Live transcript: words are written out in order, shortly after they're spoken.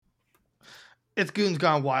It's Goons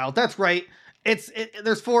Gone Wild. That's right.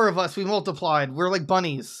 There's 4 of us. We multiplied. We're like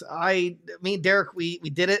bunnies. Me and Derek, we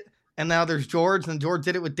did it, and now there's George, and George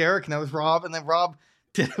did it with Derek, and now there's Rob, and then Rob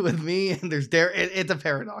did it with me, and there's Derek. It's a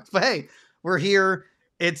paradox, but hey, we're here.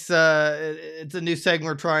 It's a new segment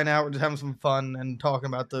we're trying out. We're just having some fun and talking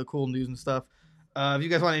about the cool news and stuff. If you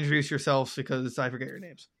guys want to introduce yourselves, because I forget your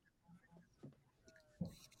names.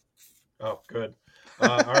 Oh, good.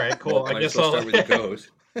 All right, cool. Well, I guess I'll I'll start with the ghost.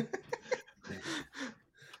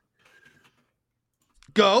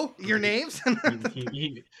 Go. Your names.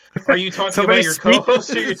 Are you talking Somebody about your speak. co-host,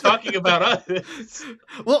 or you're talking about us?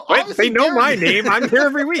 Well, Wait, obviously they know Derek- my name. I'm here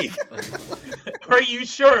every week. Are you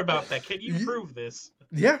sure about that? Can you prove this?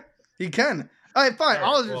 Yeah, he can. All right, fine. All right,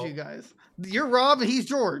 I'll introduce well- you guys. You're Rob, and he's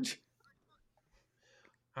George.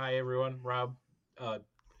 Hi, everyone. Rob.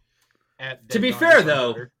 At To be Dead fair, Dog though,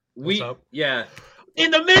 Murder. What's up? yeah,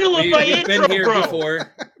 In the middle of my we've intro, been here bro.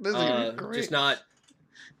 before. This is great. Just not.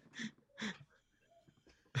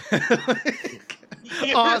 You're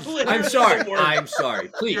Awesome. literally I'm sorry. the worst. I'm sorry.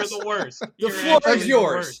 Please. You're the worst. The You're floor actually is the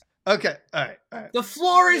yours. worst. Okay, all right. The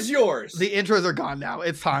floor is yours. The intros are gone now.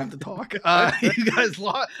 It's time to talk. You guys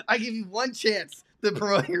lost. I give you one chance to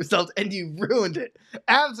promote yourselves, and you ruined it.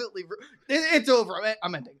 Absolutely. It's over.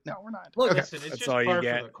 I'm ending. No, we're not. Look, Okay. Listen, it's That's just all you par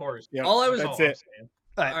get. for the course. Yep, All I was- that's all it. I'm saying.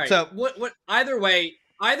 All right. all right. So what? Either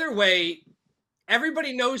way,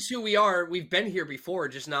 everybody knows who we are. We've been here before,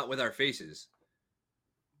 just not with our faces.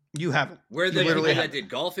 you haven't. We're You the people literally that haven't. did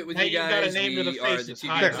golf it with Hey, you you got a guys. name to the We are the faces. two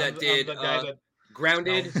Hi, dudes I'm that I'm did the guy that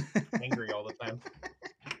Grounded. smells angry all the time.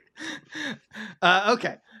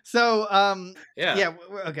 Okay. So Yeah.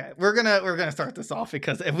 okay. We're gonna start this off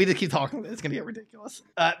because if we just keep talking about it, it's gonna get ridiculous.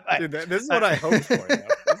 Dude, this is what I hoped for. Though.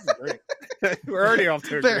 This is great. We're already off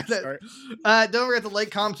to a Fair good enough. start. Don't forget to like,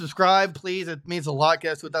 comment, subscribe, please. It means a lot.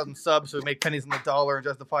 Get us to 1,000 subs so we make pennies on the dollar and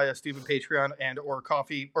justify a stupid Patreon and or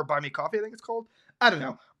coffee or buy me coffee. I think it's called. I don't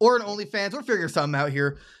know. Or an OnlyFans. We're figuring something out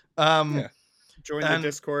here. Yeah. Join and- the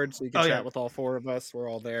Discord so you can oh, chat yeah. with all 4 of us. We're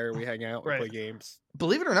all there. We hang out. We Right. play games.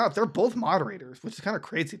 Believe it or not, they're both moderators, which is kind of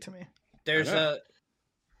crazy to me. There's a.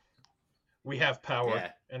 We have power,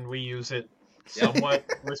 Yeah. and we use it somewhat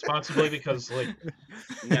responsibly because, like,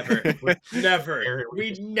 Never. Here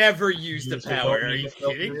We never use the usually power. don't Are need you to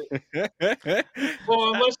filter kidding? it.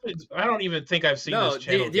 Well, unless I don't even think I've seen No, this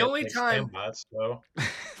channel. the get, only like, time- spam bots, so.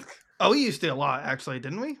 Oh, we used to a lot, actually,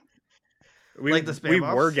 didn't we? we Like the spam we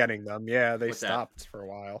bots? were getting them. Yeah, they What's that? stopped for a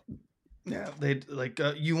while. Yeah. They like,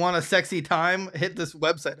 you want a sexy time? Hit this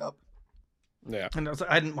website up. Yeah. And I was like,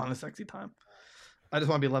 I didn't want a sexy time. I just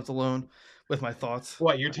want to be left alone with my thoughts.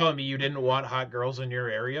 What, you're telling me you didn't want hot girls in your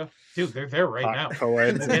area? Dude, they're there right Hot now.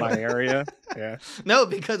 co-eds in my area. Yeah. No,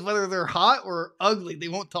 because whether they're hot or ugly, they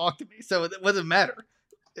won't talk to me, so it doesn't matter.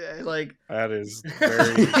 Like, That is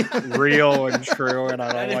very real and true, and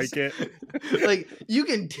I That don't is- like it. like you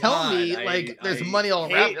can tell God, me like there's I money all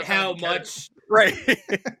around. hate That's how not okay. much. Right.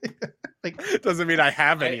 Like, Doesn't mean I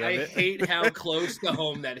have any I of it. hate how close to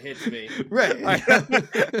home that hits me. right?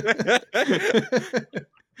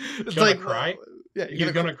 It's Gonna like cry? Yeah,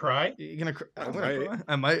 You're gonna cry? You're gonna cry. I'm I gonna might. cry.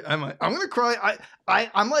 I might. I'm gonna cry.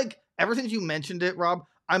 I'm like, ever since you mentioned it, Rob,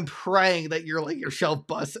 I'm praying that you're like your shelf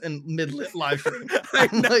busts in mid live stream. I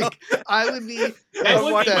I'm know. like, I would be. That I'm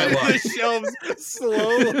would be my watching luck. the shelves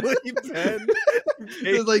slowly bend.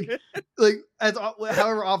 It's like as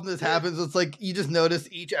however often this happens, it's like you just notice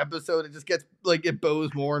each episode it just gets like it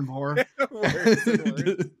bows more and more. Worse and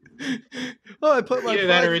worse. Oh, I put my Either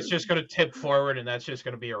that or pride- it's just gonna tip forward and that's just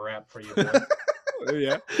gonna be a wrap for you. Boy.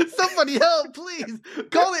 Yeah. Somebody help, please!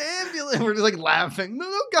 Call the ambulance. We're just like laughing. No,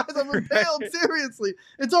 guys, I'm impaled. Seriously,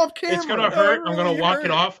 it's off camera. It's gonna hurt. I'm gonna really walk hurt.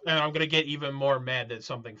 it off and I'm gonna get even more mad that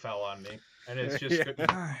something fell on me. And it's just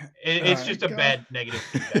Yeah. it's Oh, just a God. bad negative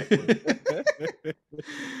feedback loop.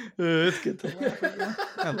 It's good to laugh at you.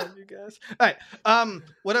 I love you guys. All right.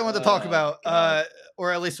 What I want to talk about, God.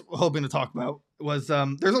 or at least hoping to talk about, was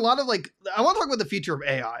there's a lot of like I want to talk about the future of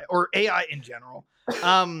AI or AI in general.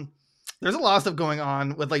 There's a lot of stuff going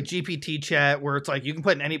on with like GPT chat where it's like you can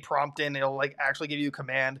put in any prompt in, it'll like actually give you a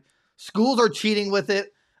command. Schools are cheating with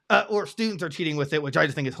it, or students are cheating with it, which I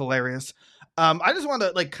just think is hilarious. I just want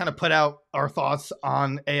to like kind of put out our thoughts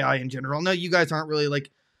on AI in general. No, you guys aren't really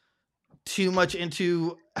like too much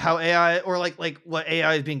into how AI or like what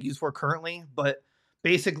AI is being used for currently, but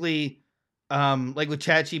basically, like with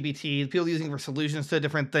ChatGPT, people using it for solutions to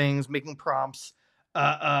different things, making prompts,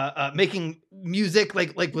 making music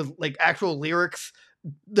like with like actual lyrics.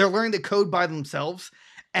 They're learning to code by themselves,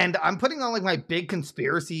 and I'm putting on like my big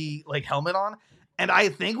conspiracy like helmet on, and I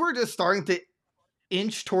think we're just starting to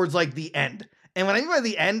inch towards like the end. And when I mean by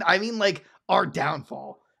the end, I mean like our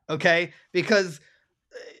downfall. Okay, because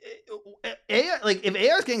AI, like if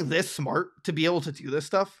AI is getting this smart to be able to do this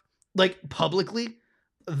stuff like publicly,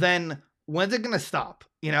 then when's it gonna stop?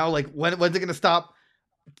 You know, like when's it gonna stop?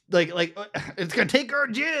 Like it's gonna take our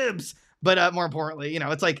jibs. But more importantly, you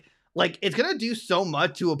know, it's like it's gonna do so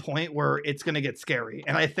much to a point where it's gonna get scary.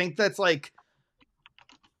 And I think that's like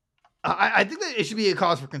I think that it should be a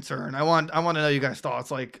cause for concern. I want to know you guys'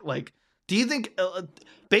 thoughts. Like do you think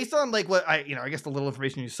based on like what I guess the little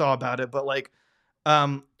information you saw about it, but like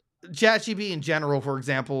ChatGPT in general, for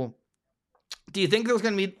example, do you think there's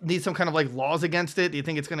going to need some kind of like laws against it? Do you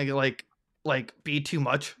think it's going to like be too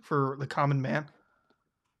much for the common man?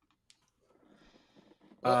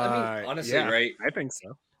 Well, I mean, honestly, yeah, right? I think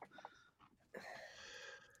so.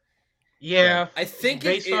 Yeah, I think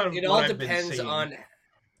based on it what all I've been depends seeing. on.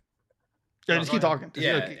 Yeah, just keep talking. Just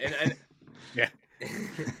Yeah, keep- Yeah.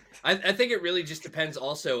 I think it really just depends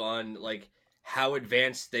also on like how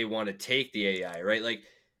advanced they want to take the AI, right? Like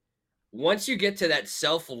once you get to that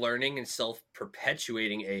self-learning and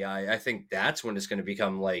self-perpetuating AI, I think that's when it's going to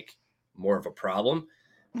become like more of a problem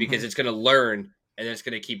because it's going to learn and then it's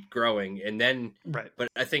going to keep growing. And then, right. But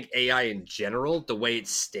I think AI in general, the way it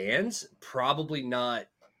stands, probably not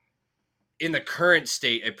in the current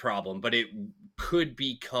state a problem, but it could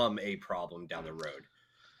become a problem down the road.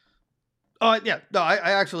 Oh yeah, no,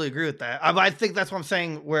 I actually agree with that. I think that's what I'm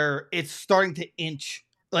saying. Where it's starting to inch,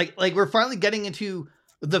 like we're finally getting into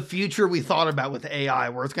the future we thought about with AI,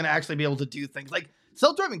 where it's going to actually be able to do things like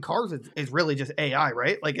self-driving cars is really just AI,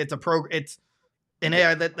 right? Like it's an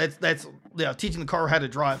AI that's teaching the car how to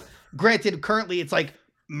drive. Granted, currently it's like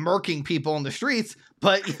murking people in the streets,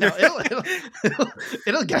 but you know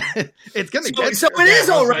it'll get it's gonna get so it is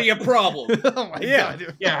already a problem. Oh my god,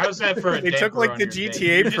 dude. Yeah, how's that for a They day took like on the your day? GTA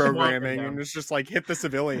You're just walking programming down- and it's just like hit the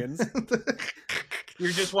civilians.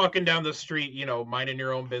 You're just walking down the street, minding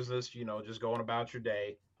your own business, just going about your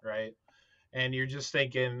day, right? And you're just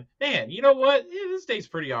thinking, man, you know what? Yeah, this day's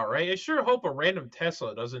pretty all right. I sure hope a random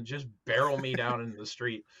Tesla doesn't just barrel me down in the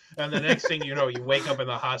street. And the next thing you know, you wake up in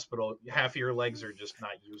the hospital, half of your legs are just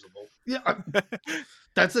not usable. Yeah,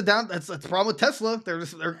 that's the problem with Tesla.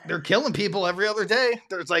 They're killing people every other day.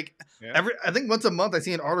 There's like I think once a month I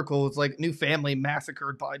see an article. It's like new family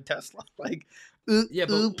massacred by Tesla. Like, yeah,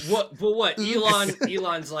 but what?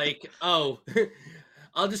 Elon's like, oh.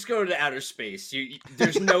 I'll just go to outer space.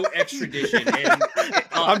 There's no extradition. And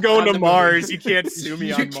I'm going to Mars. You can't sue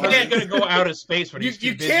me on Mars. You can't gonna go out of space when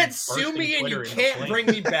you can't sue me and you can't bring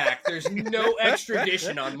me back. There's no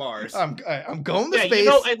extradition on Mars. I'm going to space.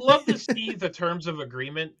 I'd love to see the terms of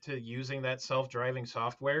agreement to using that self-driving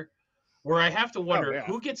software, where I have to wonder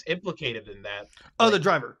who gets implicated in that. Oh, the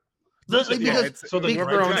driver. The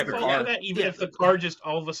whoever owns the car. Even if the car just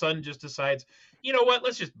all of a sudden just decides, you know what,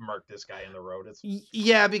 let's just murk this guy in the road.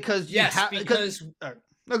 Because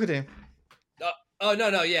no, continue.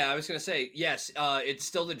 Yeah, I was gonna say yes. It's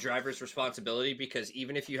still the driver's responsibility because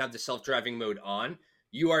even if you have the self-driving mode on,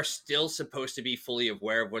 you are still supposed to be fully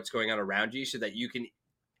aware of what's going on around you, so that you can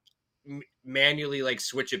manually like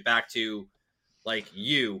switch it back to like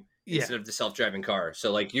you instead of the self-driving car.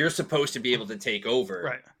 So like you're supposed to be able to take over,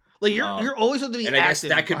 right? Like you're always supposed to be and I guess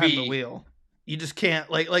that could behind be the wheel. You just can't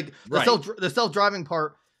the self-driving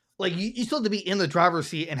part. Like you still have to be in the driver's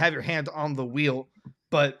seat and have your hand on the wheel.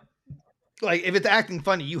 But like if it's acting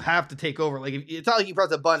funny, you have to take over. Like it's not like you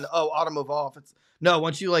press a button. Oh, auto move off. It's no.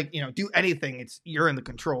 Once you do anything, you're in the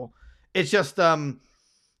control. It's just but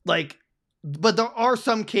there are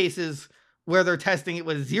some cases where they're testing it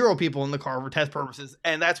with 0 people in the car for test purposes,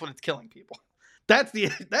 and that's when it's killing people. That's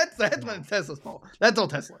when it's Tesla's fault. That's all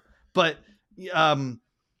Tesla. But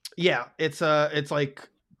yeah, it's like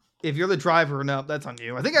if you're the driver, no, that's on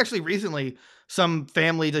you. I think actually recently some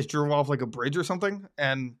family just drove off like a bridge or something,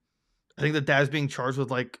 and I think the dad's being charged with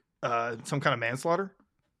like some kind of manslaughter.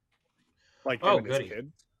 Like him and his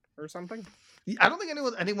kid or something. I don't think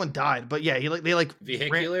anyone died, but yeah, they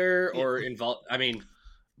vehicular or involved. I mean,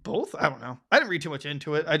 both. I don't know. I didn't read too much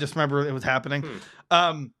into it. I just remember it was happening.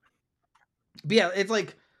 But yeah, it's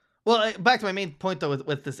like, well, back to my main point though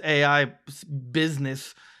with this AI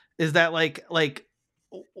business is that like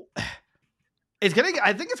it's gonna.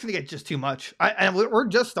 I think it's gonna get just too much. And we're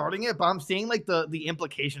just starting it, but I'm seeing like the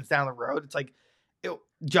implications down the road. It's like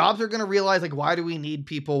jobs are gonna realize like why do we need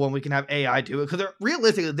people when we can have AI do it? Because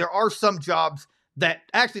realistically, there are some jobs that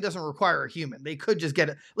actually doesn't require a human. They could just get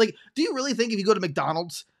it. Like, do you really think if you go to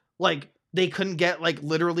McDonald's, like they couldn't get like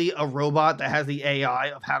literally a robot that has the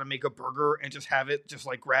AI of how to make a burger and just have it just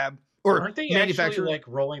like grab or Aren't they manufacturer. actually like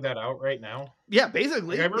rolling that out right now? Yeah,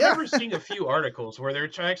 basically. Like, I remember seeing a few articles where they're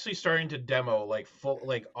actually starting to demo like full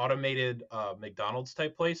like automated McDonald's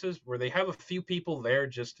type places where they have a few people there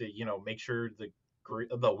just to make sure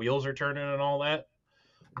the wheels are turning and all that.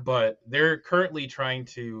 But they're currently trying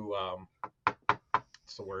to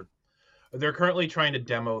what's the word? They're currently trying to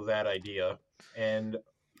demo that idea, and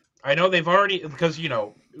I know they've already because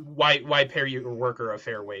why pay your worker a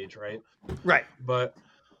fair wage, right? Right. But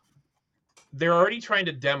they're already trying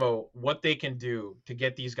to demo what they can do to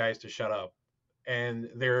get these guys to shut up. And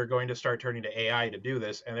they're going to start turning to AI to do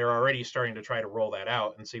this. And they're already starting to try to roll that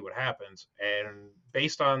out and see what happens. And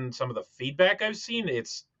based on some of the feedback I've seen,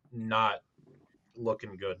 it's not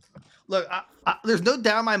looking good. Look, there's no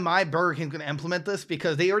doubt in my mind Burger King's going to implement this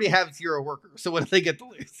because they already have 0 workers. So what do they get to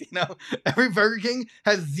lose? Every Burger King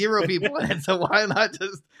has 0 people in it. So why not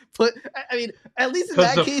just put? I mean, at least in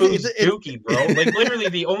Because that the case, food's dookie, bro. Like literally,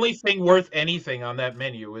 the only thing worth anything on that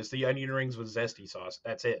menu is the onion rings with zesty sauce.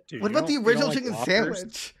 That's it. Dude, what you about the don't- you original don't like chicken Whoppers?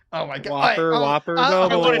 sandwich? Oh my god! Whopper, Whopper, I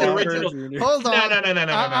double wanted Whopper, original. Junior. Hold on.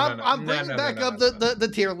 No. I'm bringing back up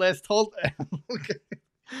the tier list. Hold.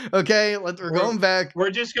 Okay, we're going back. We're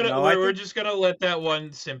just gonna No, I we're think- just gonna let that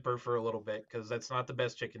one simper for a little bit because that's not the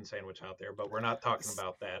best chicken sandwich out there. But we're not talking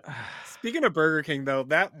about that. Speaking of Burger King, though,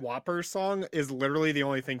 that Whopper song is literally the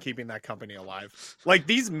only thing keeping that company alive. Like,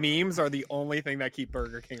 these memes are the only thing that keep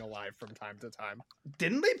Burger King alive from time to time.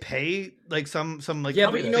 Didn't they pay like some like? Yeah,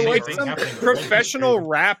 but you know Like what? some Professional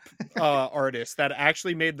rap artist that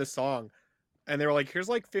actually made the song, and they were like, "Here's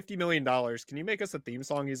like $50 million. Can you make us a theme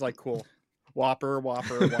song?" He's like, "Cool." Whopper,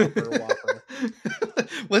 Whopper, Whopper, Whopper,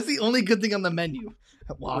 What's the only good thing on the menu?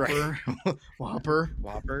 Whopper, Whopper.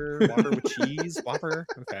 Whopper, Whopper with cheese, Whopper.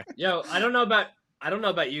 Okay. Yo, I don't know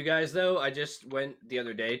about you guys though. I just went the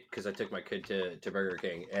other day because I took my kid to Burger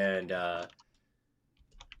King and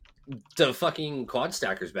the fucking quad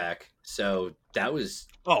stacker's back. So that was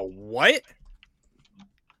Oh, what?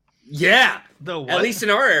 yeah. The what? At least in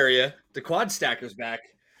our area, the quad stacker's back.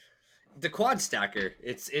 The quad stacker.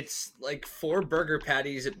 It's like 4 burger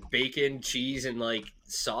patties, bacon, cheese, and like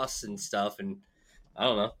sauce and stuff. And I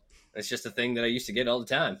don't know. It's just a thing that I used to get all the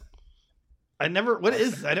time. I never. What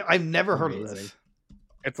is? I've never heard of this. Amazing.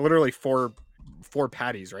 It's literally four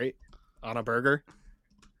patties, right, on a burger.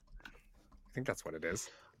 I think that's what it is.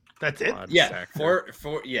 That's it. Quad Yeah, stacker.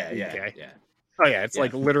 four. Yeah. Okay. Oh yeah, it's Yeah.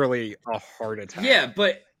 like literally a heart attack. Yeah,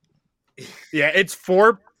 but Yeah, it's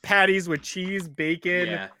 4 patties with cheese, bacon,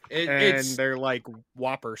 yeah, and it's they're like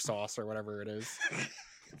Whopper sauce or whatever it is.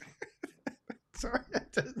 Sorry.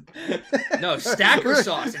 no stacker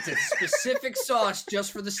sauce. It's a specific sauce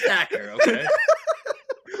just for the stacker. Okay.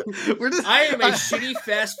 We're just. I am a shitty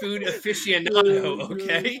fast food aficionado.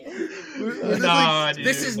 Okay. We're just Nah, like, dude,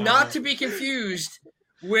 This is nah. not to be confused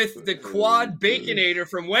with the quad baconator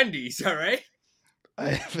from Wendy's. All right.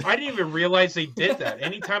 I didn't even realize they did that.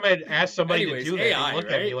 Anytime I'd ask somebody Anyways, to do that, AI, they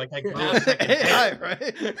look at me right? like I grew a second head. AI, right?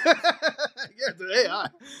 Yeah, it's AI.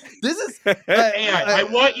 This is AI, I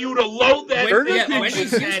want you to load that. Burger Yeah, King Wendy's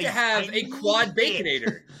patty. used to have I a quad need it.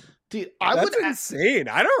 baconator. dude. I would. That's insane.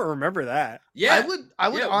 I don't remember that. Yeah. I would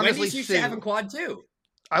yeah, honestly Wendy's used sue. to have a quad too.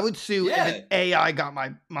 I would sue Yeah. if an AI got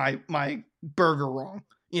my burger wrong.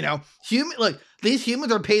 These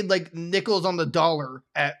humans are paid like nickels on the dollar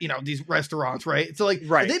at these restaurants, right? So like,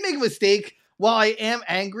 Right. if they make a mistake, while I am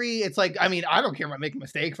angry, it's like I mean I don't care if I make a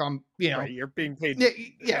mistake if I'm Right, you're being paid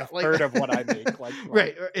yeah a like third of what I make. Like,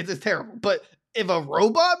 right. It's terrible. But if a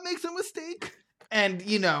robot makes a mistake, and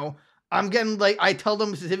I'm getting like I tell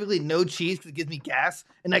them specifically no cheese because it gives me gas,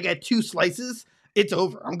 and I get 2 slices, it's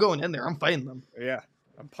over. I'm going in there. I'm fighting them. Yeah,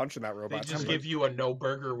 I'm punching that They robot. just too. give you a no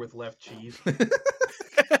burger with left cheese.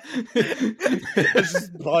 It's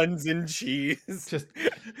just buns and cheese. Just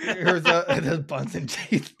here's the buns and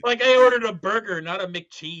cheese. Like I ordered a burger, not a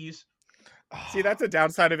McCheese. See, that's a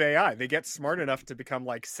downside of AI. They get smart enough to become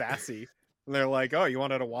like sassy. And they're like, "Oh, you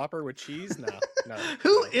wanted a Whopper with cheese? No.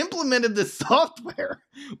 Who implemented this software?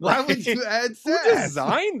 Why would you add Who sass?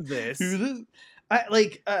 designed this? But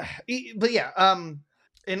yeah, and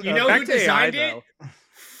You know back who to AI, designed it? though.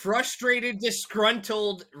 Frustrated,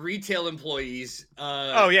 disgruntled retail employees.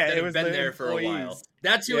 Oh, yeah, that it have was been the there for a while. employees.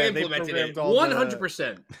 That's who Yeah, they implemented it. programmed all the-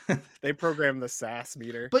 100%. They programmed the sass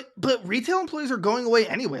meter. but retail employees are going away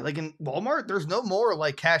anyway. Like in Walmart, there's no more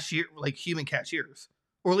like human cashiers,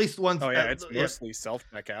 or at least ones. Oh yeah, it's mostly self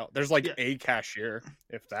checkout. There's like Yeah. a cashier,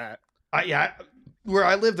 if that. Where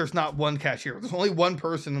I live, there's not one cashier. There's only one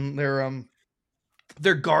person, and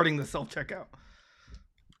they're guarding the self checkout.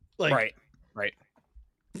 Like, Right.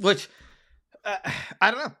 which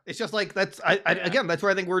I don't know. It's just like again, that's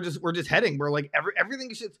where I think we're just heading. We're like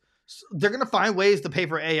everything is just they're gonna find ways to pay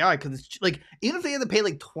for AI because it's like even if they had to pay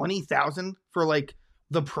like 20,000 for like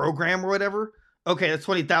the program or whatever, okay, that's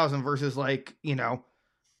 20,000 versus like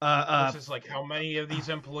This is like how many of these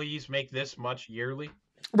employees make this much yearly?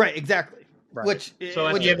 right, exactly. Right. Which So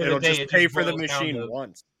at which, the end of the It'll day, just it pay just for the boils down machine to-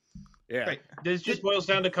 once. Yeah. right. This just boils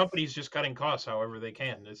down to companies just cutting costs however they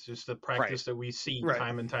can. It's just a practice that we see Right.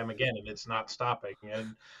 time and time again, and it's not stopping.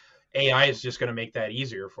 And AI is just going to make that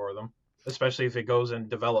easier for them, especially if it goes and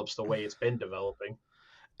develops the way it's been developing.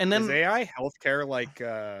 And Is then AI healthcare like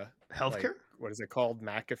healthcare. what is it called?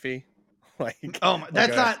 McAfee? Like Oh, my,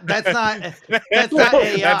 that's like not AI.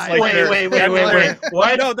 That's like Wait, their- wait, that's wait, their- wait.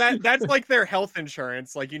 What? No, that's like their health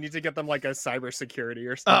insurance. Like you need to get them like a cybersecurity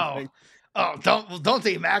or something. Oh, don't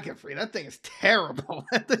say McAfee. That thing is terrible.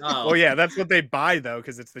 Oh, Well, yeah, that's what they buy though,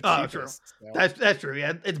 because it's the Oh, true. cheapest. so. That's true.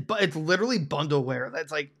 Yeah, it's literally bundleware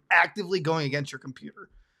that's like actively going against your computer.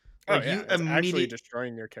 Oh, Like yeah, you it's actually immediately.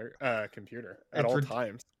 destroying your computer at It's all rid-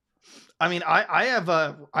 times. I mean, I have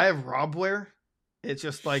Robware. It's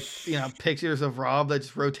just like pictures of Rob that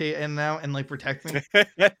just rotate in and out and like protect me.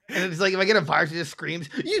 And it's like if I get a virus, it just screams,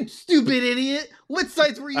 "You stupid idiot! What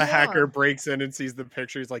sites were you A on?" hacker breaks in and sees the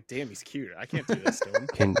picture. He's like, "Damn, he's cute. I can't do this to him."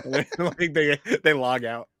 Can Like they log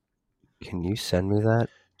out. can you send me that?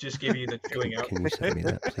 Just give you the chewing out. Can you send me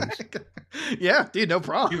that, please? Yeah, dude, no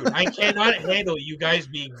problem. Dude, I cannot handle you guys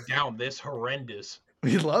being down this horrendous.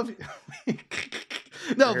 We love you.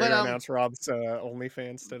 No, We're but here to announce Rob's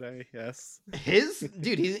OnlyFans today. Yes. his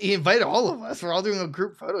dude, he invited all of us. We're all doing a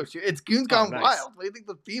group photo shoot. It's Goons Gone nice. Wild. What do you think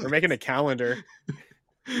the theme We're is? making a calendar.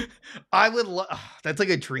 I would love. That's like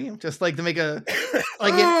a dream, just like to make a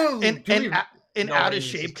like Oh, an dude, No, out of it's-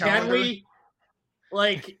 shape can calendar. we?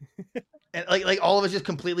 Like, And like all of us just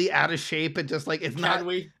completely out of shape and just like it's can not.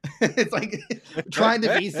 we? It's like trying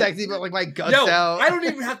to be sexy, but like my guts No, out. I don't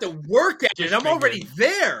even have to work at it. I'm already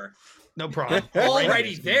there. No problem.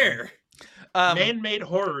 Already there. Man-made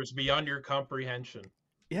horrors beyond your comprehension.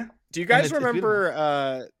 Do you And guys it's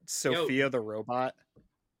remember Sophia the robot?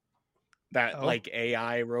 That Oh. like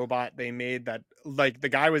AI robot they made that like the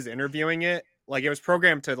guy was interviewing it. Like it was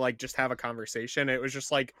programmed to like just have a conversation. It was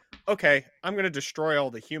just like, okay, I'm gonna destroy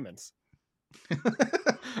all the humans.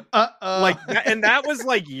 Like and that was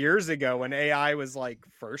like years ago when AI was like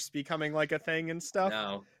first becoming like a thing and stuff.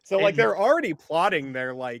 No. So like And- they're already plotting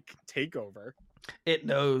their like takeover. it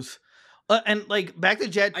knows. And like back to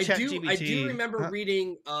Chat I GPT. do remember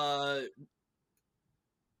reading oh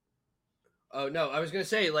no, I was gonna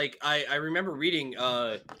say like I remember reading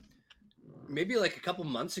maybe like a couple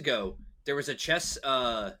months ago there was a chess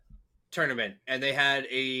tournament and they had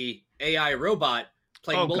a AI robot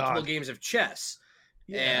playing Oh, multiple God. games of chess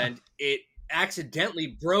Yeah. and it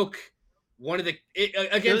accidentally broke one of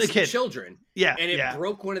against kid. children yeah, and it yeah.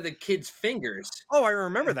 broke one of the kids' fingers. Oh, I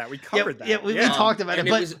remember that. We covered that. yeah, we talked about and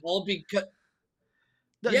it, but was all because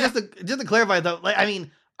just to clarify though, like I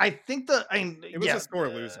mean, I think It was yeah. a sore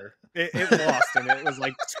loser. It lost, and it was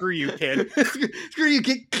like, "Screw you, kid." Screw you,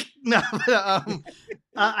 kid. No, but,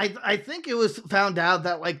 I think it was found out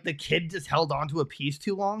that like the kid just held on to a piece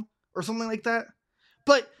too long or something like that.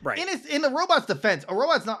 But Right. in the robot's defense, a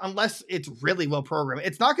robot's not unless it's really well programmed.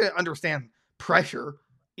 It's not going to understand pressure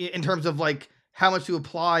in terms of like how much to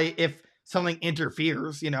apply if something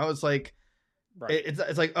interferes. It's like. Right.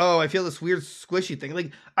 It's like, oh, I feel this weird squishy thing.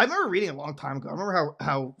 Like I remember reading a long time ago. I remember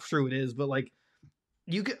how true it is, but like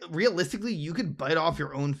you could realistically you could bite off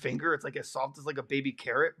your own finger. It's like as soft as like a baby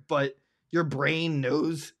carrot, but your brain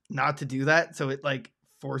knows not to do that, so it like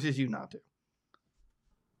forces you not to.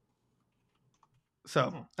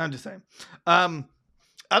 So I'm just saying. I'm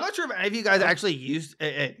not sure if any of you guys actually used.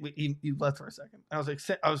 You left for a second.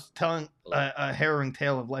 I was telling a harrowing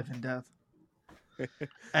tale of life and death.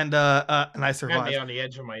 And I Had me survived. on the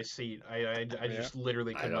edge of my seat. I just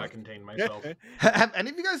literally could not contain myself. Have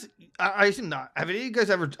any of you guys? I assume not. Have any of you guys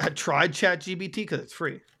ever tried ChatGPT because it's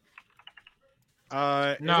free? Is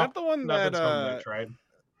No, that the one Nothing's something I that tried.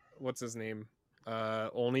 what's his name?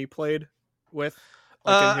 Only played with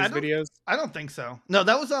I in his don't- videos. I don't think so. No,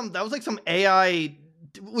 that was like some AI,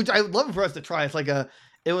 which I would love for us to try.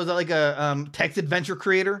 It was like a text adventure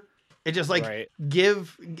creator. It just like Right.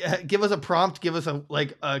 give us a prompt, give us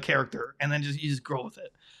a character, and then you just grow with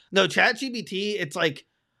it. No, ChatGPT, it's like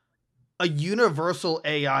a universal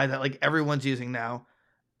AI that like everyone's using now.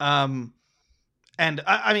 And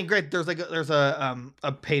I mean, great. There's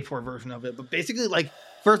a paid for version of it, but basically, like,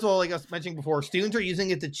 first of all, like I was mentioning before, students are using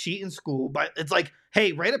it to cheat in school. But it's like,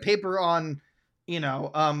 hey, write a paper on,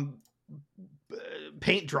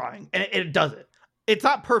 paint drawing, and it does it. It's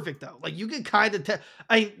not perfect though. Like you can kind of tell.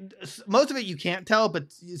 Most of it you can't tell, but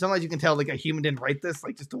sometimes you can tell like a human didn't write this,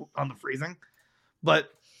 like just on the phrasing. But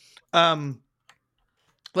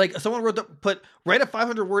like someone write a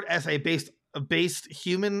 500 word essay based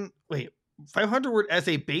 500 word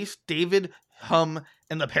essay based David Hume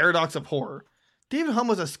and the paradox of horror. David Hume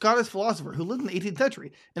was a Scottish philosopher who lived in the 18th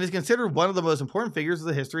century and is considered one of the most important figures of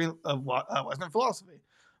the history of Western philosophy.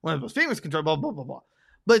 One of the most famous control, blah, blah, blah, blah.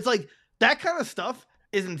 But it's like, that kind of stuff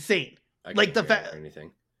is insane. Like the fact,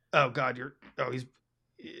 anything. Oh God,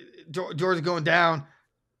 George is going down.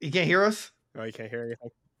 You can't hear us? Oh, you can't hear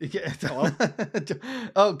anything. You can't. Hello?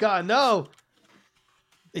 Oh God, no.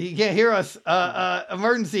 He can't hear us.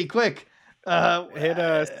 Emergency, quick.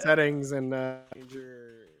 Hit settings and change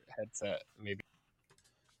your headset, maybe.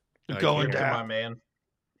 Going Come down. on, man.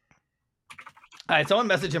 All right, someone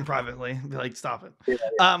message him privately. Be like, stop it.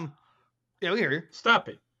 Yeah, we hear you. Stop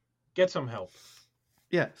it. Get some help.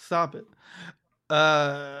 Yeah, stop it.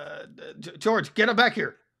 George, get him back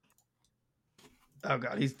here. Oh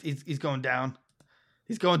God, he's going down.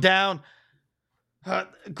 He's going down.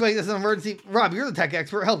 Quick, this is an emergency. Rob, you're the tech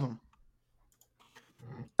expert. Help him.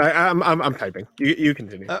 I'm typing. You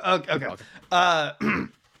continue. Okay.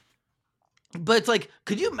 But it's like,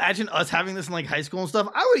 could you imagine us having this in like high school and stuff?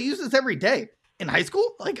 I would use this every day in high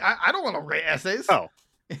school. Like, I don't want to write essays. Oh,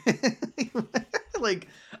 like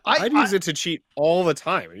I'd use it to cheat all the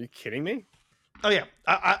time. Are you kidding me? Oh yeah.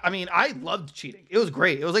 I mean, I loved cheating. It was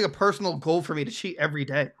great. It was like a personal goal for me to cheat every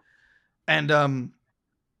day. And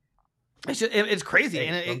it's crazy. Hey,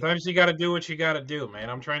 and sometimes you got to do what you got to do, man.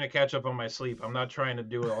 I'm trying to catch up on my sleep. I'm not trying to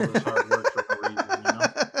do all this hard work for no reason, you know?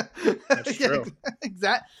 That's true.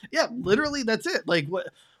 Exactly. Yeah, literally, that's it. Like, what?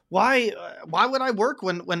 Why would I work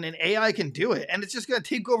when an AI can do it, and it's just gonna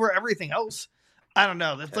take over everything else? I don't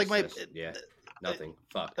know. That's like my nothing.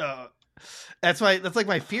 Fuck. That's like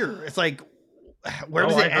my fear. It's like, where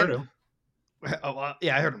does it end? Oh,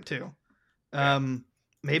 yeah, I heard him too.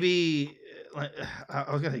 Maybe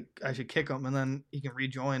I should kick him and then he can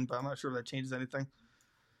rejoin, but I'm not sure if that changes anything.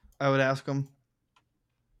 I would ask him.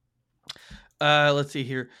 Let's see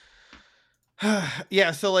here.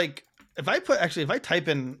 Yeah, so like if I type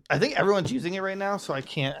in, I think everyone's using it right now, so I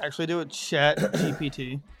can't actually do it. Chat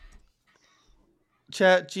GPT.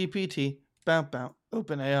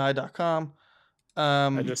 OpenAI.com.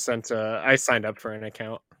 I just I signed up for an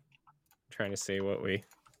account, trying to see what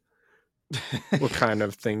kind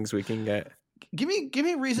of things we can get. Give me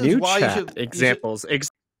reasons New why chat you should examples.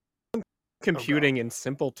 Computing in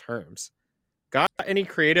simple terms. Got any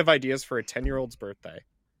creative ideas for a 10-year-old's birthday?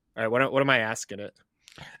 All right, what am I asking it?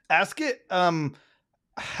 Ask it. How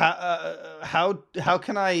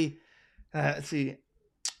can I see?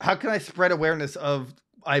 How can I spread awareness of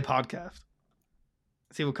iPodcast?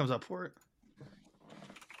 See what comes up for it.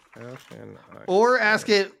 Or ask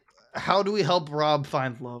it, how do we help Rob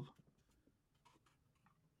find love?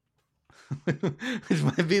 Which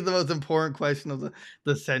might be the most important question of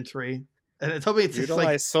the century. And it's hoping it's utilize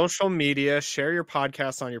like social media, share your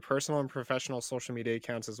podcast on your personal and professional social media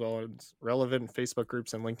accounts, as well as relevant Facebook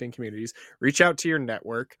groups and LinkedIn communities. Reach out to your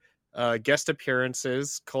network, guest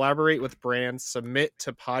appearances, collaborate with brands, submit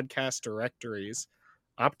to podcast directories,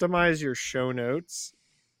 optimize your show notes,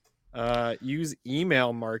 use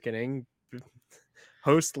email marketing,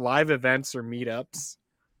 host live events or meetups.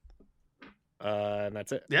 And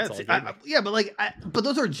that's it. Yeah, that's but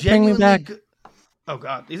those are genuinely good. Oh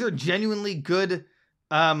God, these are genuinely good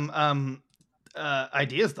ideas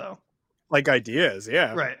though. Like ideas,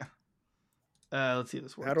 yeah. Right. Let's see if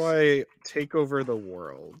this works. How do I take over the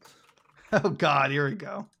world? Oh God, here we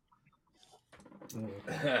go.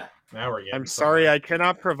 Now we're getting I'm sorry, I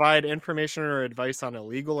cannot provide information or advice on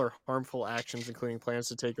illegal or harmful actions, including plans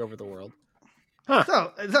to take over the world. Huh.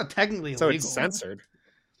 So it's not technically so illegal. It's censored.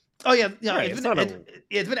 Oh yeah, yeah. Right,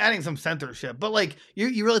 it's been adding some censorship, but like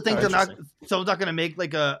you really think they're not? So it's not going to make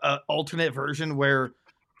like a alternate version where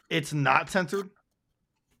it's not censored?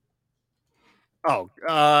 Oh,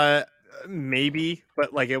 maybe,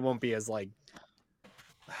 but like it won't be as like.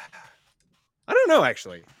 I don't know.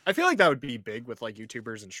 Actually, I feel like that would be big with like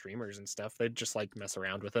YouTubers and streamers and stuff. They'd just like mess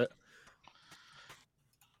around with it.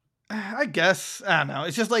 I guess I don't know.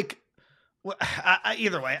 It's just like.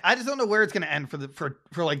 Either way, I just don't know where it's going to end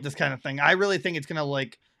for like this kind of thing. I really think it's going to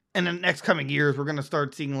like in the next coming years, we're going to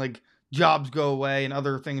start seeing like jobs go away and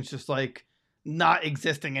other things just like not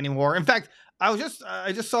existing anymore. In fact, I just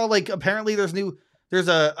saw like apparently there's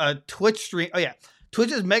a Twitch stream. Oh yeah.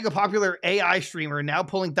 Twitch is mega popular AI streamer now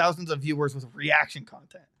pulling thousands of viewers with reaction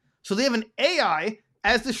content. So they have an AI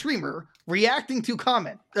as the streamer reacting to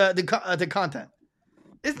to content.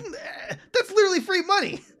 That's literally free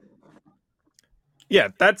money. Yeah,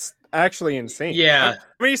 that's actually insane. Yeah. How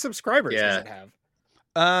many subscribers Yeah. does it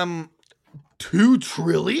have? 2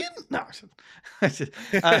 trillion? No.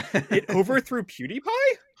 It overthrew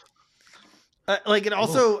PewDiePie? Like it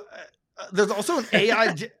also there's also an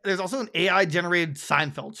AI generated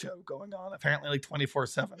Seinfeld show going on apparently like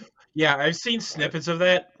 24/7. Yeah, I've seen snippets of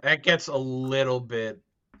that. That gets a little bit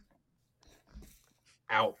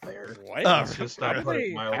out there. What? Let's just not How put do it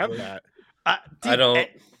they have mildly. that? I don't.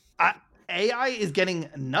 AI is getting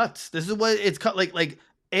nuts. This is what it's called, like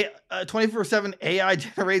a 24/7 AI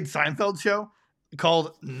generated Seinfeld show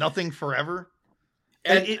called Nothing Forever.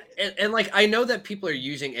 And like I know that people are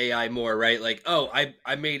using AI more, right? Like, oh,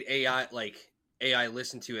 I made AI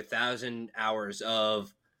listen to 1,000 hours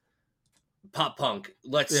of pop punk.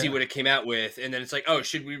 Let's see Yeah. what it came out with, and then it's like, oh,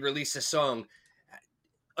 should we release a song?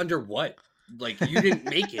 Under what? Like, you didn't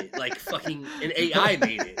make it. Like, fucking an AI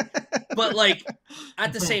made it. But like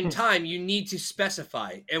at the same time, you need to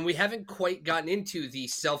specify, and we haven't quite gotten into the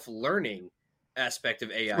self-learning aspect of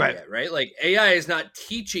AI Right. yet, right? Like AI is not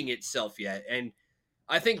teaching itself yet, and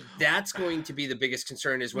I think that's going to be the biggest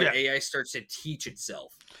concern is when Yeah. AI starts to teach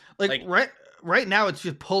itself. Like right now it's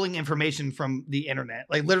just pulling information from the internet.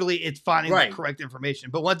 Like literally it's finding Right. the correct information.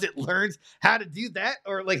 But once it learns how to do that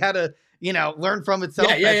or like how to, learn from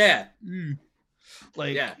itself. Yeah.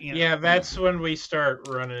 Like Yeah. Yeah, that's when we start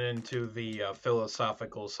running into the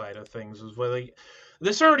philosophical side of things. Is where like,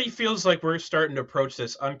 this already feels like we're starting to approach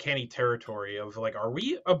this uncanny territory of like, are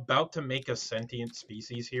we about to make a sentient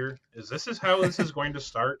species here? Is how this is going to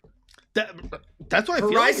start? That's why I feel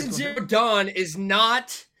like Horizon it's- Zero Dawn is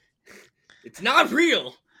not. It's not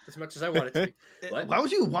real as much as I want it to be. What? Why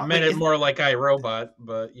would you I want meant like, it more like iRobot,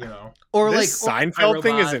 but or like This Seinfeld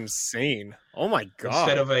thing is iRobot. insane. Oh my god!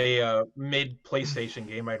 instead of a mid PlayStation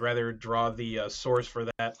game, I'd rather draw the source for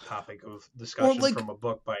that topic of discussion like- from a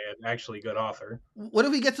book by an actually good author. what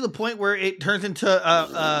if we get to the point where it turns into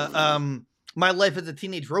My Life as a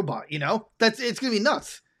Teenage Robot, it's gonna be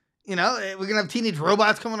nuts. We're gonna have teenage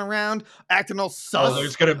robots coming around acting all sus. Oh,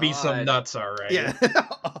 there's gonna be some God. nuts, all right. Yeah.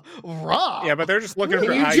 Raw. Yeah, but they're just looking Can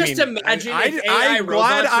for. you I just mean, imagine I, if I, AI I'm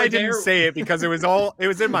glad robots I were didn't there? say it because it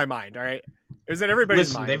was in my mind. All right, it was in everybody's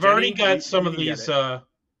Listen, mind. they've Jenny, already got you- some you of can get these it.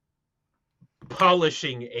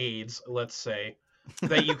 polishing aids, let's say,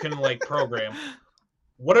 that you can like program.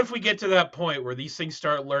 What if we get to that point where these things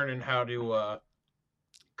start learning how to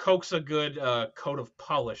coax a good coat of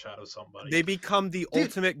polish out of somebody? They become the Dude.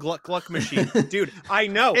 ultimate gluck gluck machine, dude. I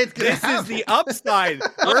know. It's gonna This is happen. the upside.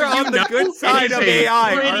 We're you on the know? good side It of is a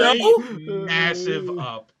AI. pretty all right? massive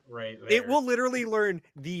up right there. It will literally learn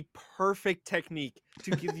the perfect technique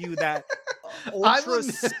to give you that I ultra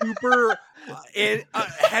would- super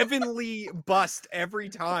heavenly bust every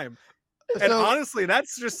time. And So- honestly,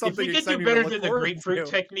 that's just If something we can do exciting to better look than the forward grapefruit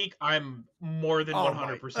to. technique, I'm more than Oh my-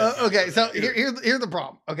 100%. down Okay, for so that. here's the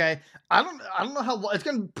problem. Okay, I don't know how it's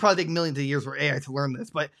going to probably take millions of years for AI to learn this,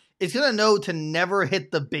 but it's going to know to never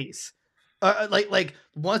hit the base. Like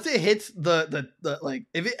once it hits the like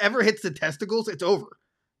if it ever hits the testicles, it's over.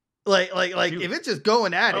 Like Dude. if it's just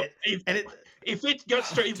going at Oh, it and it if we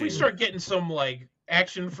Dude. start getting some like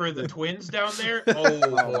action for the twins down there,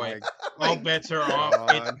 oh boy, all bets are off.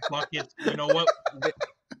 God. It's buckets. You know what?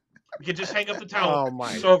 We could just hang up the towel. Oh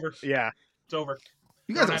my- It's over. Yeah, It's over.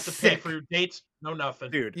 you You guys don't are have to pay sick. for your dates. No nothing.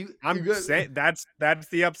 dude. You I'm guys- saying that's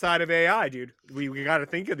the upside of AI, dude. We got to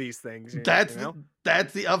think of these things. that's you know?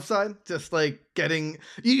 that's the upside. Just like getting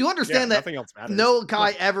you Yeah, understand that nothing else matters. no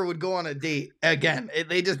guy ever would go on a date again.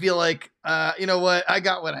 They just be like, you know what? I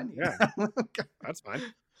got what I need. Yeah. That's fine.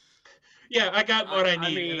 Yeah, I got what I I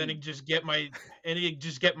need, and then mean- it just get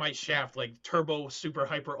my shaft like Turbo Super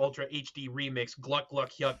Hyper Ultra HD Remix Gluck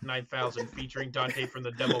Gluck Yuck 9000 featuring Dante from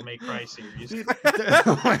the Devil May Cry series.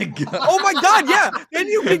 Oh my god. Oh my god, yeah. Then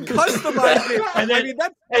you can customize it. And then- I mean,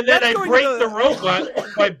 that's And then That's I going break to the robot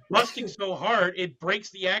by busting so hard it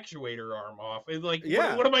breaks the actuator arm off. It's like,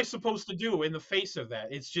 Yeah. what am I supposed to do in the face of that?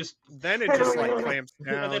 It's just then it just like clamps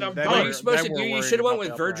down. And then I'm What done. are you supposed to then do? we're You worried should have went about with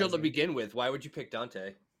the Virgil to uprising. begin with. Why would you pick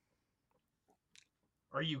Dante?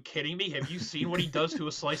 Are you kidding me? Have you seen what he does to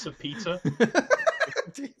a slice of pizza?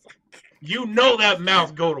 You know that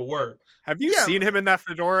mouth go to work. Have you Yeah. seen him in that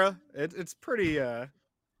fedora? It's pretty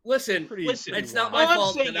Listen, pretty. Listen, it's not all my I'm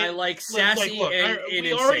fault saying that I is- like sassy look, and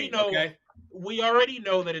we already insane. know. Okay? We already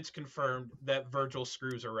know that it's confirmed that Virgil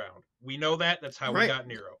screws around. We know that. That's how Right. we got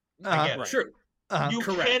Nero. Uh-huh. I get it. True. You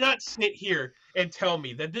Correct. cannot sit here and tell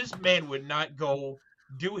me that this man would not go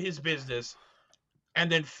do his business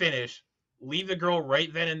and then finish, leave the girl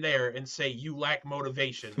right then and there and say you lack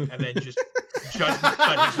motivation and then just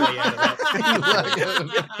cut his way out of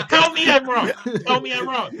that. Tell me I'm wrong. Tell me I'm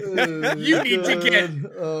wrong. You need to get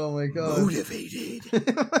oh my god motivated.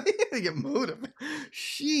 to get motivated.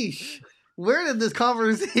 Sheesh. Where did this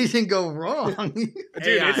conversation go wrong? Dude,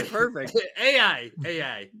 AI. it's perfect. AI.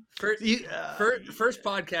 First, You, first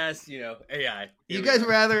podcast, AI. you guys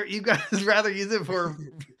rather use it for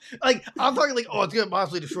like I'm talking like, oh, it's gonna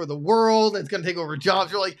possibly destroy the world, it's gonna take over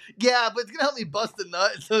jobs. You're like, yeah, but it's gonna help me bust a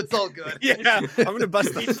nut, so it's all good. Yeah, I'm gonna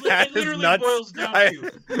bust the It fat literally nuts. boils down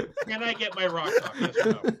to, can I get my rock off? Yes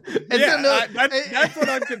or no? And Yeah, so, no, that's what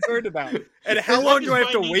I'm concerned about. And how As long long do as I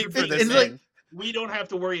have to mine wait needs for to be- this it's like- thing? We don't have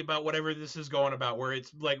to worry about whatever this is going about, where it's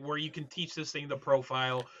like where you can teach this thing to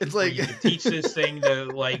profile, it's where like, you can teach this thing to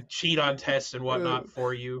like cheat on tests and whatnot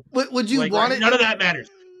for you. would you Like, want it? none of that matters.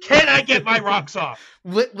 Can I get my rocks off?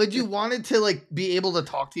 Would you want it to like be able to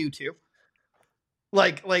talk to you too?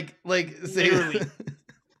 Like say Literally.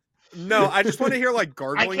 No, I just want to hear like I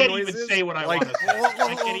gargling can't noises. even say what I like, want.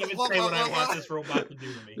 I can't even say what I want this robot to do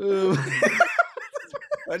to me.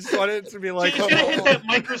 I just want it to be So like. it's gonna hit that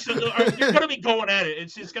Microsoft. You're gonna be going at it.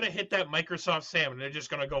 It's just gonna hit that Microsoft Sam, and they're just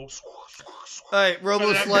gonna go. All right, Robo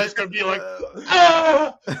And I'm Slut. just gonna be like,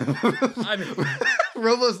 ah! I mean,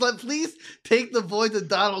 Robo Slut, please take the voice of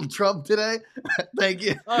Donald Trump today. Thank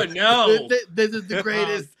you. oh no. This is the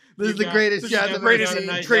greatest. This is the got- greatest this shot is I've the ever greatest seen.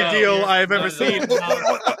 nice trade job. deal Yeah. I've ever Yeah. seen.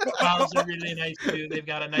 Balls are really nice too. They've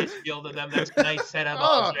got a nice feel to them. That's a nice set of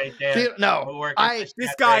balls right there. See, no, We're working I- this This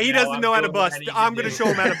chat guy, right he now. doesn't know how to doing what bust. I need I'm to gonna do. show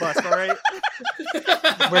him how to bust. All right.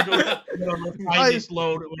 We're gonna find this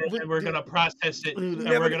load, and we're gonna process it, and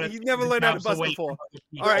we're gonna. You never learned how to bounce bust away before. from other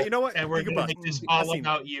people, All right, you know what? And we're You can gonna bust. make this I've all seen it.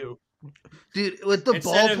 about you. dude, with the Instead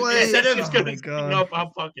ball of- play. instead of- It's oh gonna my be god, nope, I'm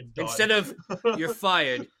fucking done. Instead of you're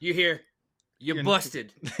fired, you hear you're You're-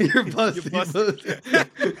 busted. you're busted. You're busted.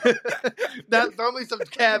 That throw me some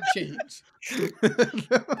cab change.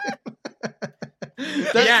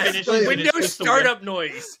 Yes, finishes the it, Windows it's just the startup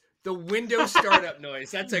noise. The Windows startup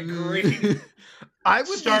noise. That's a great. I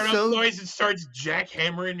would Start be up so. noise and starts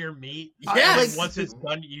jackhammering your meat. Yes. And once it's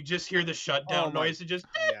done, you just hear the shutdown Oh my- noise. It just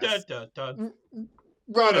Yes. da, da, da.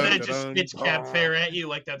 Rob, And then it just Dun-dun-dun. spits cab fare at you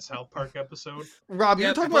like that South Park episode. Rob, you Yeah,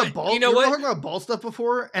 were talking but about ball. you know were what? talking about ball stuff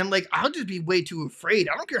before, and like I'll just be way too afraid.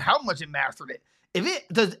 I don't care how much it mastered it. If it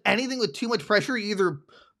does anything with too much pressure, you either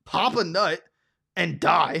pop a nut and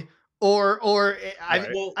die, or Right.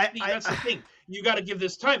 Well, see, that's the thing. You got to give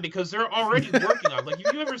this time because they're already working on. Like,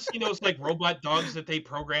 have you ever seen those like robot dogs that they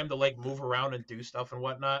program to like move around and do stuff and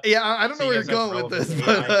whatnot? yeah, I don't know So where you you're guys going with have this,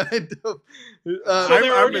 relevant but I don't. So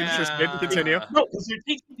they're I'm already- interested. Continue. No, because they're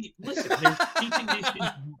teaching. They're teaching these things.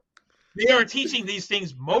 They are teaching these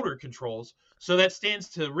things motor controls, so that stands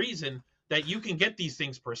to reason that you can get these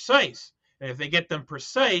things precise. And if they get them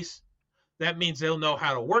precise, that means they'll know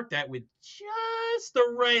how to work that with just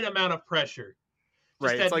the right amount of pressure.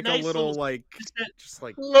 Right. that It's like nice a little little- like Just that just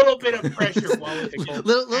like little bit of pressure while it's little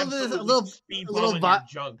bit, absolutely a little, speed a little bumming vi- your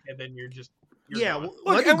junk, and then you're yeah. gone. Look,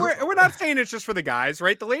 what and do we're not saying it's just for the guys,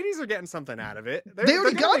 right? The ladies are getting something out of it. they already they're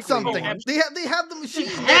gonna got make money. something. Oh, They have the They machine.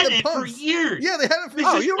 had and the it for pumps. years. Yeah, they had it for This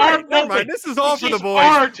Oh, is you're our right. Never moment. mind. This is all This for the is boys.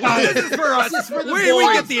 our time. This is for us. This is for the we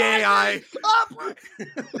boys. get the AI.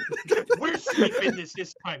 We're sweeping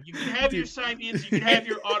this time. You can have your Simeons, you can have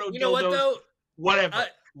your auto You know what dildos, though? whatever. Uh,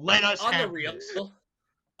 Let us On the have real, this.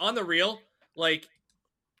 like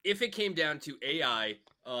if it came down to AI,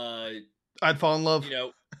 I'd fall in love. you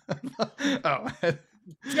know, Oh,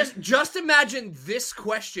 just imagine this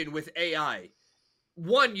question with AI.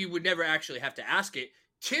 One, you would never actually have to ask it.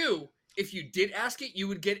 Two, if you did ask it, you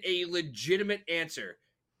would get a legitimate answer,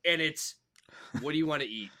 and it's, "What do you want to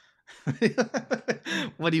eat?"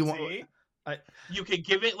 what do you want? See? You could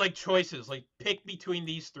give it like choices, like pick between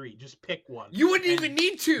these three. Just pick one. You wouldn't And even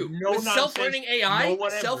need to. no With nonsense, self-learning AI, no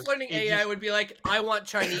whatever. self-learning It AI just- would be like, "I want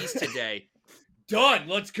Chinese today." Done.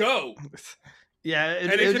 Let's go. Yeah,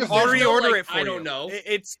 And it it can just, there's already no, order like, it for I you. don't know.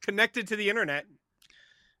 It's connected to the internet.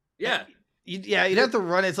 Yeah. you'd have to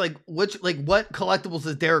run. It's like what collectibles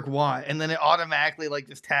does Derek want, and then it automatically like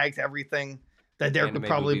just tags everything that Derek would Anime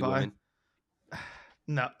probably movie buy. women.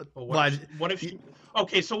 No, But why- what if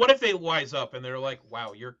okay, so what if they wise up and they're like,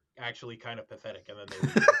 wow, you're actually kind of pathetic, and then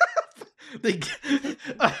they leave.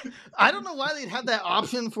 I don't know why they'd have that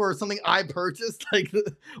option for something I purchased. Like,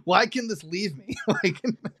 why can this leave me? Like,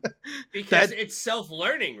 Because That- it's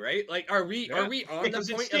self-learning, right? Like, are we on Because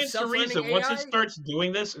the it point of stands to self-learning reason. AI? Once it starts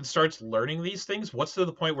doing this and starts learning these things, what's to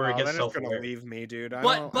the point where it Oh, gets then it's self-aware? gonna leave me, dude. I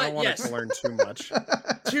But- don't but want it yes. to learn too much.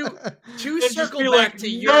 to just circle be back like, to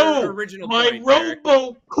your "No, original My point, Derek,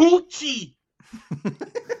 Robo Coochie.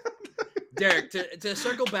 Derek, to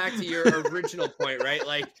circle back to your original point, right?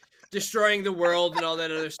 Like, destroying the world and all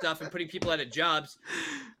that other stuff and putting people out of jobs.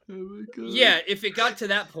 Oh my God. Yeah, if it got to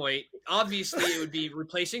that point, obviously it would be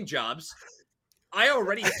replacing jobs. I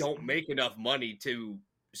already don't make enough money to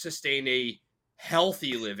sustain a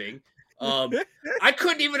healthy living. I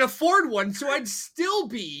couldn't even afford one, so I'd still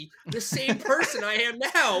be the same person I am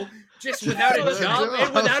now, just without a job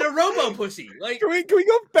and without a robo pussy. Like, Can we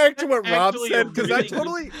go back to what Rob Actually, said? Because I really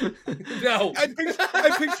totally, no.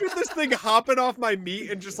 I pictured this thing hopping off my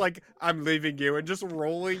meat and just like, I'm leaving you, and just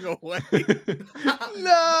rolling away.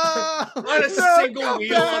 No. On a No, single come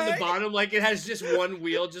wheel on the back. bottom, like it has just one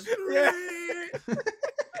wheel, just Yeah.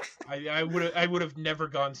 I would have never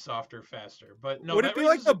gone softer, faster. But no, Would that it be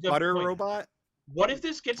like raises the a good butter point. robot? What if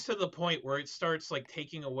this gets to the point where it starts like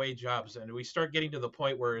taking away jobs, and we start getting to the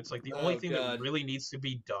point where it's like the only Oh, thing God. that really needs to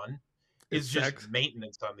be done is It's just sex.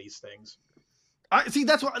 maintenance on these things. I see.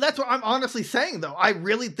 That's what I'm honestly saying, though. I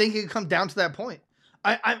really think it could come down to that point.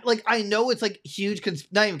 I know it's like huge,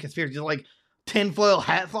 not even conspiracy, like tinfoil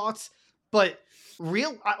hat thoughts, but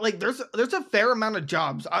like there's a fair amount of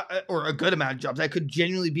jobs, or a good amount of jobs that could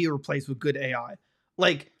genuinely be replaced with good AI.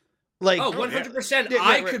 Like oh, 100%. Yeah,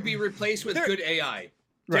 I right. could be replaced with They're- good AI.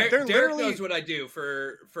 Right. They're Derek literally- knows what I do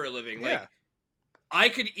for a living. Like, Yeah. I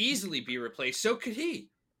could easily be replaced. So could he.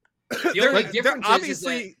 The They're- only they're difference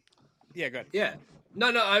obviously. is that, Yeah, good. yeah. No,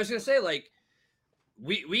 I was gonna say, like,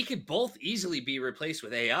 we could both easily be replaced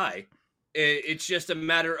with AI. It's just a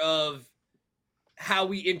matter of how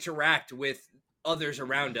we interact with others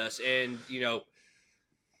around us, and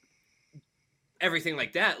everything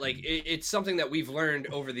like that. Like, it's something that we've learned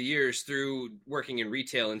over the years through working in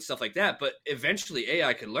retail and stuff like that. But eventually,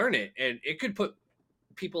 AI could learn it, and it could put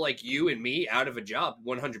people like you and me out of a job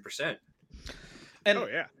 100%. And Oh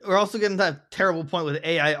yeah. we're also getting to that terrible point with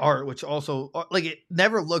AI art, which also like it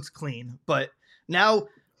never looks clean. But now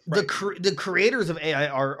the creators of AI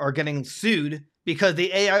art are getting sued because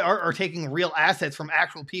the AI art are taking real assets from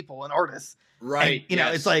actual people and artists. Right. And,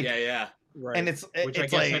 it's like, yeah. Right. and it's Which I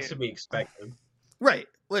it's guess like has to be expected. right,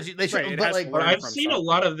 which they should, Right, it but has like to But learn I've from seen a something.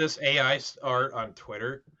 lot of this AI art on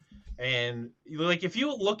Twitter, and like if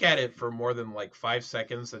you look at it for more than like 5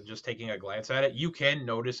 seconds and just taking a glance at it, you can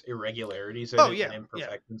notice irregularities in Oh, it yeah, and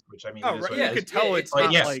imperfections, which I mean, Oh it is right. what You it could is. tell Yeah, it's it's-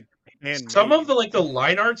 not yes. like handmade. Some of the like the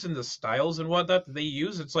line arts and the styles and whatnot that they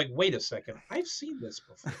use, it's like, wait a second, I've seen this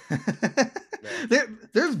before.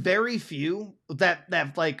 there's very few that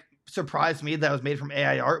like surprised me that was made from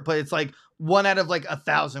AI art, but it's like 1 out of like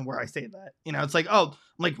 1,000 where I say that. It's like, oh, I'm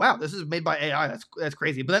like, wow, this is made by AI. That's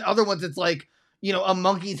crazy. But then other ones, it's like, a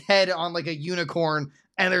monkey's head on like a unicorn,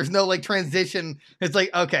 and there's no like transition. It's like,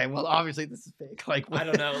 okay, well, obviously this is fake. Like, I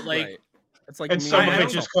don't know. Like, Right. It's like And me some I of it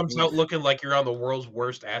don't just comes out looking like you're on the world's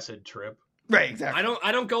worst acid trip. right, exactly.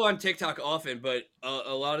 I don't go on TikTok often, but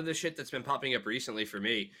a lot of the shit that's been popping up recently for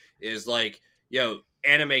me is like,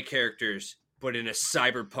 anime characters, but in a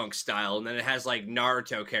cyberpunk style, and then it has like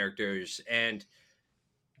Naruto characters and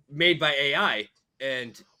made by AI,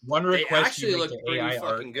 and One They request actually you make look to pretty AI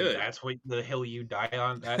art, fucking good. and that's what the hill you die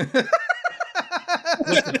on. That,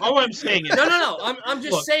 listen, all I'm saying is no. I'm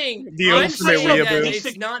just Look, saying. the I'm ultimate saying that weeaboo.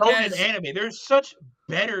 it's not shonen as anime. There's such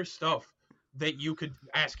better stuff that you could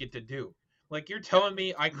ask it to do. Like you're telling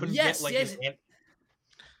me I couldn't Yes, get like yes. an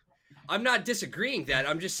I'm not disagreeing that.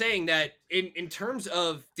 I'm just saying that in terms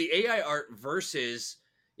of the AI art versus,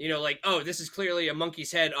 like, oh, this is clearly a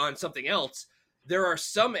monkey's head on something else. There are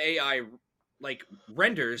some AI like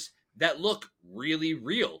renders that look really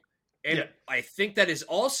real. And Yeah. I think that is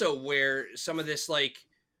also where some of this like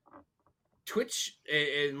Twitch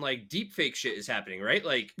and like deep fake shit is happening, right?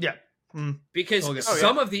 Like, Yeah. because Oh, yeah.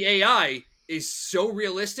 some of the AI is so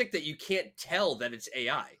realistic that you can't tell that it's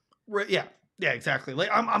AI. Right, yeah, exactly. Like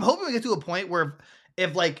I'm hoping we get to a point where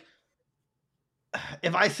if I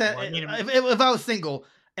sent Well, I mean, if I was single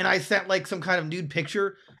and I sent like some kind of nude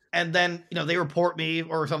picture and then they report me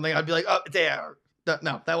or something, I'd be like, oh, it's AI art.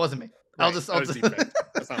 No, that wasn't me. I'll Right, just that was deepfake.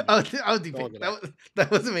 That's not me. I was deep Don't fake. look it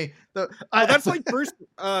That wasn't me. So, Well, that's like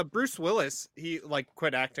Bruce Willis. He like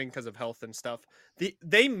quit acting because of health and stuff.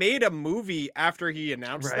 They made a movie after he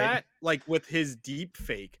announced Right. that, like with his deep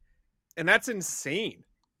fake, and that's insane.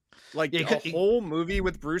 Like Yeah, a whole movie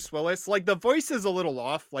with Bruce Willis. Like the voice is a little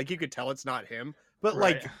off. Like you could tell it's not him. But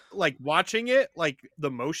Right. like watching it, like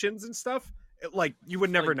the motions and stuff, like you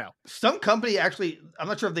would never know. some company actually, I'm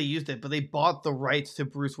not sure if they used it, but they bought the rights to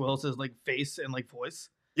Bruce Willis's like face and like voice.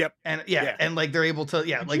 Yep. And Yeah. and like they're able to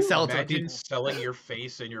could like you sell it to imagine people. selling your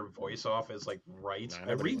face and your voice off as like rights.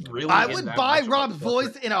 Nah, Are we nobody would. really? I in would that buy much of a Rob's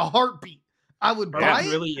corporate- voice in a heartbeat. I would Are buy we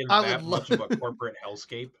it. really in I that would much of a corporate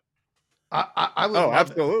hellscape? I would Oh, love it.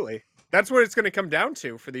 absolutely. That's what it's going to come down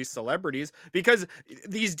to for these celebrities, because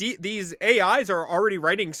these AIs are already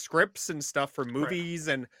writing scripts and stuff for movies,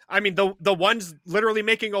 and I mean the ones literally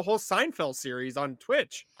making a whole Seinfeld series on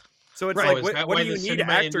Twitch. So it's Right. like, what do you need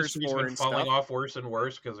actors for been and falling stuff? off worse and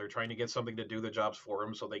worse because they're trying to get something to do the jobs for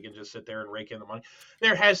them, so they can just sit there and rake in the money.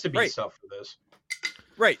 There has to be Right. stuff for this.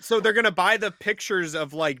 Right. So they're gonna buy the pictures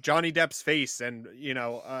of like Johnny Depp's face and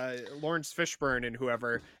Lawrence Fishburne and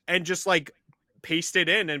whoever, and just like paste it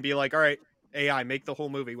in and be like, all right, AI, make the whole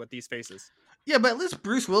movie with these faces. Yeah, but at least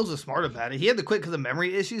Bruce Willis was smart about it. He had to quit because of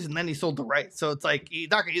memory issues, and then he sold the rights. So it's like he's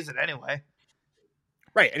not gonna use it anyway.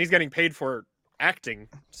 Right, and he's getting paid for acting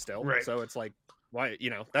still. Right. So it's like, why?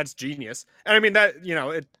 That's genius. And I mean that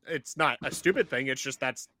it's not a stupid thing. It's just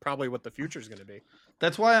that's probably what the future is going to be.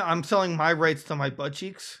 That's why I'm selling my rights to my butt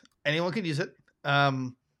cheeks. Anyone can use it.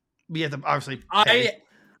 We have to obviously pay.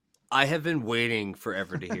 I have been waiting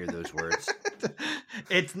forever to hear those words.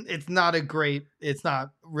 It's not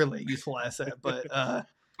really a useful asset, but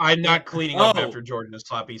I'm not cleaning up Oh. after Jordan's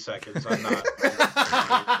sloppy seconds. I'm not.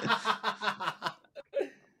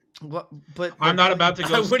 but I'm not about to I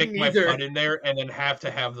go stick wouldn't my either. butt in there and then have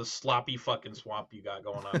to have the sloppy fucking swamp you got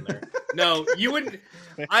going on there. No, you wouldn't.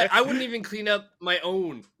 I wouldn't even clean up my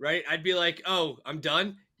own, right? I'd be like, oh, I'm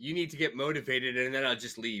done. You need to get motivated, and then I'll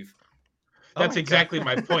just leave. That's my exactly God.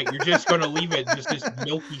 my point. You're just going to leave it just this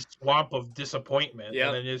milky swamp of disappointment, Yep.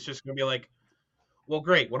 and then it's just going to be like, well,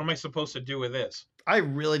 great. What am I supposed to do with this? I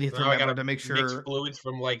really need to Now I remember gotta to make mix sure. fluids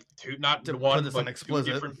from like two, not to put one, this on but two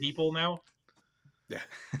explicit. different people now. Yeah,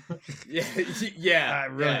 I yeah.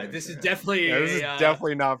 really- This is definitely Yeah, this is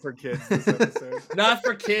definitely not for kids. This episode. not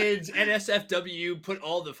for kids. NSFW, put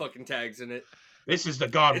all the fucking tags in it. This is the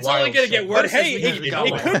Gone It's Wild. only gonna get segment. worse But hey, as we keep it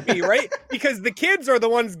going. could be, right? Because the kids are the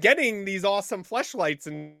ones getting these awesome fleshlights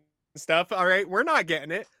and stuff. All right, we're not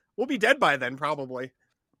getting it. We'll be dead by then, probably.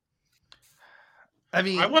 I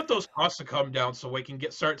mean, I want those costs to come down so we can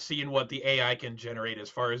start seeing what the AI can generate as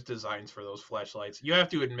far as designs for those flashlights. You have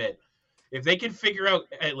to admit, if they can figure out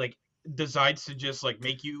like designs to just like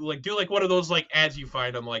make you like do like one of those like ads you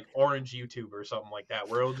find on like Orange YouTube or something like that,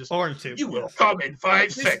 where it'll just orange tube. you will come in 5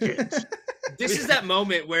 seconds, This is that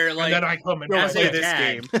moment where, and like, then I come in. Don't as five a play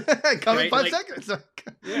seconds. this dad, game. Come in Right, 5 like-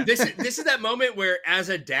 seconds. this is that moment where, as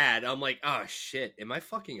a dad, I'm like, oh shit, am I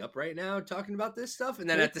fucking up right now talking about this stuff? And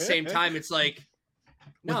then at the same time, it's like,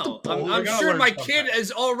 no, With the ball, I'm we gotta sure learn my something. kid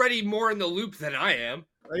is already more in the loop than I am.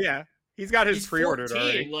 Yeah, he's got his He's pre-ordered 14,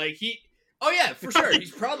 already. like oh yeah, for sure,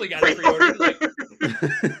 he's probably got it pre-ordered. Like,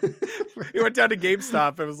 He went down to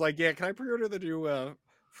GameStop and was like, "Yeah, can I pre-order the new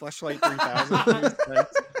Fleshlight 3000?" please?"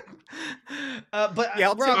 But Yeah,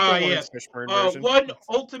 I'll take Rob, the Lawrence yes. Fishburne version. One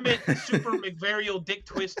ultimate Super McVarial Dick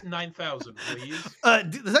Twist 9000, please.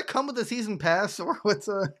 does that come with the season pass or what's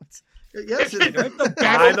yes, it,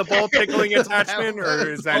 Buy the ball tickling attachment, or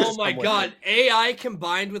is that? oh just my come with god, it? AI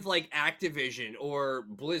combined with like Activision or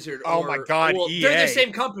Blizzard. Oh or, my God, well, they're EA. the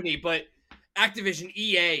same company, but Activision,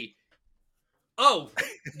 EA. Oh,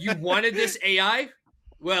 you wanted this AI?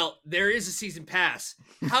 Well, there is a season pass.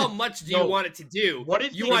 How much do you No. want it to do? What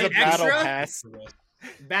if you there's want a battle extra? pass?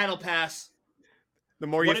 Battle pass. The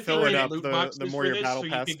more What you if fill there it were up, loot the boxes more for your this, battle so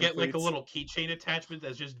pass you could get like a completes. little keychain attachment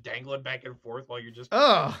that's just dangling back and forth while you're just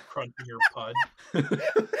oh, crunching your pud.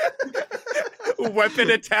 Weapon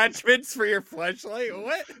attachments for your flashlight.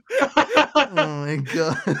 What? oh my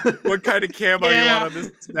god. What kind of camo you Yeah. want on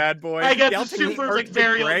this bad boy? I got Yeah, I'll the take Super Arctic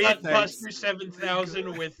McVarial Gray, thanks. Nutbuster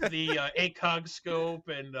 7000 with the ACOG scope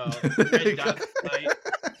and red dot sight.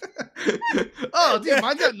 Oh, dude,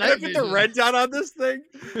 mine's got Can I night put the vision. red dot on this thing?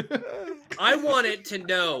 I want it to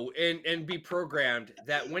know and be programmed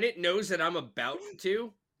that when it knows that I'm about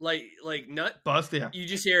to like nut, Bust, yeah. you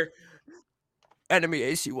just hear Enemy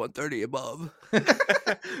AC 130 above. We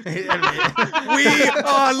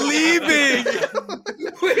are leaving.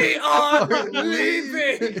 we are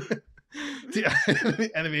leaving. Yeah,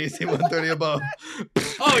 enemy AC 130 above.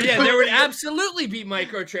 Oh yeah, there would absolutely be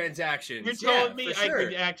microtransactions. You're Yeah, telling me for I sure.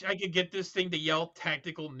 could I could get this thing to yell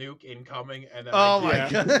tactical nuke incoming and then Oh I my Yeah.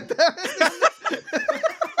 god.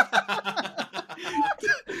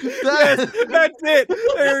 Yes, that's it.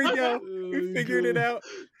 There we go. We figured it out.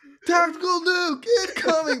 Tactical nuke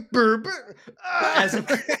incoming. Brr, brr. Ah.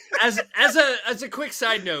 as a quick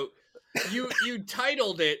side note, you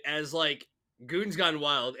titled it as like Goons Gone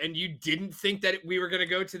Wild, and you didn't think that we were gonna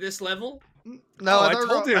go to this level? No, I thought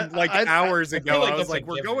told we were- him like I- hours ago. like I was that's a like,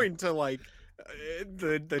 we're given. going to like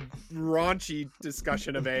the raunchy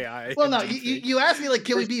discussion of AI. Well, no, and deepfake. you asked me like,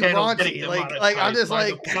 can we This be channel's getting raunchy? Like I'm demonetized just by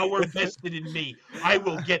like, the power vested in me. I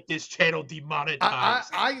will get this channel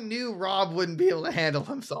demonetized. I knew Rob wouldn't be able to handle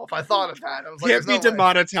himself. I thought of that. I was like, Can't be there's no way.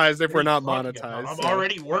 demonetized if What we're are not you talking about? monetized. I'm so.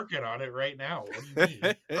 already working on it right now. What do you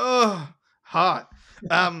mean? Oh, hot.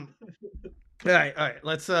 All right.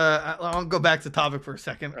 Let's I'll go back to topic for a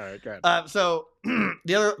second. All right, go ahead. So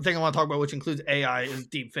the other thing I want to talk about, which includes AI, is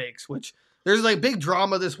deep fakes, which there's like big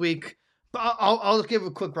drama this week. But I'll just give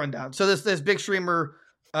a quick rundown. So this big streamer,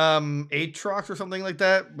 Aatrox or something like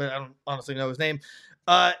that, but I don't honestly know his name.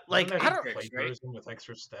 Like Isn't that I a don't. plagiarism with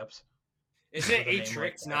extra steps. Isn't it With a name like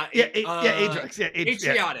Atrix, that. not Yeah, Aatrox. Yeah,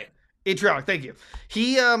 Atriotic? Aatrox. Thank you.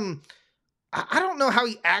 He I don't know how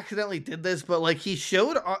he accidentally did this, but like he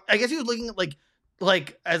showed, I guess he was looking at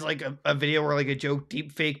like as like a video or like a joke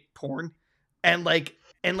deep fake porn, and like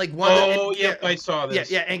one. Oh, yep, I saw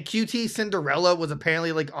this. Yeah, and QT Cinderella was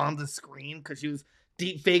apparently like on the screen because she was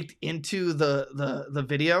deep faked into the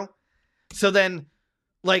video. So then,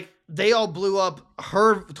 like they all blew up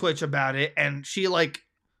her Twitch about it, and she like,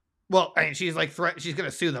 well, I mean, she's like she's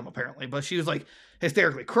gonna sue them apparently, but she was like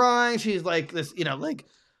hysterically crying. She's like this, like.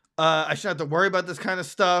 I shouldn't have to worry about this kind of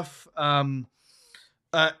stuff.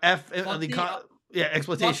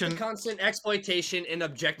 Exploitation. The constant exploitation and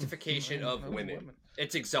objectification of women.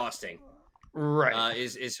 It's exhausting. Right.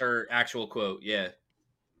 Is her actual quote? Yeah.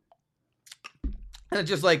 And it's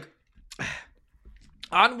just like,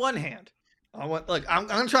 on one hand, I'm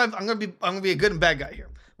gonna be a good and bad guy here,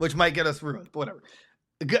 which might get us ruined, but whatever.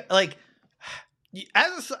 Like,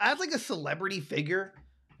 as like a celebrity figure.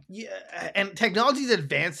 Yeah, and technology is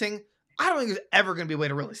advancing. I don't think there's ever going to be a way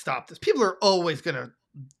to really stop this. People are always going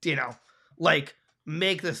to, like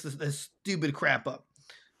make this stupid crap up.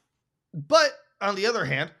 But on the other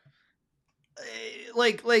hand,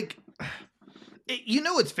 it's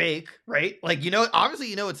fake, right? Like,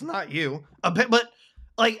 obviously, it's not you. But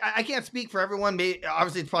like, I can't speak for everyone.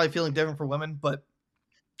 Obviously, it's probably feeling different for women, but.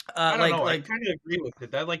 I don't know. I kind of agree with it.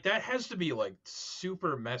 That has to be like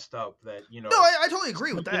super messed up. That No, I totally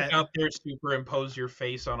agree with that. Out there, superimpose your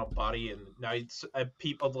face on a body, and now it's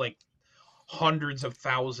people like hundreds of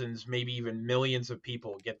thousands, maybe even millions of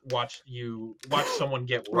people watch someone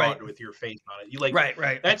get robbed with your face on it. You like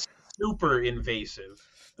right. That's super invasive.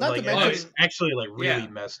 Not like, to mention, it's actually like really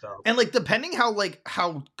messed up. And like depending how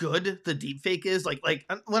good the deepfake is, like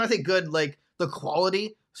when I say good, like the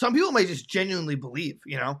quality. Some people might just genuinely believe,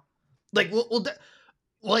 like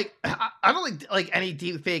like I don't think like any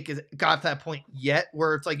deep fake has got to that point yet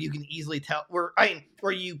where it's like you can easily tell where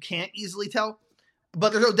you can't easily tell,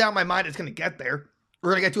 but there's no doubt in my mind it's going to get there.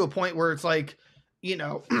 We're going to get to a point where it's like,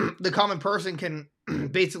 the common person can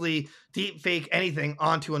basically deep fake anything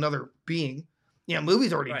onto another being.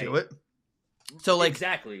 Movies already do it. So like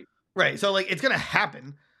exactly right. So like it's going to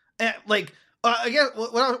happen. And like again,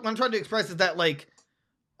 what I'm trying to express is that like.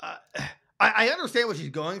 I understand what she's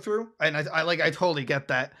going through, and I totally get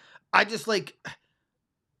that. I just like,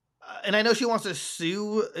 and I know she wants to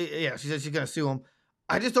sue. Yeah, she said she's gonna sue him.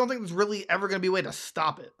 I just don't think there's really ever gonna be a way to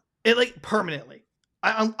stop it like permanently,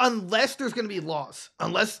 unless there's gonna be laws.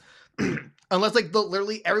 Unless like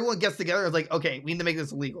literally everyone gets together and is like, okay, we need to make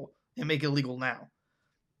this illegal and make it illegal now.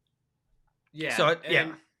 Yeah. So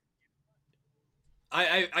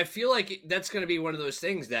I feel like that's gonna be one of those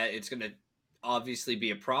things that it's gonna obviously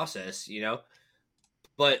be a process,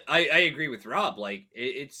 but I agree with Rob. Like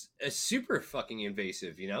it's a super fucking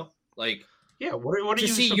invasive, like what are you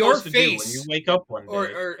see supposed your to face do when you wake up one day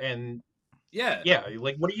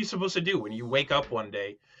like what are you supposed to do when you wake up one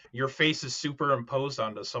day? Your face is superimposed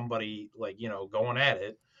onto somebody, like, going at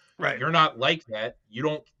it. Right. You're not like that. You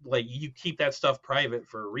don't you keep that stuff private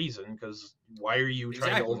for a reason, because why are you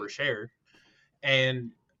trying to overshare?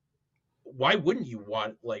 And why wouldn't you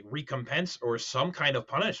want like recompense or some kind of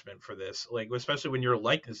punishment for this? Like, especially when your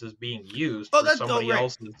likeness is being used for somebody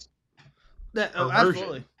else's perversion.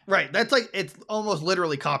 Absolutely. Right. That's like, it's almost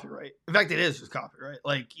literally copyright. In fact, it is just copyright.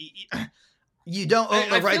 Like you don't own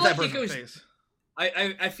the rights that person's face.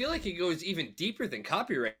 I feel like it goes even deeper than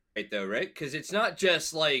copyright though, right? Because it's not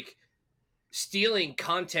just like stealing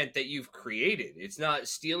content that you've created. It's not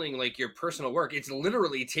stealing like your personal work. It's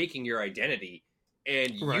literally taking your identity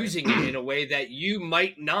and using it in a way that you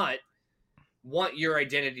might not want your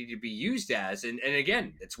identity to be used as. And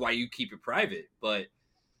again, that's why you keep it private. But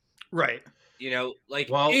right.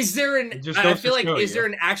 Is there there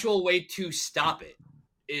an actual way to stop it?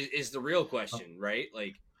 Is the real question, right?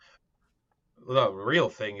 Like, the real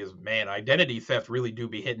thing is, man, identity theft really do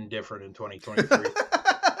be hitting different in 2023.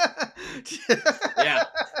 Yeah.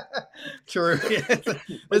 True.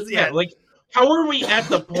 Like how are we at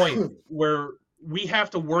the point where we have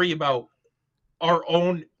to worry about our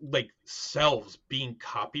own like selves being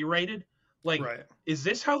copyrighted? Like, Right. is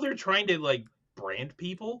this how they're trying to like brand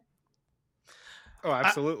people? Oh,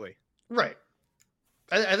 absolutely. Right.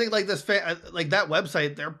 I think like this, like that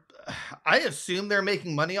website, I assume they're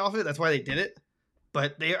making money off it. That's why they did it.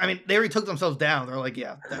 But they already took themselves down. They're like,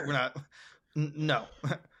 yeah, we're not. No.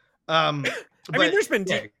 I mean, there's been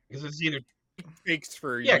Yeah, because it's either fakes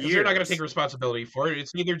for because years. you're not going to take responsibility for it.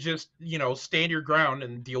 It's either just stand your ground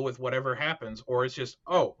and deal with whatever happens, or it's just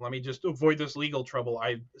let me just avoid this legal trouble.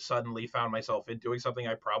 I suddenly found myself in doing something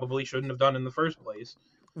I probably shouldn't have done in the first place.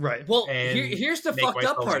 Right. Well, And here's the make fucked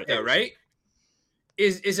up myself part, though, scarce. right?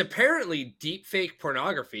 Is apparently deepfake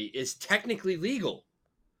pornography is technically legal.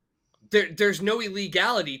 There's no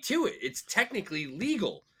illegality to it. It's technically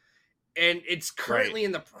legal. And it's currently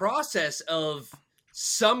in the process of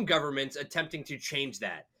some governments attempting to change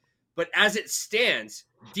that. But as it stands,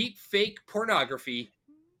 deepfake pornography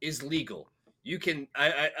is legal. You can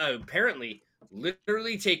apparently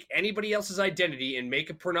literally take anybody else's identity and make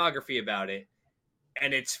a pornography about it,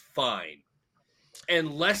 and it's fine.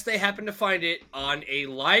 Unless they happen to find it on a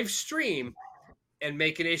live stream and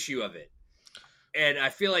make an issue of it. And I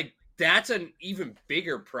feel like that's an even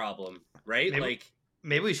bigger problem, right?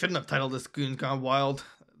 Maybe we shouldn't have titled this Goons Gone Wild.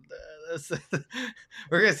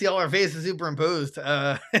 We're gonna see all our faces superimposed.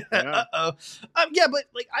 Yeah. Uh-oh. Yeah, but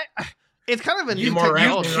like it's kind of a new more You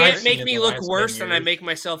Well, technology. can't I've make seen me in the look last worse 10 than I years. make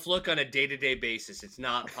myself look on a day-to-day basis. It's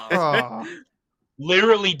not possible. Oh,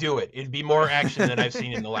 Literally do it. It'd be more action than I've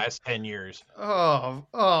seen in the last 10 years. now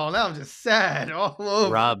I'm just sad all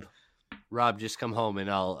over. Rob, just come home and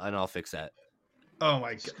I'll fix that. Oh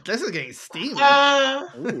my god, this is getting steamy.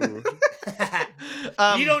 Ooh.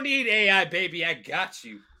 You don't need AI, baby. I got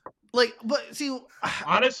you. but see,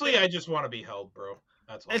 Honestly, I just want to be held, bro.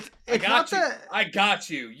 That's all. it's I not got you. that. I got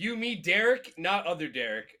you. You, me, Derek, not other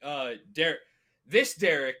Derek. Derek. This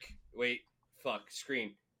Derek. Wait, fuck.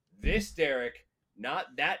 Screen. This Derek, not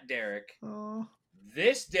that Derek. Oh.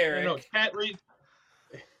 This Derek. No, cat read.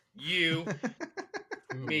 You,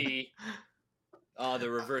 me. The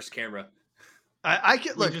reverse camera. I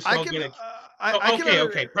can We look. just I all can. get I can.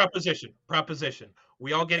 Okay. Proposition.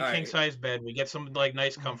 We all get a All king right. size bed. We get some like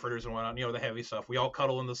nice comforters and whatnot. The heavy stuff. We all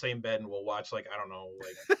cuddle in the same bed and we'll watch like I don't know,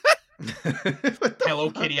 like What the Hello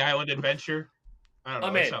fuck? Kitty Island Adventure. I don't know.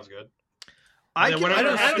 I'm That in. sounds good. I And can then I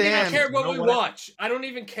don't even understand. care what You we know what? watch. I don't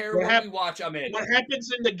even care What what hap- we watch. I'm in. What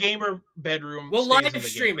happens in the gamer bedroom? We'll stays in live the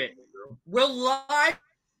stream gamer it. bedroom. We'll live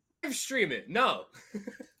stream it. No.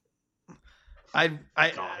 God.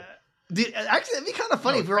 Actually, it'd be kind of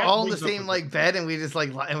funny No, if we were that all in the brings up same a like bed and we just like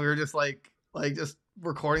and we were just like just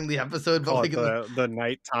recording the episode, but Call like it in the, the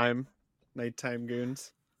nighttime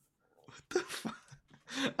goons.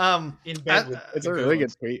 In bed with It's the a really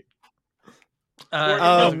goons. good tweet. Or,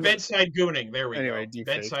 uh, no, bedside gooning. There we Anyway, go. deep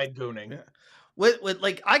Bedside gooning. Yeah. with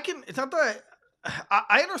like I can. It's not that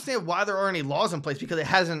I understand why there aren't any laws in place because it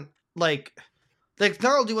hasn't like the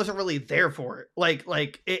technology wasn't really there for it.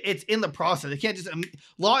 It's in the process. It can't just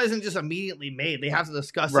law isn't just immediately made. They have to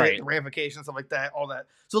discuss Right. it, the ramifications, stuff like that, all that.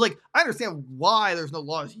 So like I understand why there's no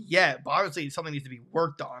laws yet, but obviously something needs to be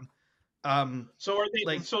worked on. So are they?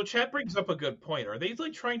 Like- So chat brings up a good point. Are they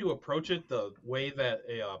like trying to approach it the way that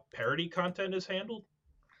a parody content is handled?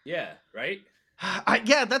 Yeah. Right.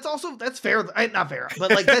 Yeah, that's fair. Not fair, but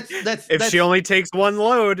like that's If that's, she only takes one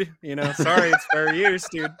load, sorry, it's fair use,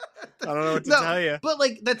 dude. I don't know what to No, tell you. but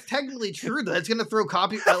like that's technically true. Though. That's gonna throw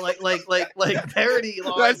copy like parody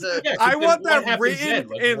laws. That's- Yeah, 'cause I then want what that happens written then?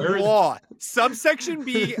 Like, in where is- law. Subsection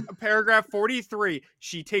B, paragraph 43.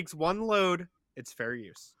 She takes one load. It's fair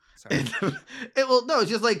use. Sorry. It's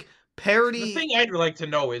just like parody. The thing I'd like to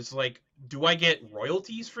know is like, do I get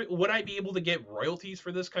royalties for? Would I be able to get royalties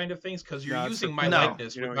for this kind of things? Because you're No, it's using for- my No.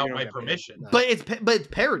 likeness You don't without my get paid. permission. No. but it's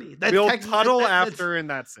parody. That's We'll technically- tunnel that's- after, and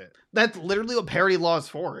that's it. That's literally what parody law is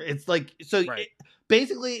for. It's like so. Right.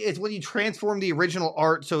 Basically, it's when you transform the original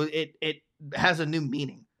art so it has a new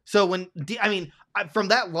meaning. So when from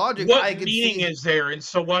that logic, What I could meaning see, is there in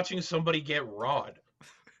so watching somebody get rawed?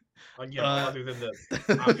 Other than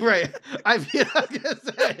the right. I feel like I was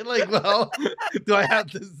gonna say, like, well, do I have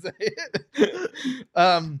to say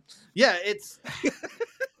it? Yeah, it's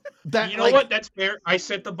that. You know like, what? That's fair. I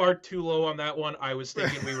set the bar too low on that one. I was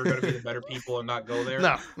thinking we were going to be the better people and not go there.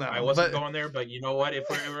 No, I wasn't but going there. But you know what? If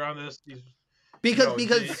we're on this, because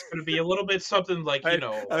it's going to be a little bit something like I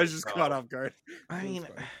was just caught off guard. I mean,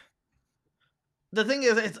 That's fine. the thing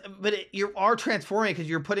is, you are transforming because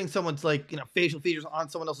you're putting someone's facial features on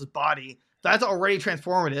someone else's body. That's already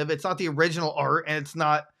transformative. It's not the original art, and it's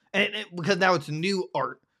not, because now it's new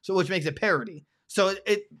art. so which makes it parody. So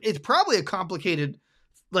it's probably a complicated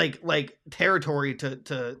like territory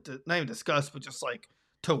to not even discuss, but just like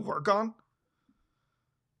to work on.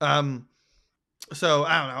 So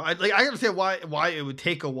I don't know. I understand why it would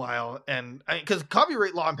take a while, and because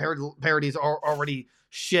copyright law and parodies are already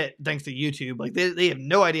shit thanks to YouTube. Like they have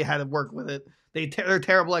no idea how to work with it. They're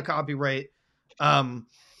terrible at copyright.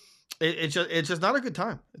 It's just not a good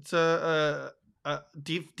time. It's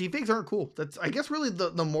deepfakes aren't cool. That's I guess really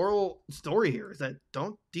the moral story here is that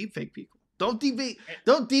don't deepfake people. Don't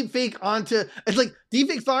deepfake onto. It's like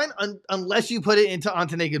deepfake fine unless you put it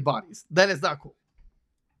onto naked bodies. Then it's not cool.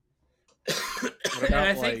 And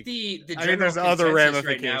I think the general there's other consensus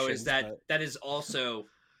right now ramifications, is that is also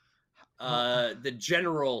the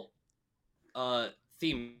general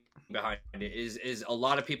theme behind it is a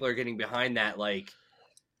lot of people are getting behind that, like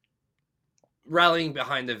rallying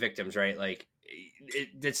behind the victims, right? Like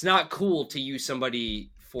it's not cool to use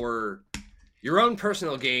somebody for your own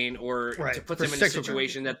personal gain or to put them in a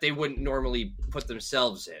situation that they wouldn't normally put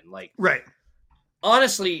themselves in. Like, right.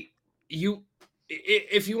 Honestly,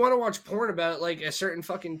 if you want to watch porn about like a certain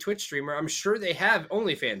fucking Twitch streamer, I'm sure they have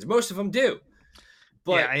OnlyFans. Most of them do,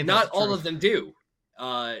 but not all of them do.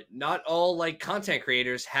 Not all like content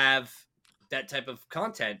creators have that type of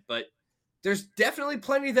content, but there's definitely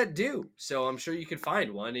plenty that do. So I'm sure you could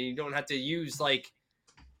find one, and you don't have to use like.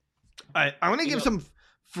 I want to give some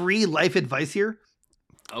free life advice here.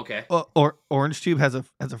 Okay. Or OrangeTube has a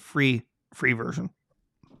free version.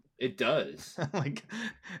 It does. Like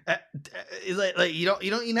you don't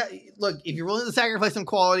look, if you're willing to sacrifice some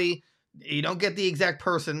quality, you don't get the exact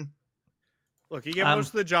person. Look, you get most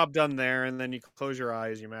of the job done there, and then you close your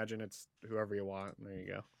eyes, you imagine it's whoever you want, and there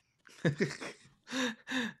you go.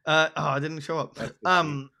 I didn't show up.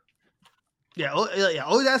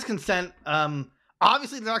 Always ask consent.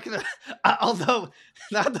 Obviously they're not gonna although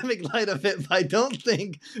not to make light of it, but I don't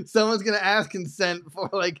think someone's gonna ask consent for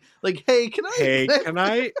like hey can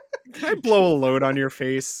I blow a load on your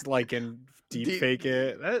face like and deep fake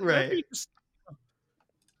it? Right.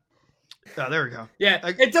 Oh, there we go. Yeah,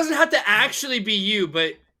 it doesn't have to actually be you,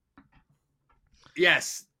 but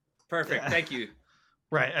yes, perfect. Thank you.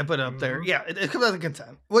 Right, I put it up there. Yeah, it comes out of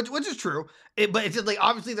consent, which is true. But it's just like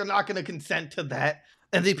obviously they're not going to consent to that,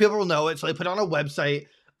 and these people will know it, so they put it on a website.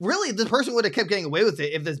 Really, this person would have kept getting away with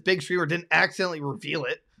it if this big streamer didn't accidentally reveal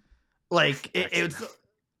it. Like it was.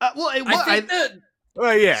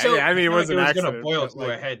 Well, yeah, so, I mean, it was an accident. Going to boil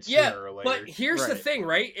to a head sooner or later. But here's the thing,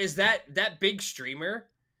 right? Is that big streamer?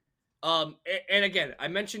 And again, I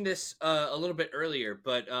mentioned this a little bit earlier,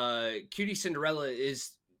 but Cutie Cinderella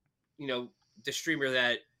is, the streamer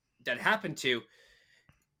that happened to.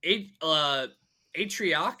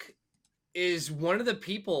 Atrioc is one of the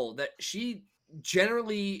people that she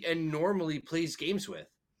generally and normally plays games with.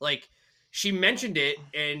 Like, she mentioned it,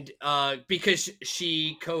 and because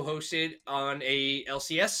she co-hosted on a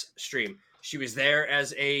LCS stream, she was there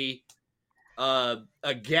as a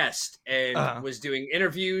guest and was doing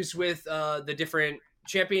interviews with the different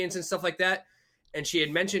champions and stuff like that. And she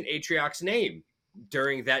had mentioned Atrioc's name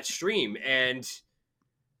during that stream, and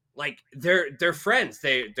like they're friends.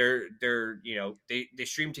 They're they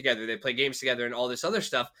stream together, they play games together, and all this other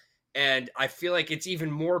stuff. And I feel like it's even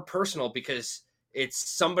more personal because it's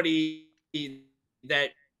somebody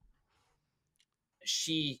that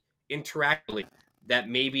she interacted with that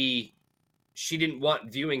maybe she didn't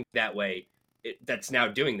want viewing that way. That's now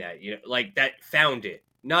doing that, like that found it.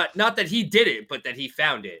 Not that he did it, but that he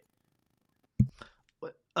found it.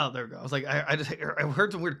 Oh, there we go. I was like, I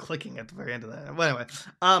heard some weird clicking at the very end of that. But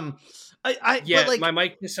anyway, my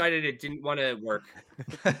mic decided it didn't want to work.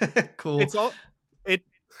 Cool.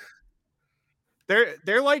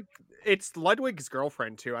 They're like, it's Ludwig's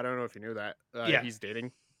girlfriend too. I don't know if you knew that. He's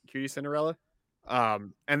dating Cutie Cinderella.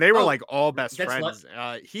 And they were like all best friends.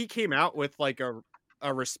 He came out with like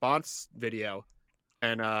a response video,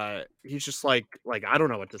 and he's just like I don't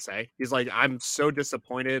know what to say. He's like, I'm so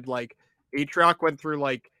disappointed. Like, Atrioc went through,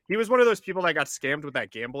 like, he was one of those people that got scammed with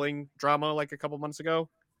that gambling drama like a couple months ago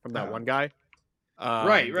from that one guy.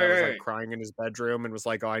 Right. Like crying in his bedroom and was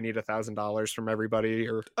like, "Oh, I need $1,000 from everybody,"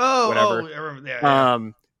 or whatever. I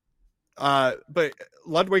remember. Yeah. But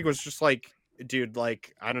Ludwig was just like, dude,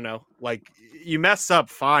 like, I don't know, like, you mess up,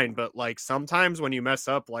 fine, but like sometimes when you mess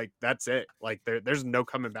up, like, that's it. Like, there's no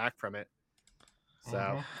coming back from it.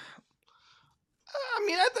 So.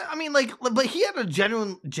 But he had a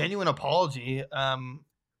genuine apology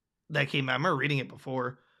that came out. I remember reading it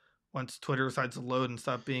before once Twitter decides to load and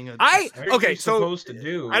stop being supposed to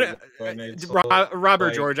do. Rob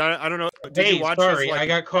or George, I don't know. Did you watch sorry, this, I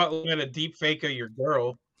got caught looking at a deep fake of your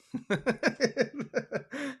girl.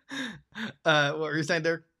 What were you saying,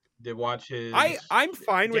 Derek? Did watch his. I'm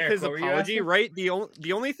fine with Derek, his what were you apology, asking? right?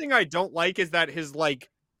 The only thing I don't like is that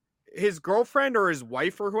his girlfriend or his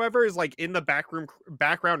wife or whoever is like in the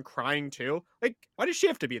background crying too. Like, why does she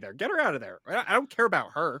have to be there? Get her out of there. I don't care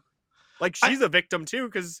about her. Like, she's a victim too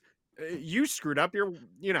because you screwed up.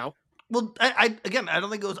 Well, I again, I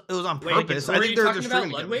don't think it was on Wait, purpose. were I think you they're talking just about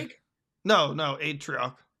streaming together. Ludwig? No,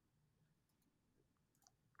 Atriarch.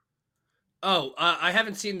 Oh, I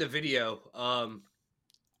haven't seen the video.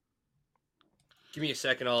 Give me a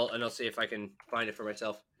second, I'll see if I can find it for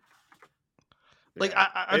myself. Like,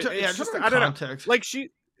 It's just just- in I don't know. context. Like she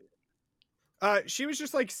was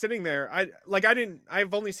just like sitting there.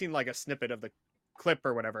 I've only seen like a snippet of the clip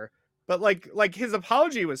or whatever. But like his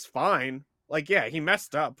apology was fine. Like, yeah, he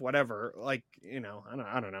messed up, whatever. Like, I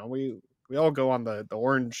don't know. We all go on the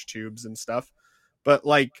orange tubes and stuff. But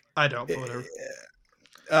like I don't. But whatever.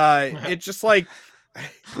 it's just like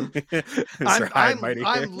I'm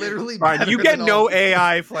literally. Fine, better you get than no all-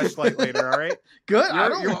 AI flashlight later, all right? Good. I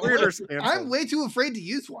don't Your want weirder's one. canceled. I'm way too afraid to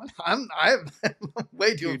use one. I'm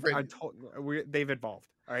way too Dude, afraid. they've evolved,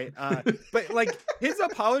 all right? But like his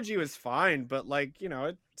apology was fine, but like,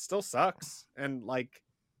 it still sucks. And like,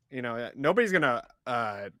 nobody's gonna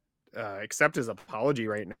accept his apology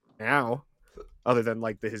right now, other than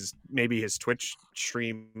like his Twitch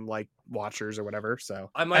stream like watchers or whatever. So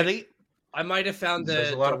I might have found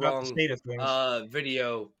Says the a lot the about wrong the state of things.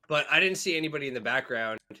 video, but I didn't see anybody in the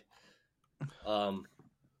background.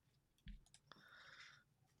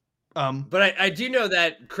 But I do know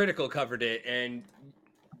that Critical covered it, and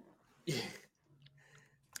he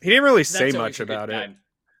didn't really say that's always much a good about it. time.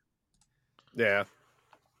 Yeah.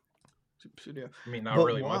 I mean, not But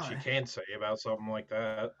really much you why? can say about something like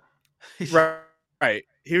that. Right.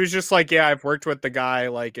 He was just like, yeah, I've worked with the guy.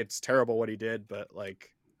 Like, it's terrible what he did, but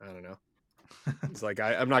like, I don't know. It's like,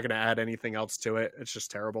 I'm not going to add anything else to it. It's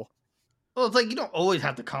just terrible. Well, it's like you don't always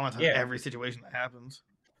have to comment on Yeah. every situation that happens.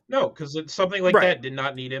 No, because something like Right. that did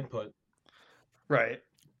not need input. Right.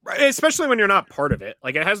 Right. Especially when you're not part of it.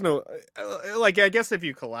 Like, it has no, like, I guess if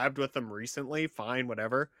you collabed with them recently, fine,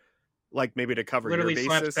 whatever. Like, maybe to cover Literally your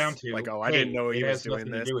slaps basis. down to Like, oh, I hey, didn't know he it was has doing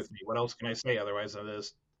nothing this. to do with me. What else can I say otherwise than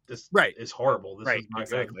this? This Right. is horrible. This Right. is not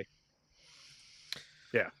Exactly.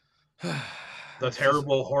 good. The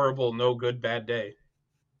terrible, horrible, no good, bad day.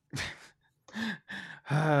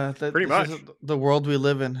 Pretty much. Is the world we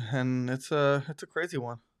live in, and it's a crazy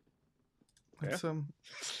one. It's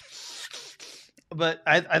but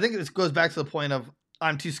I think this goes back to the point of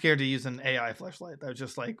I'm too scared to use an AI flashlight. That was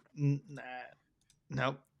just like, nah,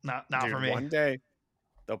 nope, not Dude, for me. one day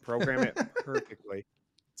they'll program it perfectly.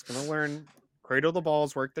 It's gonna learn cradle the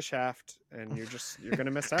balls, work the shaft, and you're gonna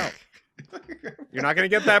miss out. You're not gonna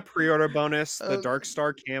get that pre-order bonus, the Dark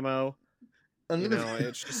Star camo. I'm You gonna- know,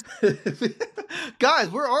 it's just guys,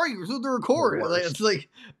 where are you? We're supposed to record. Like, it's like,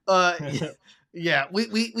 yeah, we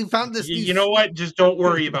found this. You know what? Just don't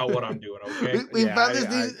worry about what I'm doing, okay? We Yeah, found this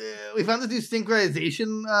new we found this new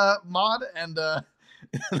synchronization mod, and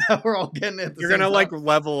now we're all getting it. you're gonna like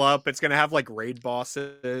level up. It's gonna have like raid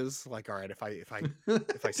bosses. Like, all right, if I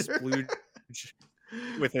splooge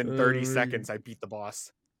within 30 seconds, I beat the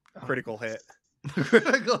boss. Critical hit.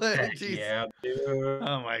 critical hit. Heck Jeez. yeah, dude.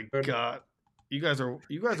 Oh my god. You guys are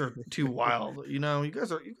too wild. You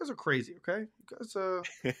guys are crazy, okay?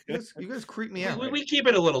 You guys creep me out. We keep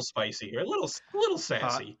it a little spicy here, a little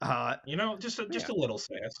sassy. Hot. Just a little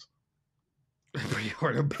sass.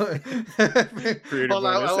 Pre-order button. Pre-order Hold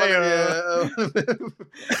on, bonus.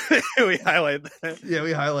 We highlight that. yeah,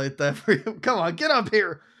 we highlight that for you. Come on, get up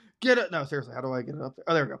here. Get it. No, seriously, how do I get it up there?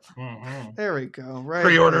 Oh, there we go. Mhm. There we go. Right.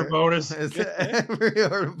 Pre-order there. bonus. It's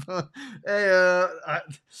pre-order bonus. Hey,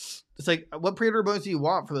 it's like, what pre-order bonus do you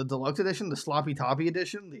want for the deluxe edition, the sloppy toppy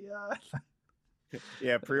edition,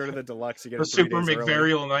 Yeah, pre-order the deluxe. You get The it 3 Super days early.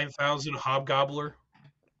 McVarial 9000 Hobgobbler.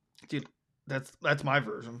 dude? That's my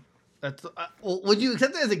version. That's well, would you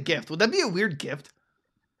accept it as a gift? Would that be a weird gift?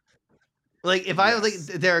 Like if I was Yes.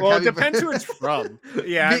 like, Derek, Well, it have you- depends who it's from.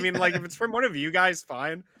 Yeah, I Me- mean, like if it's from one of you guys,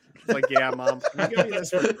 fine. It's like, yeah, mom, can you get me this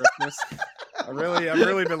for Christmas? I've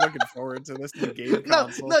really been looking forward to this new game No,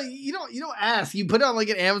 console. no, you don't ask. You put it on like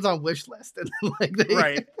an Amazon wish list, and then, like they,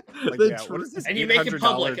 Right. Like, the yeah, what is this? And you make it $800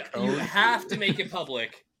 public. You code? have to make it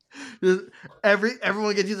public.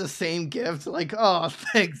 everyone gets you the same gift. Like, oh,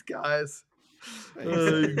 thanks, guys. Thanks,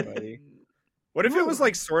 everybody. What if it was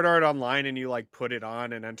like Sword Art Online and you like put it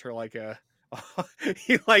on and enter like a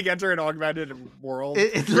you like enter an augmented world?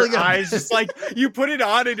 It's Your like a- eyes just like you put it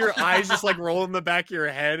on and your eyes just like roll in the back of your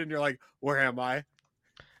head and you're like, where am I?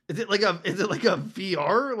 Is it like a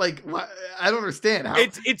VR? Like what? I don't understand how.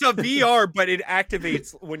 It's a VR, but it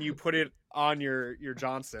activates when you put it on your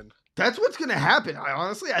Johnson. That's what's gonna happen.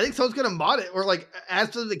 I think someone's gonna mod it, or like as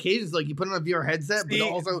to the occasions, like you put on a VR headset, See, but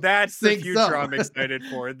also that's the syncs future up. I'm excited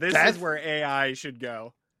for. This That's- is where AI should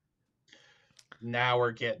go. Now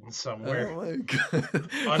we're getting somewhere. Oh my god!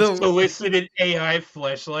 Unsolicited AI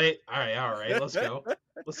fleshlight. All right. Let's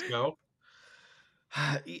go.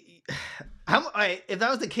 If that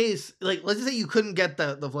was the case, like let's just say you couldn't get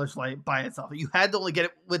the flashlight by itself, you had to only get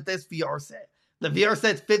it with this VR set. The VR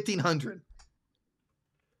set's $1,500.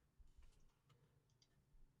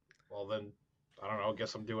 Well then, I don't know. I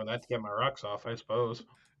guess I'm doing that to get my rocks off. I suppose.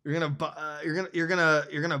 You're gonna buy. You're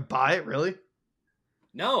gonna buy it, really?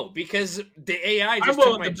 No, because the AI just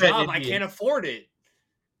willing took my to bet job. it'd I be- can't afford it.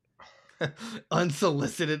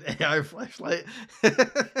 Unsolicited AI flashlight. I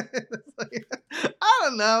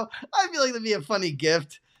don't know. I feel like that'd be a funny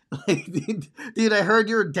gift. Like, dude, I heard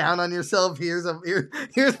you're down on yourself. Here's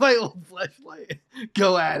my old flashlight.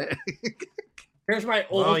 Go at it. Here's my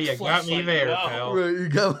old. Oh, you got me fleshlight. there, No. pal. Right, you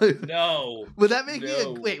go. No. Would that make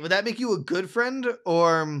No. would that make you a good friend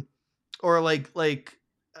or like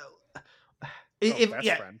if best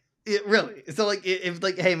yeah friend. it really so like if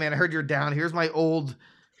like, hey man, I heard you're down, here's my old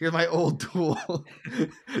tool.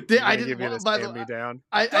 I didn't give you want, this by the hand me down.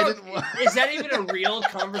 I Dog, didn't want. is that even a real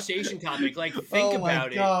conversation topic? Like, think Oh my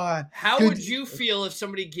about it. God. How Could- would you feel if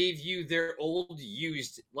somebody gave you their old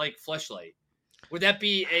used like fleshlight? Would that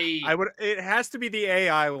be a? I would. It has to be the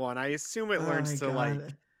AI one. I assume it Oh learns my to like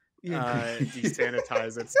God. Yeah.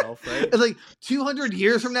 desanitize itself, right? It's like 200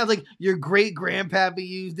 years from now, it's like your great grandpappy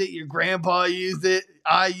used it, your grandpa used it,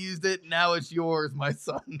 I used it, now it's yours, my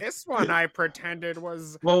son. This one I pretended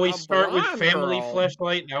was. Well, we a start with blonde family girl.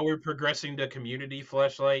 fleshlight. Now we're progressing to community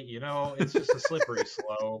fleshlight. You know, it's just a slippery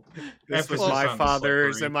slope. This was Emphasis my on the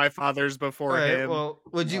father's slippery. and my father's before All right, him. well,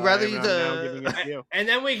 would you rather I'm use now giving a it to you. And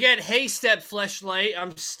then we get Hey Step fleshlight.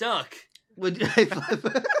 I'm stuck. would you,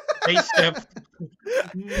 Hey, Steph.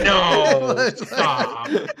 No, stop.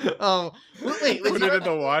 Oh, wait, Put it in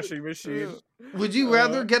the washing machine. would you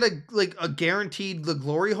rather get a guaranteed the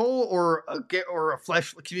glory hole or a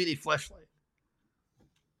community fleshlight?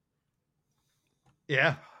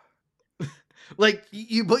 Yeah. Like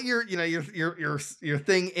you put your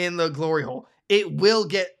thing in the glory hole, it will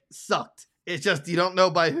get sucked. It's just you don't know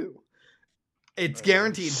by who. It's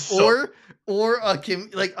guaranteed, or a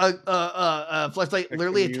fleshlight A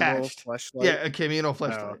literally communal attached. fleshlight? Yeah, a communal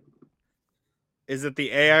fleshlight. Is it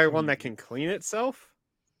the AI one that can clean itself?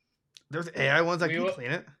 There's AI ones that We can will-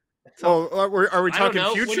 clean it. Oh, are we I don't talking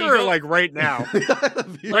know. When future you or go- like right now?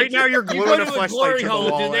 Right Right now, you're You gluing go a to a fleshlight glory to the hole.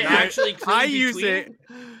 wall. Do they and actually clean I use between? it.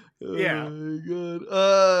 Yeah. Oh my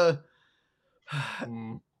god.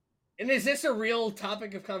 Mm. And is this a real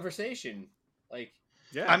topic of conversation? Like,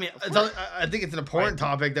 Yeah. I mean, of it's course. I think it's an important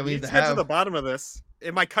topic that we We need need to to get to have. the bottom of this.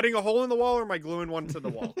 Am I cutting a hole in the wall or am I gluing one to the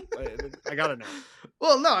wall? I gotta know.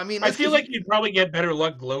 Well, no, I mean, I that's feel 'cause like you'd probably get better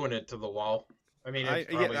luck gluing it to the wall. I mean,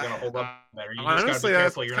 it's yeah, probably gonna hold up better. You just honestly, gotta be that's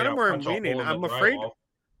careful. You're kinda not where gonna I'm punch a hole leaning. in the I'm afraid- drywall.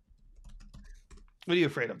 What are you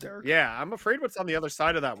afraid of, Derek? Yeah, I'm afraid what's on the other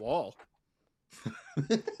side of that wall.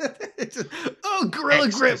 It's just, oh, Gorilla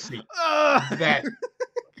Grip. Ecstasy. Ah!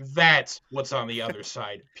 That's what's on the other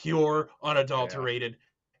side. Pure, unadulterated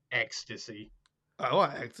ecstasy. I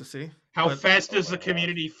want ecstasy. How But- fast does oh the my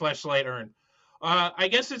community fleshlight earn? I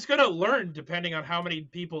guess it's gonna learn depending on how many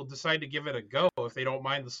people decide to give it a go. If they don't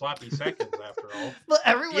mind the sloppy seconds, after all. Well,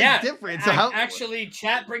 everyone's yeah, different. So how? actually,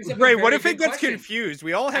 chat brings up. Ray, a what very if it good gets question. confused?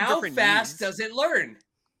 We all have How different fast needs. does it learn?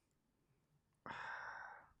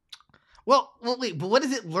 Well, wait, but what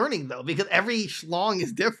is it learning though? Because every schlong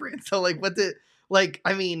is different. So, like, what's it like?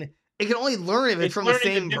 I mean, it can only learn if it's from the learning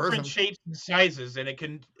same different person. shapes and sizes, and it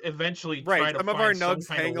can eventually try Right, to some of find our some nugs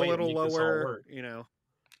kind hang of a way to little make this all lower. work. You know,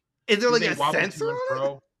 Is there Do like they a wobble to sensor and on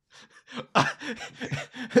fro? it?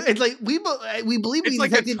 It's like we believe it's we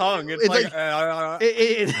like a detected. tongue. It's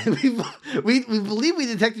it's like, we believe we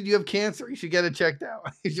detected you have cancer. You should get it checked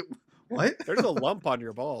out. You should- what? there's a lump on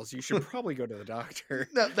your balls. You should probably go to the doctor.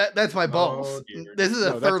 No, that's my balls. dear. This is a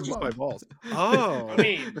No, that's third just my lump. balls. Oh, I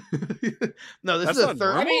mean, No, this That's is a not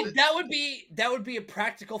third. I normal. mean that would be a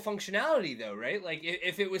practical functionality, though, right? Like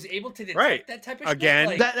if it was able to detect Right. that type of Again,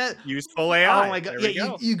 shit, like, that useful AI. oh my god! There Yeah, we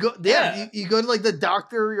go. you go. Yeah. Yeah, you go to like the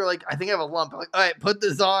doctor. You're like, I think I have a lump. I'm like, all right, put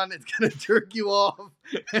this on. It's gonna jerk you off,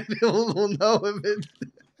 and we'll know if it.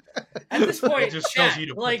 at this point, It just chat, tells you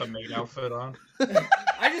to like put the maid outfit on.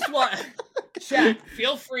 I just want chat.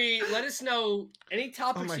 Feel free. Let us know any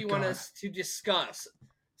topics my you want God. us to discuss.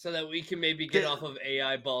 so that we can maybe get off of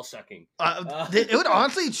AI ball sucking. It would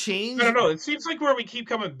honestly change. I don't know. It seems like where we keep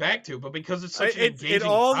coming back to, but because it's such an engaging it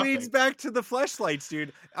all topic, leads back to the fleshlights,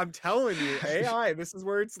 dude. I'm telling you, AI. This is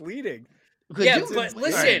where it's leading. Yeah, but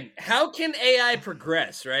listen, how can AI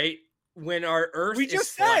progress, right? When our Earth We is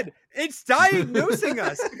just flat? said it's diagnosing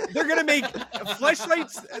us. They're gonna make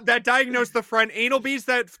fleshlights that diagnose the front, anal beads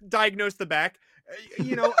that diagnose the back.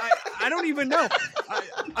 You know, I don't even know.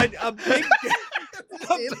 A big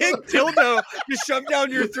dildo just shoved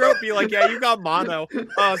down your throat, be like, yeah, you got mono.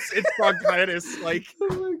 It's bronchitis. Like, oh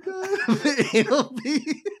my god, anal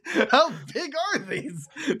bead. How big are these?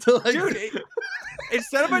 To like, dude,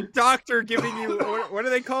 instead of a doctor giving you what are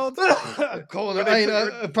they called?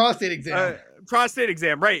 a prostate exam. Prostate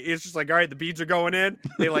exam, right? It's just like, all right, the beads are going in.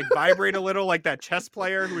 They like vibrate a little, like that chess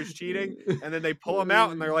player who was cheating, and then they pull them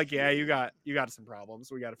out, and they're like, yeah, you got some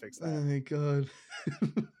problems. We got to fix that. Oh my god.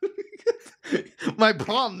 My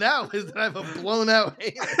problem now is that I have a blown out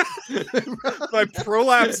anus. My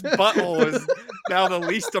prolapsed butthole is now the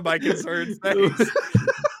least of my concerns. Thanks.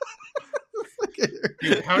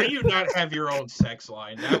 Dude, how do you not have your own sex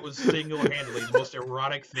line? That was single-handedly the most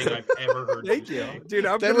erotic thing I've ever heard. Thank you, dude.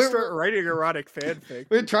 I'm Then gonna start writing erotic fanfic.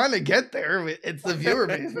 We're trying to get there. It's the viewer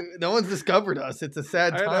base. No one's discovered us. It's a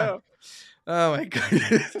sad I time. know. Oh my god.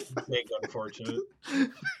 Big unfortunate.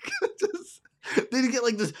 They get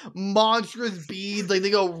like this monstrous beads, like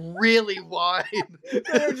they go really wide.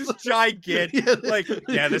 They're just gigantic. Yeah, Like,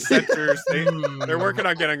 yeah, the sensors, they're working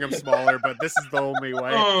on getting them smaller, but this is the only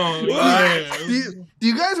way. Oh, yeah. Do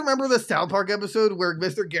you guys remember the South Park episode where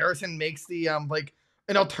Mr. Garrison makes the like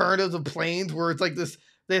an alternative of planes where it's like this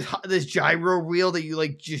gyro wheel that you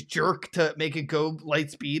like just jerk to make it go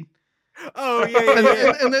light speed? Oh yeah.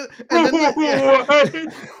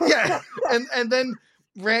 Yeah, and then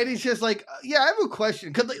Randy's just like, yeah, I have a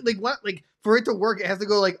question. Cause like what, like for it to work, it has to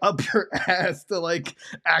go like up your ass to like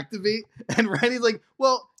activate. And Randy's like,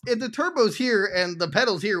 well, if the turbo's here and the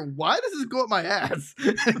pedal's here, why does this go up my ass?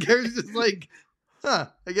 And Gary's just like, huh,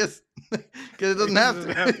 I guess because it doesn't have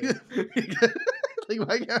to. Like,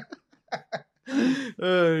 why can't...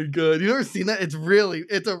 Oh god, you never seen that? It's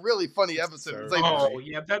a really funny episode. It's like, oh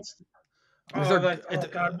yeah, that's. Mr. Oh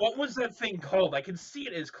god, what was that thing called? I can see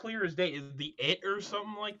it as clear as day. Is the It or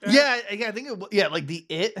something like that? yeah, I think like the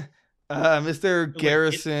It, Mr. Like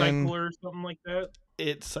Garrison, It Cycle or something like that.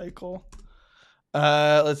 It Cycle.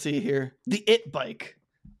 Let's see here, the It Bike.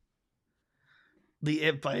 The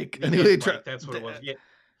It Bike. The Anyway, It Bike, that's what it was. Yeah.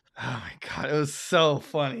 Oh my god, it was so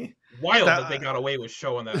funny. Wild that they got away with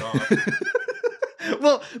showing that off.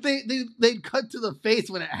 Well, they'd cut to the face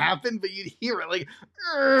when it happened, but you'd hear it like,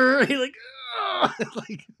 like,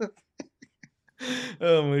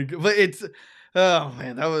 oh my god! But oh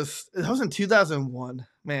man, that was in 2001.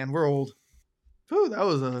 Man, we're old. Ooh, that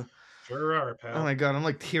was a. Sure are, pal. Oh my god, I'm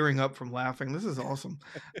like tearing up from laughing. This is awesome.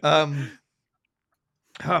 Oh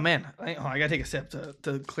man, I gotta take a sip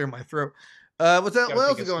to clear my throat. What's that? What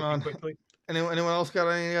else is going on? Quickly. Anyone else got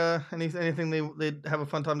anything they'd have a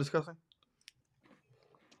fun time discussing?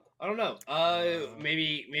 I don't know.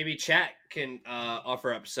 Maybe chat can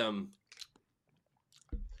offer up some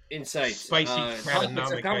insights. Spicy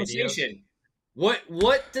topics of conversation. ideas.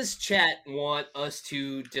 What does chat want us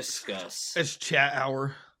to discuss? It's chat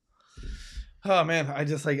hour. Oh man, I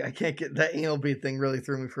can't get that anal bead thing. Really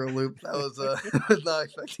threw me for a loop. That was I was not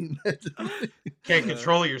expecting that. Can't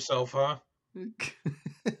control yourself, huh?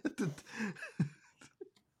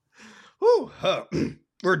 Whew,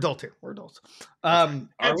 we're adults here. We're adults. Are we?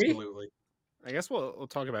 Absolutely. I guess we'll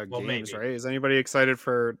talk about Well, games, maybe. right? Is anybody excited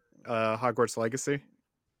for Hogwarts Legacy?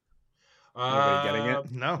 Anybody getting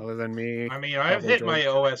it? No. Other than me. I mean, I've Probably hit George. my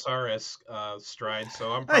OSRS stride,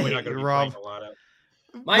 so I'm probably hate not going to you, be Rob. playing a lot of.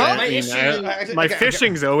 My mean, issue. My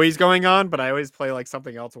fishing's always going on, but I always play like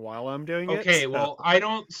something else while I'm doing it. Okay, so- well, I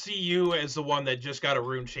don't see you as the one that just got a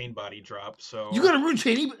rune chain body drop, so You got a rune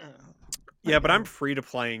chain. yeah, but I'm free to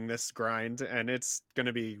playing this grind, and it's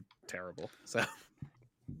gonna be terrible. So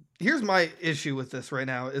Here's my issue with this right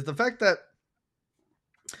now is the fact that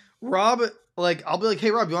Rob, like, I'll be like,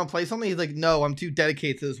 hey Rob, you want to play something? He's like, no, I'm too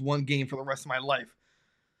dedicated to this one game for the rest of my life.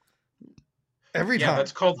 Every yeah, time.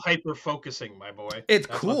 that's called hyper focusing, my boy. It's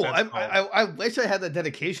That's what cool. that's called. I wish I had that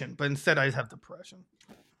dedication, but instead I just have depression.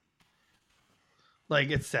 Like,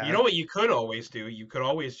 it's sad. You know what you could always do? You could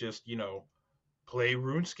always just, play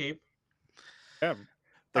RuneScape. yeah,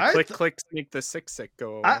 the I click make the sick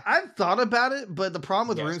go away. I've thought about it, but the problem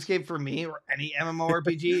with Yes. RuneScape for me or any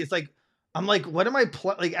MMORPG is like, I'm like, what am I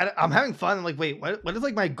like? I'm having fun. I'm like, wait, what is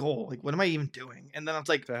like my goal? Like, what am I even doing? And then I'm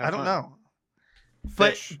like, To have I don't fun. know.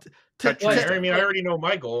 But Fish. to, Cut trees I mean, I already know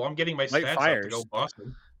my goal. I'm getting my Light stats up fires. to go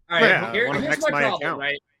Boston. All right, Yeah, I here's wanna my max my problem, account.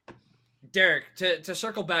 right? Derek, to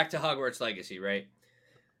circle back to Hogwarts Legacy, right?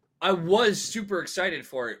 I was super excited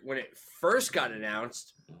for it when it first got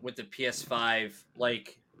announced with the PS5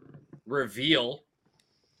 like reveal,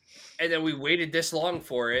 and then we waited this long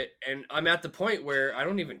for it, and I'm at the point where I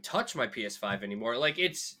don't even touch my PS5 anymore. Like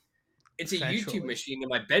it's a Essentially. YouTube machine in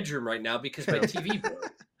my bedroom right now because my TV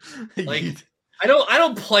broke. Like Yeet. I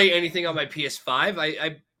don't play anything on my PS5.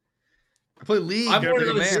 I play League. I'm Get one a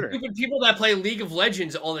of those commander. stupid people that play League of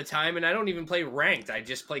Legends all the time, and I don't even play ranked. I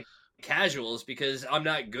just play casuals because I'm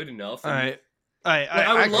not good enough. All And, right.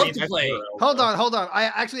 I would love to play. Hold on.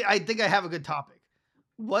 I think I have a good topic.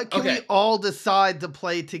 What can we Okay. all decide to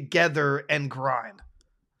play together and grind?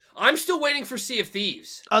 I'm still waiting for Sea of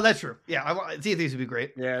Thieves. Oh, that's true. Yeah, see if these would be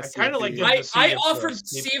great. Yeah, I kinda like the the- I, Sea I of offered Thieves.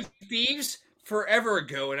 Sea of Thieves forever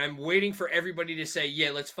ago, and I'm waiting for everybody to say,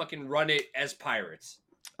 yeah, let's fucking run it as pirates.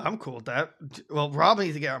 I'm cool with that. Well, Rob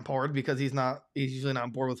needs to get on board because he's usually not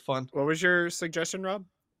on board with fun. What was your suggestion, Rob?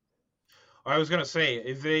 I was gonna say,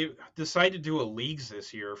 if they decide to do a leagues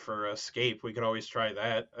this year for Escape, we could always try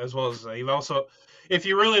that. As well as you've also, if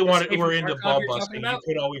you really want, Escape we're from into Tarkov ball you're talking busting, you about?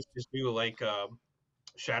 could always just do like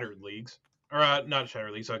Shattered Leagues, or not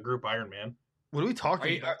Shattered Leagues, Group Iron Man. What are we talking Are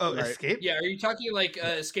you- about? Oh, right. Escape? Yeah, are you talking like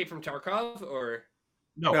Escape from Tarkov or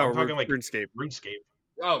No, I'm talking like RuneScape. RuneScape.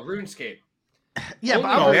 oh RuneScape? Yeah, but Oh,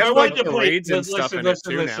 I No, would- they if I have, wanted like, to the play, raids and stuff in it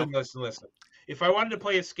too now. listen. If I wanted to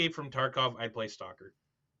play Escape from Tarkov, I'd play Stalker.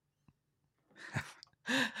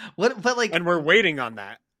 what? But like, And we're waiting on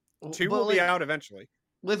that. Two but will be like, out eventually.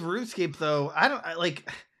 with RuneScape though.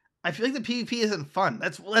 I feel like the PvP isn't fun.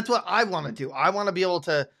 That's what I want to do. I want to be able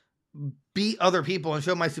to beat other people and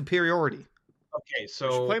show my superiority. Okay, should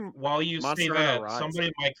so play while you say Monster Hunter that, Rise. somebody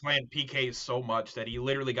in my clan PKs so much that he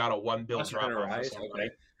literally got a 1 build Monster drop Hunter off of Rise, somebody. okay.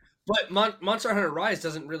 But Monster Hunter Rise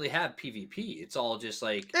doesn't really have PvP. It's all just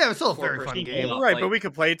like Yeah, it's still a very Four-person fun game. game. Yeah. Right, like- but we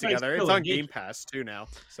could play it Right, together. It's still on engaging. Game Pass too now.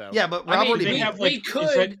 So Yeah, but I Rob mean, already They beat have it. like, we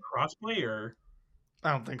is that could- crossplay or?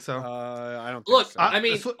 I don't think so. I don't look. think so. I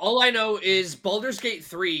mean, that's what- all I know is Baldur's Gate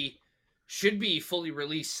 3 should be fully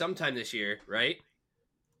released sometime this year, right?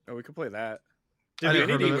 Oh, we could play that. I never heard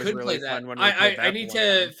Divinity of was it. Could really play that. fun when we I played that need one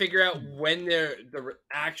to time. figure out when the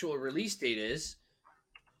actual release date is.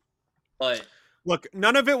 But Look,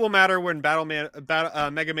 none of it will matter when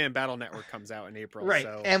Mega Man Battle Network comes out in April. Right,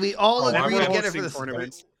 So. and we all Oh, agree I'm to get it for hosting the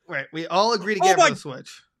tournaments. Right, we all agree to Oh get it my- for the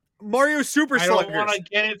Switch. Mario Super I don't Sluggers. want to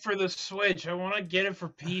get it for the Switch. I want to get it for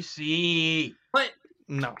PC.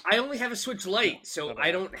 No, I only have a Switch Lite, so not I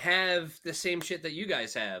bad. don't have the same shit that you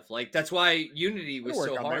guys have. Like that's why Unity was It'll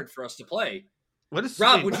so work on hard there. for us to play. what is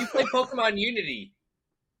Rob, wait, would you play Pokemon Unity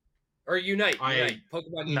or Unite? Pokemon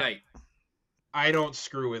No. Unite. I don't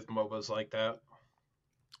screw with MOBAs like that.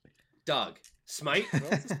 Dog. Smite.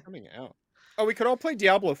 What else is coming out? Oh, we could all play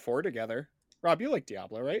Diablo 4 together. Rob, you like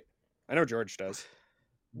Diablo, right? I know George does.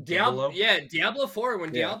 Diablo. Yeah, Diablo 4.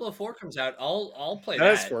 When Yeah. Diablo 4 comes out, I'll play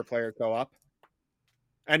That that. is 4-player co-op.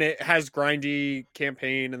 And it has grindy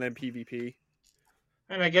campaign and then PvP.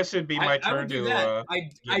 And I guess it'd be my I turn would do to. that. I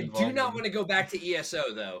do involved not in- want to go back to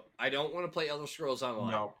ESO though. I don't want to play Elder Scrolls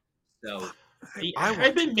Online. No, So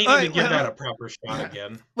I've been meaning Alright, to give well- that a proper shot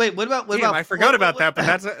again. wait, what about Damn, I forgot about that,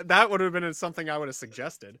 but that would have been something I would have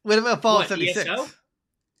suggested. what about Fallout What, 76? ESO?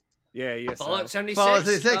 Yeah, yes. Fallout 76. Fallout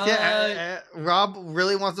 76, yeah. Rob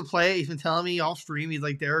really wants to play it. He's been telling me off stream. He's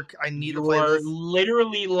like, Derek, I need to You play are this.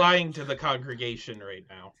 literally lying to the congregation right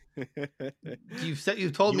now.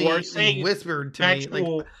 You've told You me, are saying you whispered to me, like,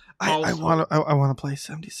 Actual, I also- want to play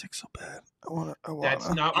 76 so bad. I want that's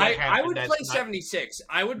to. not what I happened. would That's play not- 76.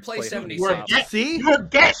 I would play Play 76. We're get- See? You're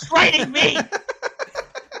gaslighting me.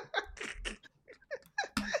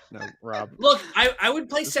 No, Rob. Look, I would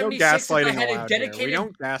play There's no 76 if I gaslighting had a allowed here. We dedicated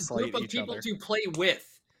don't gaslight group of each people other. to play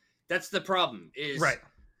with. That's the problem. Is Right.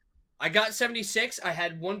 I got 76. I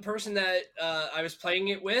had one person that I was playing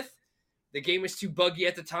it with. The game was too buggy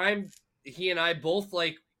at the time. He and I both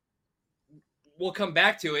we'll come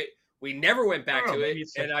back to it. We never went back Oh, to maybe it,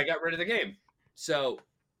 it's and I got rid of the game. So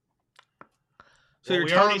So Well, you're we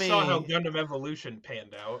telling already me. saw how Gundam Evolution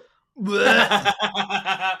panned out. Bleh.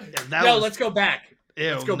 that no, was- let's go back.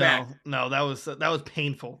 Ew, let's go no, back. No, that was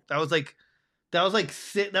painful. That was like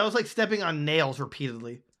stepping on nails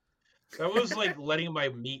repeatedly. That was like letting my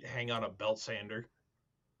meat hang on a belt sander.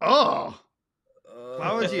 Oh,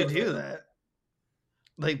 why would you do that?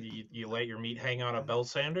 Like, You let your meat hang on a belt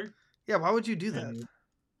sander? yeah, why would you do that? And,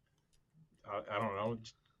 I don't know.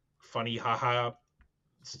 Funny haha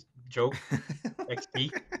joke.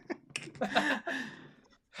 XP.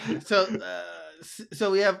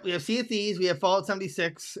 So we have Sea of Thieves, we have Fallout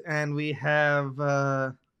 76, and we have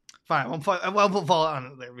Fine. I'll put Fallout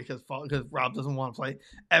on there because Rob doesn't want to play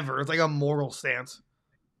ever. It's like a moral stance.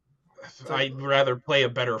 I'd rather play a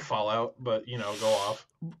better Fallout, but go off.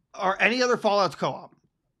 Are any other Fallouts co-op?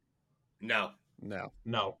 No.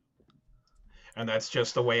 No. And that's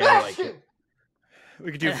just the way I like it.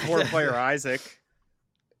 We could do 4-player Isaac.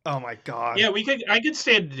 Oh my god. Yeah, I could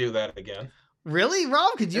stand to do that again. Really,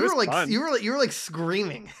 Rob? Because you It was were like fun. you were like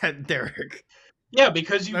screaming at Derek. Yeah,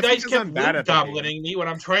 because you That's guys because I'm kept bad loot at the game. goblining me when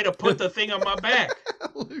I'm trying to put the thing on my back.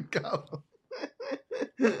 Go.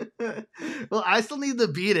 Well, I still need to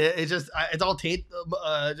beat it. It's just it's all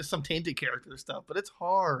just some tainted character stuff, but it's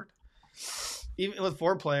hard. Even with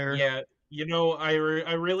 4-player. Yeah, I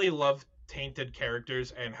really love tainted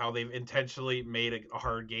characters and how they've intentionally made a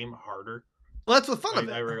hard game harder. Well, that's what's fun of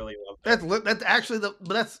it. I really love that. That's actually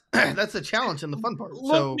that's that's the challenge and the fun part.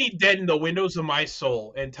 Look me dead in the windows of my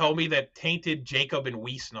soul and tell me that tainted Jacob and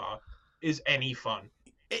Wiesna is any fun.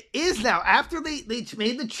 It is now. After they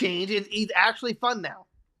made the change, it's actually fun now.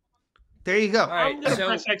 There you go. All right, I'm gonna so-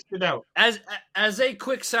 press exit out. As a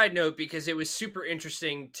quick side note, because it was super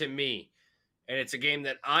interesting to me, and it's a game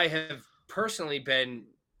that I have personally been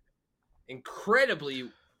incredibly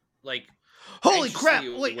Holy crap!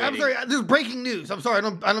 anxiously Wait, I'm waiting. sorry. There's breaking news. I'm sorry.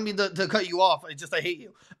 I don't mean to cut you off. It's just I hate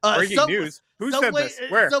you. Breaking news. Who said this?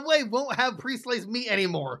 Where? Subway won't have pre-sliced meat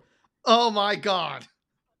anymore. Oh my god.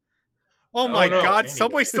 Oh my no, god, anyway.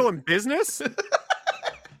 Subway's still in business?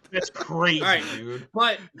 That's crazy, All right. dude.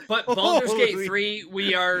 But Baldur's Gate Holy- 3,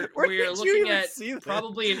 we are Where we are did you looking even at see that?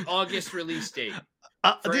 probably an August release date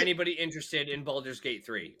for anybody interested in Baldur's Gate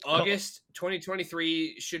 3. August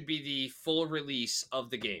 2023 should be the full release of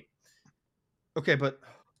the game. Okay, but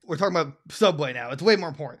we're talking about Subway now. It's way more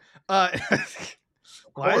important. Why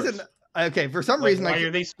course. isn't okay? For some Like, reason, why are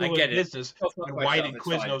they still I in get it. business? Go fuck And why myself, did it's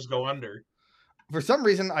fine. Quiznos go under? for some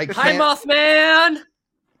reason I can't. Hi, Mothman.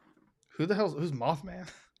 Who's Mothman?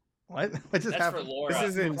 What? What just That's happened? for Laura.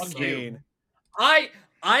 This is Fuck you. insane. I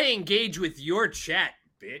engage with your chat,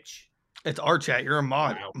 bitch. It's our chat. You're a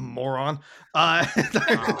mod, Wow. moron.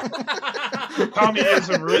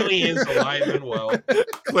 Communism really is alive and well.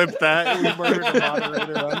 Clip that. We murdered a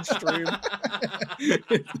moderator on stream.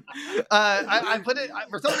 I put it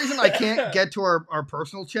for some reason I can't get to our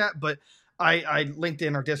personal chat, but I linked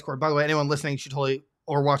in our Discord. By the way, anyone listening should totally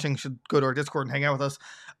or watching should go to our Discord and hang out with us.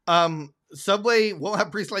 Subway won't have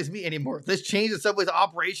pre-sliced meat anymore. This change in Subway's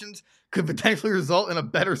operations could potentially result in a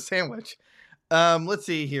better sandwich. Let's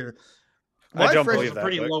see here. I don't Fresh- believe It's a that,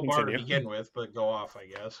 pretty but low bar to continue. begin with, but go off, I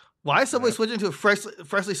guess. Why is Subway Yeah. switching to a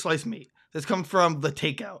freshly sliced meat? This comes from the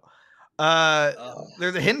takeout.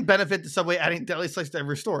 There's a hidden benefit to Subway adding deli slice to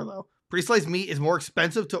every store, though. Pre-sliced meat is more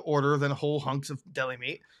expensive to order than whole hunks of deli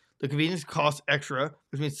meat. The convenience costs extra,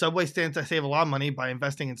 which means Subway stands to save a lot of money by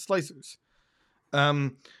investing in slicers.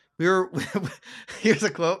 Here's a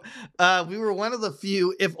quote. We were one of the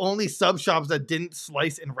few, if only, sub shops that didn't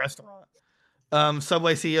slice in restaurant.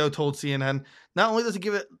 Subway CEO told CNN, not only does it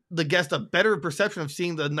give the guest a better perception of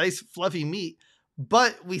seeing the nice fluffy meat,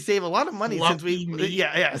 but we save a lot of money since we Fluffy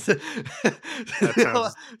meat.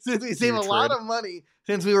 since we save a lot of money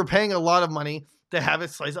since we were paying a lot of money to have it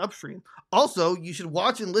sliced upstream. Also, you should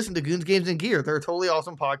watch and listen to Goons Games and Gear. They're a totally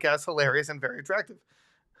awesome podcast, hilarious and very attractive.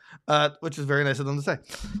 Which is very nice of them to say.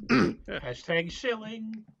 Hashtag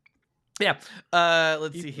shilling.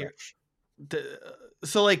 Let's see here.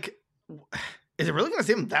 So, like, is it really going to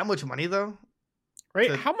save them that much money, though? Right?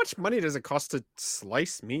 So- How much money does it cost to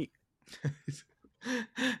slice meat?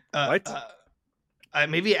 What?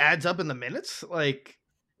 Maybe it adds up in the minutes, like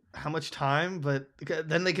how much time, but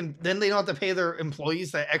then they don't have to pay their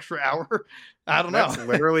employees that extra hour. I don't know. That's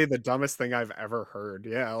literally the dumbest thing I've ever heard.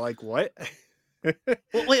 Yeah, like what?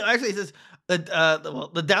 Well, wait, actually, it says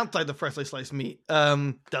the downside to freshly sliced meat,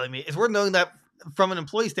 deli meat, is worth knowing that from an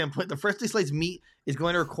employee standpoint, the freshly sliced meat is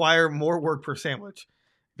going to require more work per sandwich.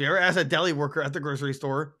 If you ever ask a deli worker at the grocery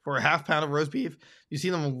store for a half pound of roast beef, you see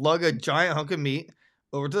them lug a giant hunk of meat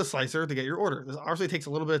over to the slicer to get your order. This obviously takes a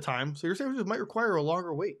little bit of time, so your sandwiches might require a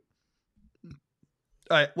longer wait. All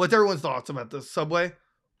right, what's everyone's thoughts about this Subway?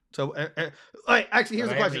 So, all right, actually, here's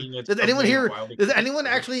But the I question: haven't eaten Does anyone Subway in a here? while Does because- anyone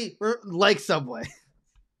actually like Subway?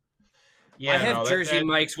 Yeah, I have no, Jersey that-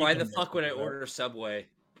 Mike's. Why the even fuck would I that. order Subway?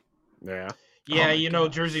 Yeah. Yeah, my you know,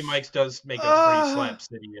 God. Jersey Mike's does make a Ah. pretty slap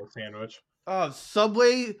city sandwich.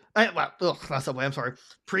 Subway. Not Subway. I'm sorry.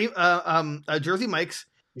 Jersey Mike's.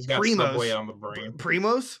 He's got Primos. Subway on the brain.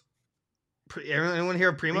 Primos. Anyone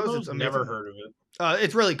here? Primos? Primo's It's amazing. never heard of it.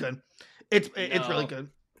 It's really good. It's really No. good.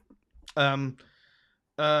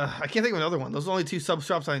 I can't think of another one. Those are the only two sub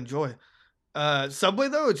shops I enjoy. Subway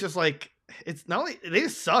though, it's just like it's not only they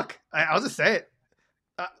just suck. I'll just say it.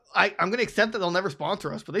 I'm gonna accept that they'll never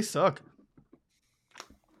sponsor us, but they suck.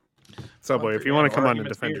 Subway, if you Yeah, want to come on and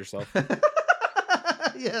argument's defend here.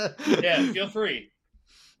 yourself, Yeah. Yeah, feel free.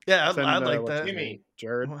 Yeah, send, I'd like what's his that. Jimmy. name?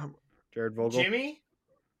 Jared Vogel,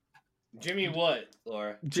 Jimmy what,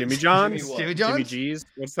 Laura? Jimmy John's, Jimmy what? Jimmy Jimmy John's. G's.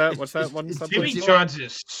 What's that? What's that one? it's Subway Jimmy Jimmy called? John's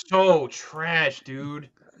is so trash, dude.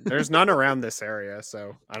 There's none around this area,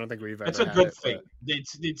 so I don't think we've ever. That's a had good it, thing.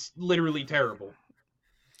 It's literally terrible.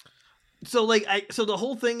 So like so the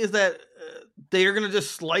whole thing is that they are gonna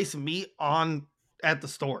just slice meat on at the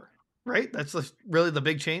store, right? That's really the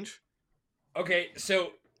big change. Okay,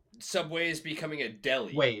 so Subway is becoming a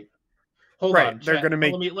deli. Wait, hold Right, on. they're Chat. gonna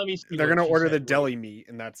make- Let me see They're what gonna she order said. the Wait. deli meat,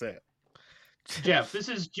 and that's it. Jeff, this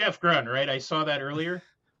is Jeff Grun, right? I saw that earlier.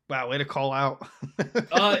 Wow, way to call out.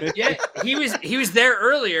 Yeah, he was there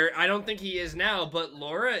earlier. I don't think he is now, but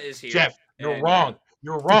Laura is here. Jeff, you're And- wrong.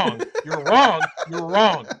 You're wrong. You're wrong. You're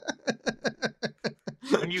wrong.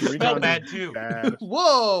 And you Jimmy spelled John's that is too. bad.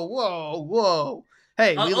 Whoa.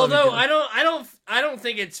 Hey, we love although each other. I don't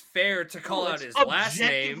think it's fair to call out his last name.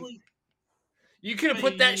 Objectively- You could have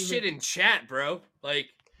put that shit in chat, bro. Like,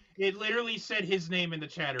 It literally said his name in the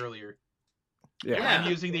chat earlier. Yeah. Yeah. I'm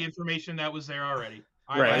using the information that was there already.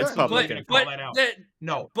 Right, it's absolutely public gonna info. call but that out. the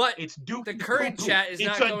No, it's Duke. the current chat is It's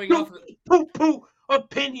not a going Duke off. Of, poo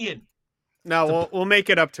opinion. No, we'll make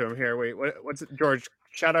it up to him here. Wait, what's it? George?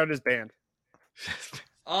 Shout out his band.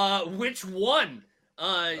 which one?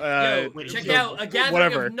 which Check one? out A Gathering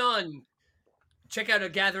Whatever. of None. Check out A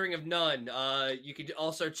Gathering of None. You could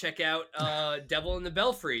also check out Devil in the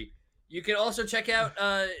Belfry. You could also check out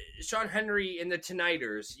Sean Henry and the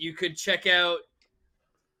Tonighters. You could check out.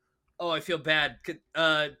 Oh, I feel bad.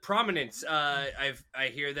 Prominence. I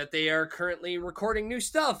hear that they are currently recording new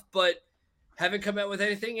stuff, but haven't come out with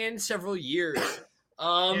anything in several years.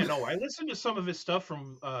 Yeah, no, I listened to some of his stuff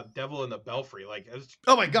from Devil in the Belfry. Like, it's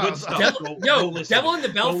Oh my god. good stuff. Devil, Go listen Devil to in the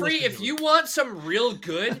it. Go Belfry. listen If to you want some real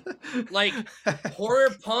good, like horror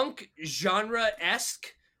punk genre esque,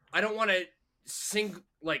 I don't want to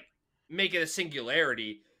make it a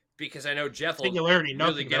singularity because I know Jeff will Singularity, really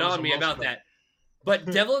nothing. get That was on a me roast about of it. that. But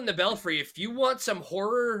Devil in the Belfry, if you want some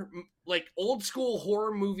horror, like old school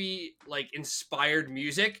horror movie, like inspired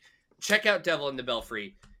music, check out Devil in the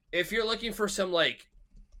Belfry. If you're looking for some like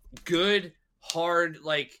good, hard,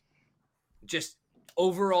 like just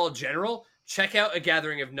overall general, check out A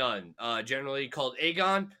Gathering of None, generally called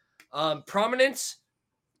Aegon. Prominence,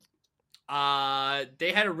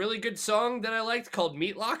 they had a really good song that I liked called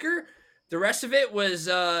Meat Locker. The rest of it was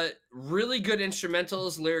really good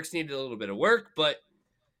instrumentals. Lyrics needed a little bit of work, but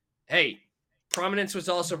hey, Prominence was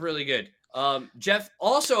also really good. Jeff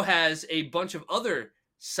also has a bunch of other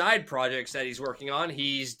side projects that he's working on.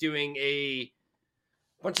 He's doing a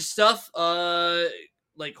bunch of stuff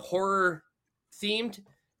like horror themed,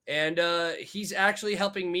 and he's actually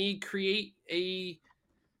helping me create a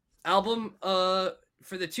album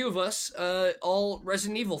for the two of us, all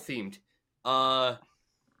Resident Evil themed.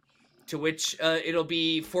 To which it'll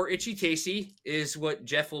be For Itchy Tasty is what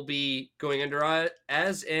Jeff will be going under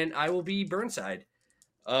as, and I will be Burnside.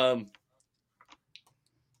 That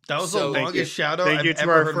was So- the Thank longest shout out Thank I've you to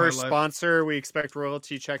ever our heard in first my life. sponsor. We expect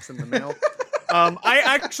royalty checks in the mail. I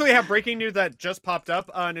actually have breaking news that just popped up.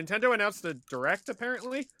 Nintendo announced a direct.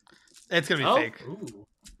 Apparently. It's gonna be Oh. fake. Ooh.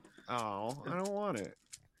 Oh, I don't want it.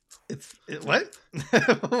 What? I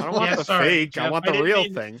don't want Yeah, the sorry, fake. I Jeff, want I the didn't real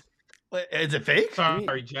mean- thing. Wait, is it fake?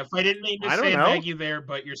 Sorry, Jeff. I didn't mean to I don't know. sandbag you there,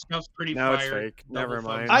 but your stuff's pretty No, it's fire. fake. Never Double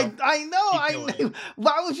thumbs mind. up. I know. Keep I going. knew.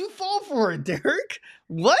 Why would you fall for it, Derek?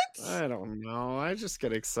 What? I don't know. I just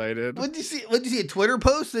get excited. What did you see? What did you see? A Twitter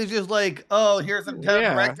post? It's just like, oh, here's a Nintendo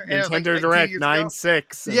Yeah, Direct. and it was Nintendo like 2 Direct years ago.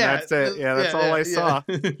 9.6. And that's it. Yeah, that's all I saw.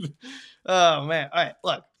 Oh man! All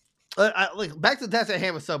right, look, back to the task at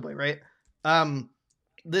hand with Subway, right?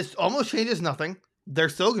 This almost changes nothing. They're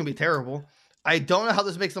still gonna be terrible. I don't know how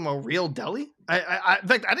this makes them a real deli. In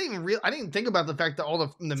fact, I didn't even think about the fact that all the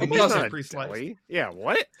Subway's meats not are a pre-sliced. deli. Yeah,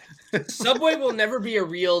 what? Subway will never be a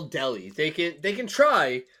real deli. They can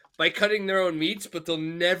try by cutting their own meats, but they'll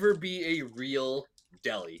never be a real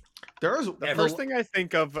deli. There's The Ever- first thing I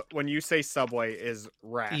think of when you say Subway is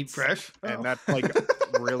rats. eat fresh, And Oh. that's like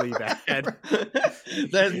really bad.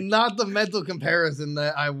 That's not the mental comparison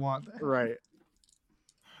that I want. Right.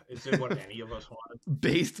 Is it what any of us wanted?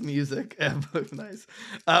 Based music, nice.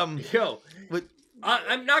 Yo, But-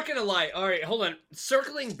 I'm not gonna lie. All right, hold on.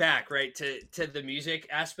 Circling back, right to the music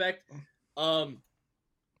aspect.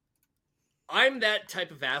 I'm that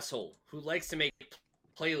type of asshole who likes to make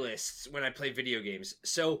playlists when I play video games.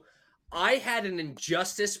 So I had an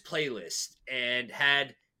Injustice playlist and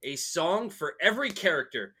had a song for every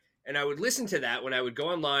character and I would listen to that when I would go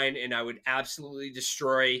online, and I would absolutely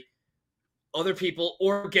destroy other people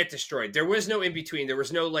or get destroyed. There was no in between. There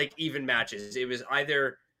was no like even matches. It was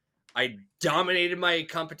either I dominated my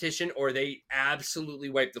competition or they absolutely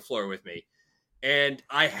wiped the floor with me. And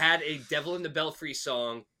I had a Devil in the Belfry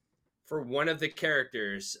song for one of the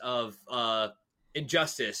characters of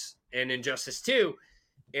Injustice and Injustice 2.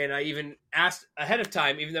 And I even asked ahead of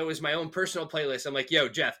time, even though it was my own personal playlist, I'm like, yo,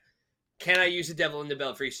 Jeff, can I use a Devil in the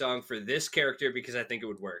Belfry song for this character? Because I think it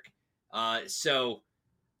would work. So,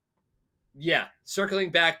 yeah, circling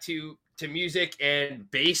back to music and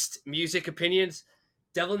based music opinions,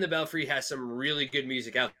 Devil in the Belfry has some really good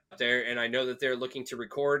music out there, and I know that they're looking to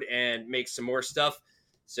record and make some more stuff.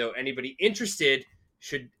 So anybody interested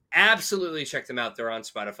should absolutely check them out. They're on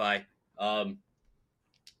Spotify.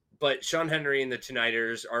 But Sean Henry and the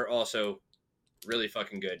Tonighters are also really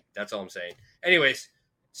fucking good. That's all I'm saying. Anyways,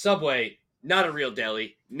 Subway, not a real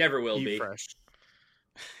deli. Never will Eat be. fresh.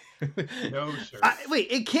 No, sir.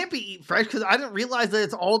 Wait, it can't be Eat Fresh because I didn't realize that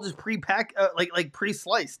it's all just pre-pack, like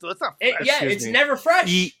pre-sliced. So it's not fresh. Excuse It's me. never fresh.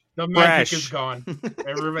 Eat The magic fresh. is gone.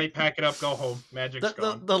 Everybody pack it up, go home. Magic's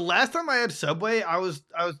The gone. last time I had Subway, I was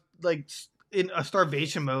like in a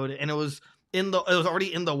starvation mode, and it was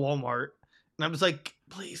already in the Walmart, and I was like,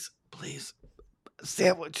 please,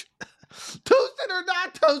 sandwich, toasted or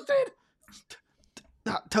not toasted,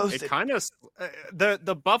 not toasted. It kind of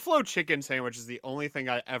the buffalo chicken sandwich is the only thing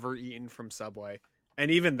I ever eaten from Subway,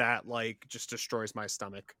 and even that like just destroys my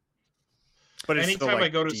stomach. But it's Anytime still, like, I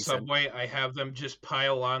go to decent. Subway, I have them just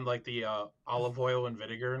pile on like the olive oil and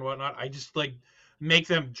vinegar and whatnot. I just like make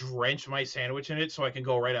them drench my sandwich in it so I can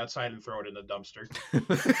go right outside and throw it in the dumpster.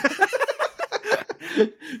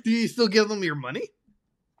 Do you still give them your money?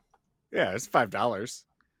 Yeah, it's $5.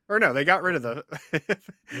 Or no, they got rid of the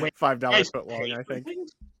Wait, $5 Guys, foot long. pay I for think.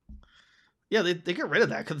 things? Yeah, they got rid of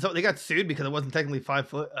that because they got sued because it wasn't technically 5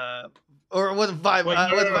 foot, or it wasn't 5. Wait,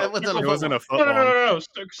 It wasn't It wasn't a foot No, long.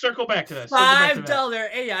 Circle back to that. Circle back to that.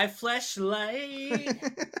 $5 AI flashlight.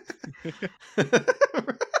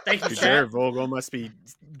 Thank you, Dude, chat. Jared Vogel must be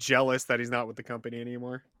jealous that he's not with the company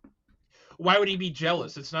anymore. Why would he be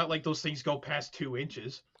jealous? It's not like those things go past 2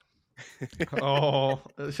 inches. Oh,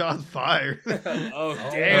 shots fired. Oh, Oh,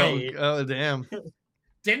 damn. wait. Oh, damn.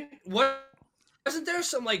 Wasn't there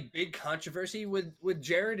some like big controversy with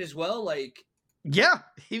Jared as well? Like, Yeah,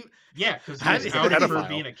 he Yeah, because How he's did- outed for pedophile.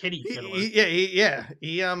 being a kitty He, fiddler. he oh,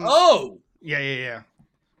 he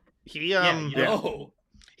Yeah, you know. oh,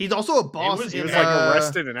 he's also a boss. was- He in, was like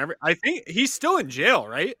arrested and every. I think he's still in jail,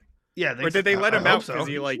 right? Yeah, Or did they let him I out hope so. because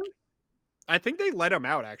he like? I think they let him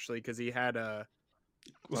out actually because he had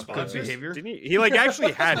Good Sponsors? behavior. didn't he? He like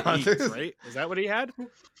actually had AIDS, Sponsors? right? Is that what he had?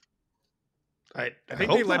 I think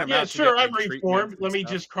hope they let not. him Yeah, out to sure, get, I'm like, treatment reformed. and Let me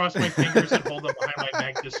stuff. just cross my fingers and hold them behind my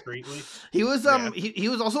back discreetly. He was Yeah. he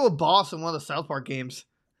was also a boss in one of the South Park games.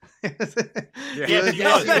 Yeah, he was.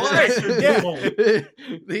 Yeah.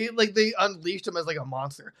 They unleashed him as like a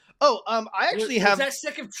monster. Oh, I actually was have. that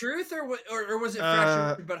Stick of Truth or was it Uh,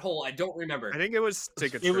 Fractured But Whole? I don't remember. I think it was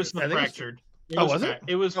Stick of It was Truth. the I think it's- fractured. was it?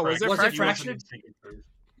 It was Oh, was it fractured. fractured? He wasn't in Stick of Truth.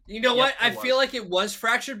 You know Yep, what? I it feel was. like it was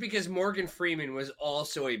Fractured because Morgan Freeman was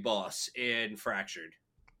also a boss in Fractured.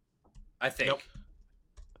 I think. Nope.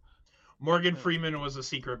 Morgan Freeman was a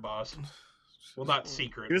secret boss. Well, not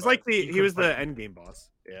secret. He was but like he he was could the fight. Endgame boss.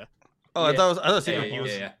 Yeah. Oh, I Yeah. thought it was. I thought it was Yeah, Secret yeah, Boss.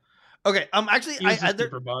 yeah. Okay. Actually, He was the there,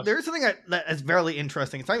 super boss. there's something that is very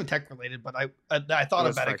interesting. It's not even tech related, but I thought It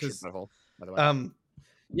was about it Fractured because Butthole, by the way.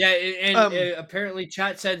 Yeah, and Um, apparently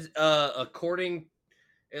chat said according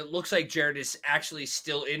it looks like Jared is actually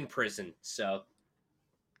still in prison. So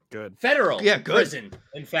Good. federal Yeah, good. prison,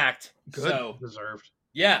 in fact. Good. So Deserved.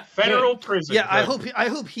 yeah. Federal prison. yeah, I good.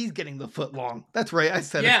 hope he's getting the foot long. That's right. I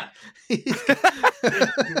said Yeah.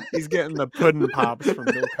 it. He's getting the pudding pops from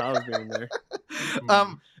Bill Cosby in there.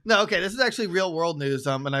 No, okay. This is actually real world news.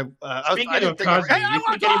 And I Speaking didn't of think Cosby, Hey, I you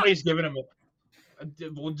wanna think talk! anybody's giving him a?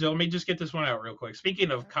 Well, let me just get this one out real quick.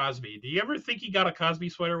 Speaking of Cosby, do you ever think he got a Cosby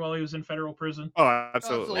sweater while he was in federal prison? Oh,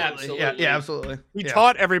 absolutely. Absolutely. Yeah, absolutely. He Yeah.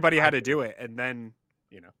 taught everybody how to do it, and then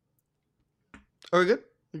Are we good?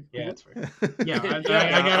 Yeah, that's fair. Yeah, Yeah, I got it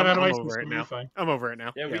I'm out of my over it system. now. You're fine. I'm over it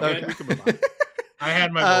now. Yeah, we Yeah, good? we can move on. I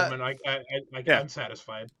had my Uh, moment. yeah. I'm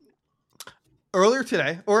satisfied. Earlier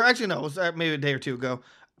today, or actually no, it was maybe a day or two ago.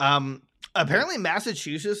 Apparently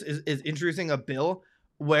Massachusetts is introducing a bill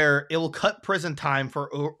where it will cut prison time for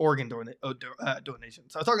organ donation.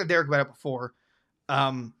 So I was talking to Derek about it before.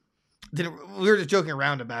 We were just joking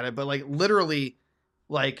around about it, but like literally,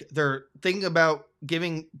 like they're thinking about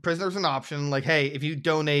giving prisoners an option. Like, hey, if you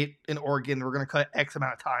donate an organ, we're going to cut X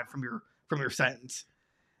amount of time from your sentence.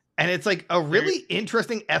 And it's like a really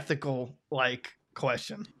interesting ethical like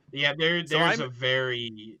question. Yeah, there's I'm-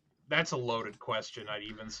 that's a loaded question, I'd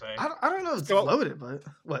even say. I don't know if it's So- loaded, but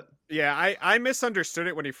what? Yeah, I misunderstood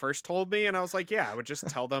it when he first told me, and I was like, yeah, I would just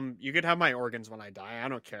tell them you could have my organs when I die. I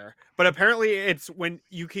don't care. But apparently, it's when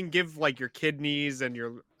you can give like your kidneys and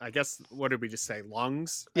your, I guess, what did we just say,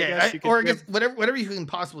 lungs? I guess you could or I give- guess whatever you can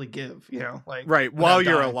possibly give, you know, like right without while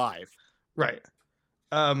you're dying. alive. Right.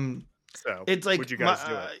 So It's like, would you guys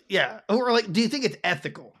do it? yeah. Or like, do you think it's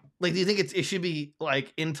ethical? Like, do you think it should be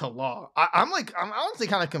like into law? I'm honestly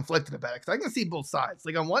kind of conflicted about it because I can see both sides.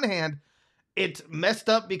 Like on one hand, it's messed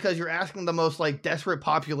up because you're asking the most like desperate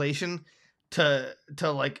population to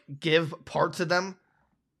like give parts of them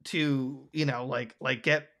to, you know, like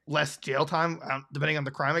get less jail time depending on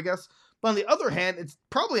the crime, I guess. But on the other hand, it's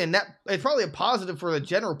probably a positive for the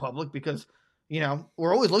general public because, you know,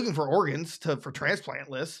 we're always looking for organs for transplant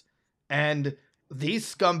lists, and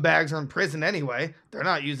these scumbags are in prison anyway. They're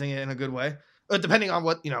not using it in a good way, depending on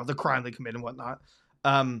what, you know, the crime they commit and whatnot.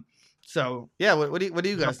 So yeah, what do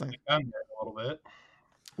you guys think? A little bit.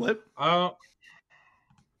 What?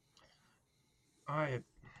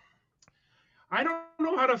 I don't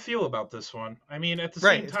know how to feel about this one. I mean, at the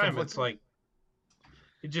Right, same it's time, it's conflicting. like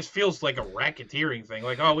it just feels like a racketeering thing.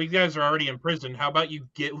 Like, oh, we guys are already in prison. How about you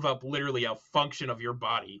give up literally a function of your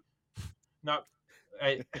body? Not.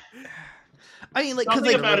 I mean, like, Something because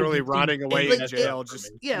like, about it Literally just rotting seems away like- in it- jail,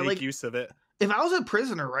 just yeah, make like- use of it. if I was a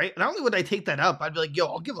prisoner, right, not only would I take that up, I'd be like, yo,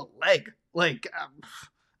 I'll give a leg. Like,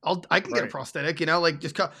 I can get a Right. prosthetic, you know, like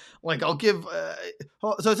just like I'll give.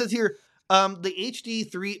 So it says here, the HD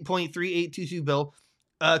 3.3822 bill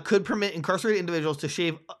could permit incarcerated individuals to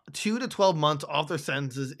shave 2 to 12 months off their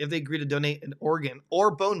sentences if they agree to donate an organ or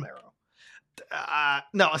bone marrow.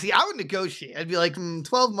 No, see, I would negotiate. I'd be like,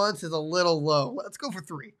 12 months is a little low. Let's go for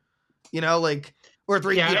 3. You know, like, or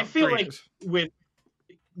 3. Yeah, you know, I feel 3 like years. with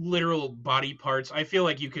literal body parts, I feel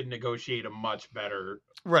like you could negotiate a much better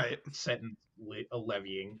Right. sentence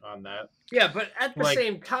levying on that. Yeah, but at the Like-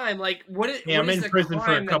 same time, like, what is, Yeah, what I'm is in the prison for a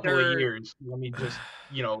crime that couple of they're- years. Let me just,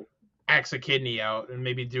 you know, axe a kidney out and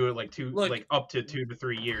maybe do it like Look- up to 2 to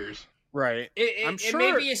 3 years. Right. I'm It may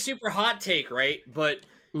sure- be a super hot take, right? But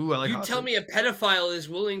Ooh, I like you hot tell takes. me a pedophile is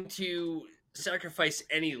willing to sacrifice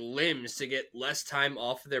any limbs to get less time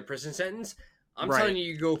off of their prison sentence. I'm Right. telling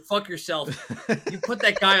you, go fuck yourself. You put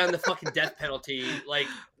that guy on the fucking death penalty. Like,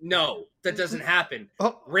 no, that doesn't happen.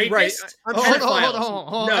 Oh, Rapist, I'm Oh, sure- hold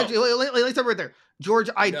pedophiles. on. No. Actually, let's stop right there. George,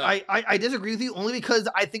 No. I disagree with you only because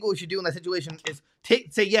I think what we should do in that situation is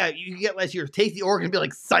say, yeah, you get less years, take the organ and be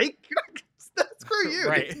like, psych, screw you.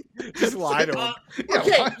 Right. Just lie to him. Yeah,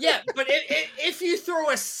 Okay, why- yeah, but if you throw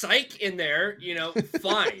a psych in there, you know,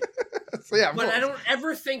 fine. So, yeah, But I rules. don't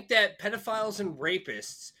ever think that pedophiles and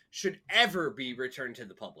rapists should ever be returned to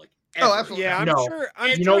the public. Oh, Ever. absolutely. Yeah, I'm No. sure.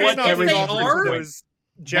 And you know if what? they Every are- those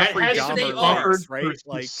Jeffrey that has to to be be Dahmer offered laws, right? for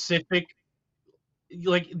Like, specific.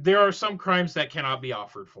 Like there are some crimes that cannot be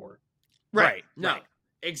offered for. Right, No,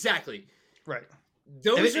 exactly. right.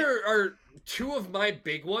 Those it- are two of my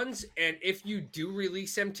big ones, and if you do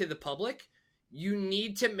release them to the public, you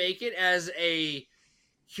need to make it as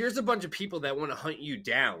here's a bunch of people that want to hunt you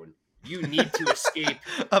down. You need to escape.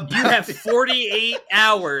 You have 48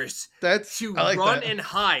 hours That's to I like run that. and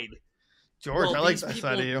hide. George, while I like these that people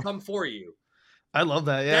side of you. come for you. I love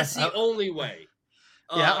that. Yeah, That's the only way.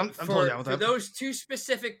 Yeah, I'm totally down with for that. those two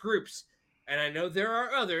specific groups, and I know there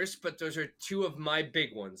are others, but those are two of my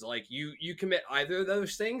big ones. Like you commit either of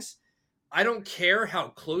those things, I don't care how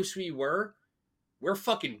close we were, we're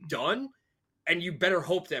fucking done, and you better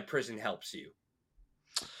hope that prison helps you.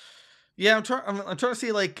 Yeah, I'm trying to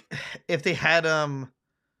see like if they had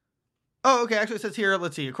Oh, okay. Actually, it says here.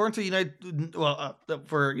 Let's see. According to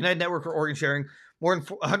for United Network for Organ Sharing, more than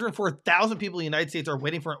 104,000 people in the United States are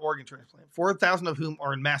waiting for an organ transplant. 4,000 of whom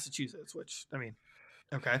are in Massachusetts. Which I mean,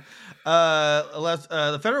 okay.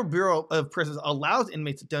 The Federal Bureau of Prisons allows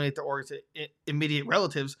inmates to donate their organs to immediate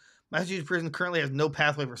relatives. Massachusetts prison currently has no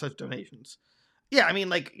pathway for such donations. Yeah, I mean,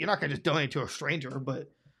 like you're not gonna just donate to a stranger,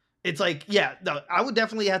 but it's like, yeah, no, I would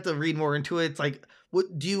definitely have to read more into it. It's like, what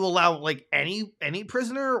do you allow like any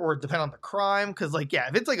prisoner or depend on the crime? Because like, yeah,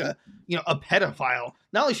 if it's like a pedophile,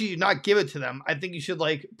 not only should you not give it to them, I think you should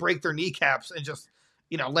like break their kneecaps and just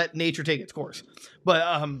let nature take its course. But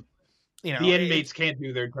The inmates can't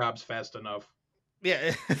do their jobs fast enough.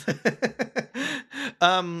 yeah.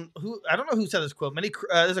 I don't know who said this quote.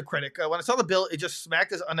 There's a critic. When I saw the bill, it just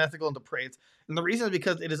smacked as unethical and depraved. And the reason is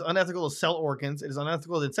because it is unethical to sell organs. It is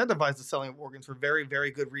unethical to incentivize the selling of organs for very,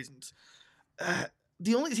 very good reasons.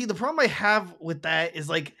 The problem I have with that is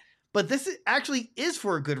like, but this actually is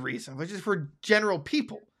for a good reason, which is for general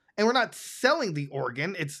people. and we're not selling the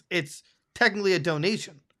organ. It's technically a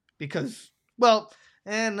donation because, well,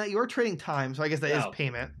 and you're trading time, so I guess that is No.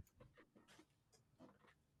 payment.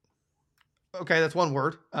 Okay, that's one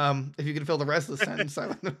word. If you can fill the rest of the sentence,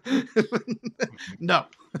 no.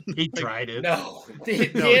 He tried it. No.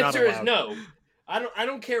 The No, not answer is allowed. no. I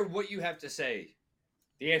don't care what you have to say.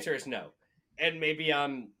 The answer is no. And maybe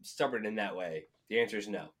I'm stubborn in that way. The answer is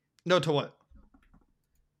no. No to what?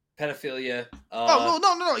 Pedophilia. Oh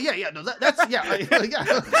no, yeah, no, that's yeah,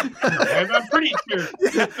 yeah. I'm pretty sure.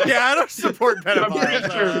 Yeah, I don't support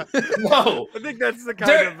pedophiles. pretty sure. No. I think that's the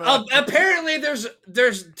kind of. Apparently,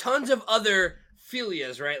 there's tons of other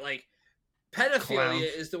philias, right? Like pedophilia Clowns.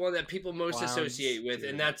 is the one that people most clowns, associate with,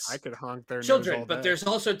 dude. and that's I could honk their nose children. all But day. there's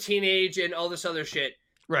also teenage and all this other shit.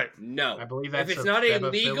 Right. No. I believe that's if it's a not a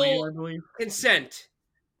pedophilia, legal I believe. consent,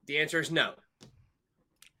 the answer is no.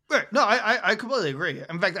 Right. No, I completely agree.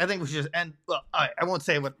 In fact, I think we should just end. Well, I won't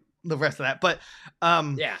say what the rest of that, but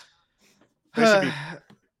Yeah. They should be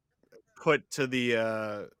put to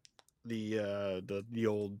the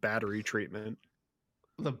old battery treatment.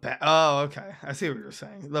 Oh, okay. I see what you're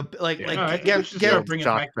saying. The like Yeah, like no, I think get we should get, start bringing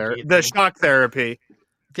back the The guillotine. shock therapy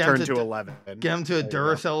get turned him to 11. get him to a There you go.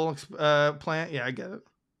 Duracell plant. Yeah, I get it.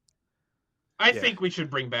 I Yeah. think we should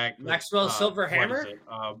bring back the, Maxwell Silver what is Hammer?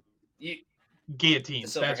 it? You,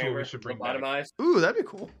 Guillotines. Silver That's what Hammer, we should bring back. lobotomized. Ooh, that'd be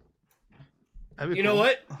cool. That'd be You know cool.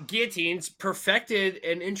 what? Guillotines perfected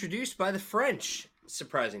and introduced by the French,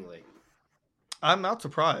 surprisingly. I'm not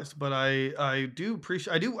surprised, but I do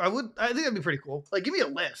appreciate. I think that'd be pretty cool. Like, give me a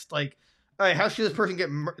list. Like, all right, how should this person get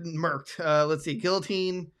murked? Let's see: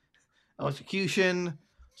 guillotine, electrocution,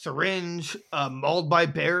 syringe, mauled by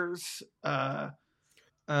bears. I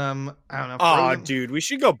don't know. Oh, frozen- dude, we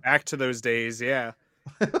should go back to those days. Yeah,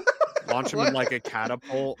 launch them in like a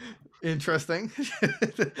catapult, Interesting.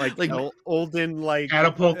 like like olden like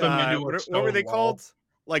Catapult them into a what were stone they wall. called?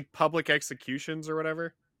 Like public executions or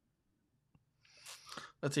whatever.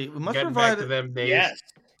 let's see. We must Getting back provide. to them days. Yes.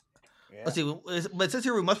 Let's see. But it says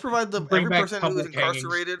here we must provide Bring every back person who is public hangings.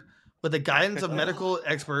 incarcerated with the guidance of medical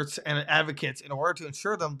experts and advocates in order to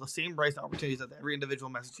ensure them the same rights and opportunities that every individual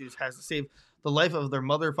in Massachusetts has to save the life of their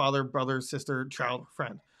mother, father, brother, sister, child, or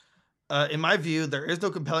friend. In my view, there is no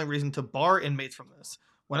compelling reason to bar inmates from this.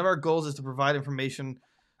 One of our goals is to provide information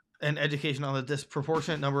and education on the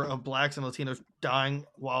disproportionate number of blacks and Latinos dying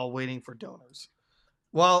while waiting for donors.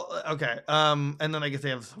 Well, okay. And then I guess they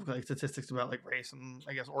have like statistics about like race and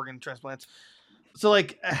I guess organ transplants. So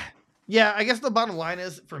like, yeah, I guess the bottom line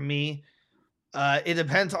is for me, it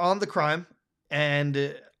depends on the crime.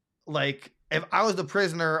 And like, if I was the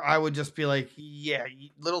prisoner, I would just be like, yeah,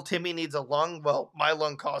 little Timmy needs a lung. Well, my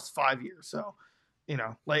lung costs 5 years. So, you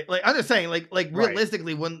know, like I'm just saying, like Right.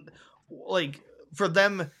 realistically, when like for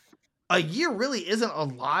them, a year really isn't a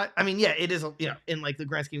lot. I mean, yeah, it is, you know, in like the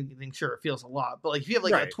grand scheme of things, sure, it feels a lot. But like if you have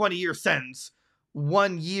like a Right. 20-year sentence,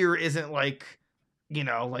 1 year isn't like, you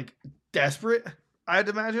know, like desperate, I'd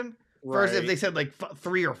imagine. Versus if Right. they said like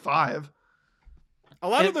 3 or 5. A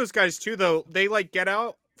lot And- of those guys too, though, they like get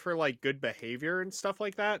out for like good behavior and stuff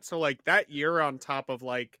like that. So like that year on top of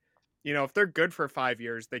like, you know, if they're good for 5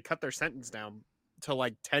 years, they cut their sentence down to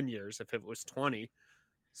like 10 years if it was 20.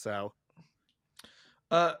 So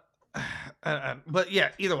But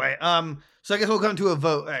yeah, either way. So I guess we'll come to a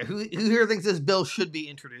vote. All right, who here thinks this bill should be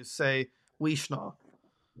introduced? Say Weishnaw.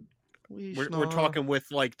 we're talking with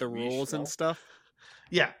like the We rules and shall. stuff.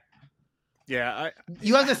 Yeah, Yeah,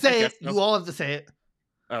 you have to say it. guess so. You all have to say it.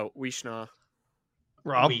 Weishnaw.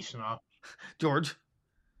 Rob, Weishnaw. George.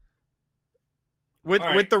 With All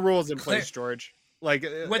right. with the rules in Clear- place, George. Like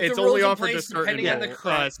With the it's rules only in offered to place, certain depending on the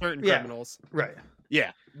crime. certain Yeah. criminals. Right.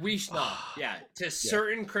 Yeah, We schnock. Yeah. To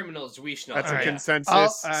certain criminals, we schnock. that's a Alright.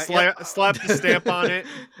 consensus. Yeah. Slap the stamp on it.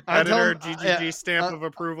 I'm Editor, telling, GGG stamp uh, of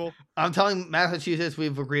approval. I'm telling Massachusetts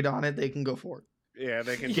we've agreed on it. They can go for it. Yeah,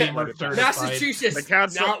 they can. Yeah, let it pass. Massachusetts. The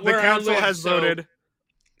council, not the where I council live, has so- voted.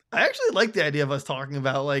 I actually like the idea of us talking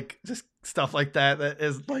about like just stuff like that. That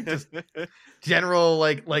is like just general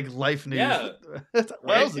like life news. Yeah.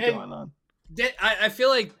 what else is And- going on? I feel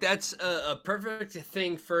like that's a perfect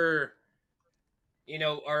thing for, you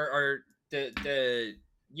know, the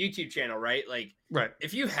YouTube channel, right? Like, Right.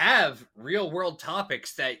 if you have real world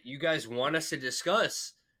topics that you guys want us to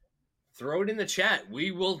discuss, throw it in the chat.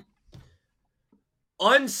 We will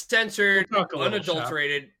uncensored, We'll talk a little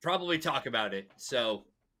unadulterated, probably talk about it. So,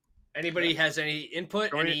 anybody has any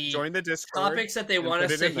input, any Join the Discord. topics that they and want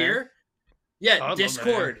put us it to in there. hear? Yeah, I'd love that,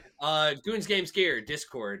 Discord. Goons Games Gear,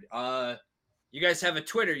 Discord. You guys have a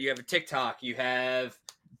Twitter, you have a TikTok, you have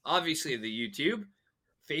obviously the YouTube,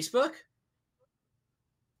 Facebook.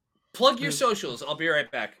 Plug your socials. I'll be right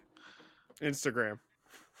back. Instagram.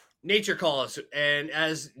 Nature calls, and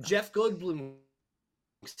as Jeff Goldblum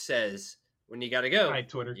says, when you gotta go, Hi,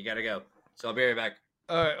 Twitter. you gotta go. So I'll be right back.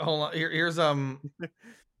 All right, hold on. Here's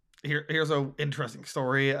here's a interesting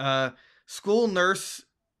story. School nurse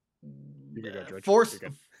You can go, George.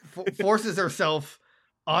 forces herself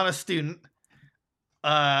on a student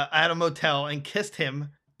at a motel and kissed him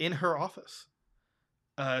in her office.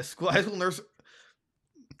 High school nurse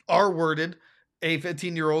R-worded a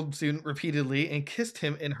 15-year-old student repeatedly and kissed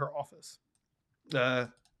him in her office. The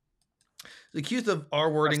accused of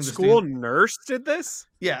R-wording the school student. nurse did this?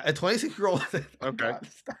 Yeah, a 26-year-old. Okay.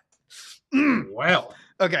 Well,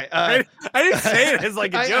 Okay. I didn't say it as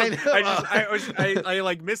like a I joke. know. I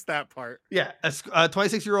like missed that part. Yeah, a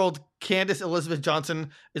 26-year-old Candace Elizabeth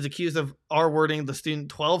Johnson is accused of R-wording the student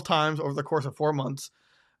 12 times over the course of 4 months,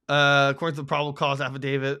 according to the probable cause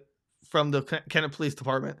affidavit from the Kennett Police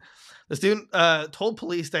Department. The student told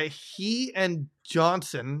police that he and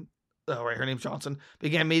Johnson, her name's Johnson,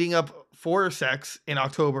 began meeting up for sex in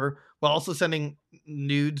October while also sending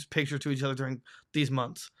nudes pictures to each other during these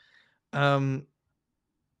months.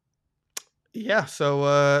 Yeah,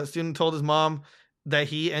 so student told his mom that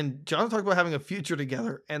he and Johnson talked about having a future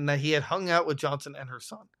together and that he had hung out with Johnson and her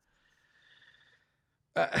son.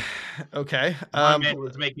 Okay. my man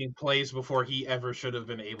was making plays before he ever should have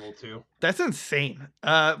been able to. That's insane.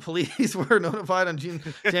 Police were notified on Jan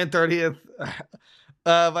 30th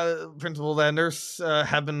by the principal that nurse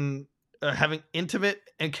have been having intimate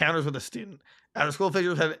encounters with a student. After school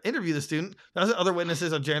officials had interviewed the student, other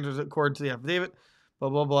witnesses on janitors according to the affidavit, blah,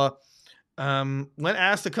 blah, blah. When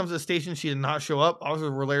asked to come to the station, she did not show up.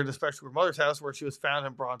 Officers were later dispatched to her mother's house where she was found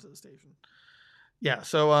and brought to the station. Yeah,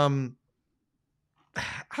 so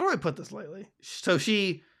how do I put this lightly? So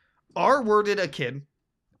she R-worded a kid.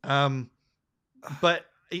 But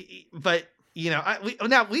you know,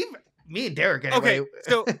 me and Derek anyway. Okay,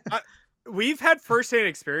 so we've had firsthand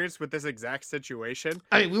experience with this exact situation.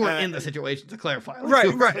 I mean, we weren't in the situation, to clarify.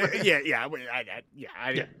 Right. Yeah.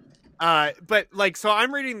 But like, so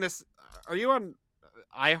I'm reading this. Are you on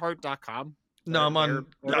iHeart.com? No, I'm on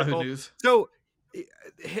Yahoo article? News. So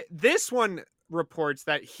this one reports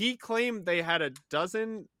that he claimed they had a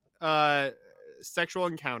dozen sexual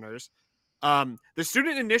encounters. The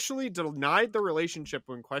student initially denied the relationship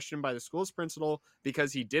when questioned by the school's principal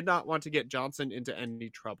because he did not want to get Johnson into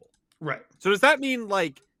any trouble. Right. So does that mean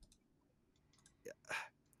like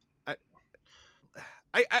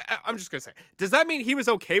I'm just gonna say, does that mean he was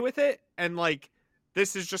okay with it and like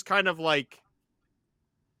this is just kind of like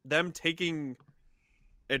them taking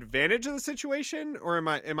advantage of the situation, or am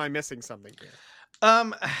I missing something here?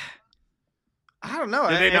 I don't know.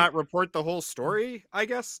 Did they not report the whole story? I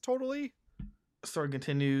guess totally. Story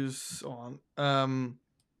continues on. I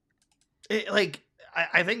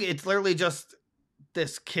think it's literally just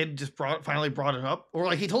this kid just finally brought it up, or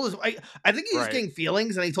like he told his. I think he's getting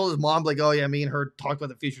feelings, and he told his mom like, "Oh yeah, me and her talked about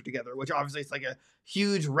the future together," which obviously is like a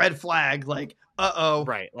huge red flag. Like,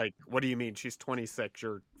 right? Like, what do you mean? She's 26,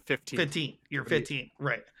 you're 15. 15, you're 15,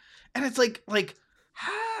 right? And it's like, well,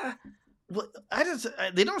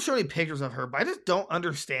 they don't show any pictures of her, but I just don't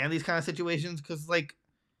understand these kind of situations because like,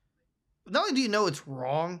 not only do you know it's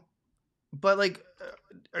wrong, but like,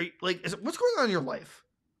 are you like, what's going on in your life?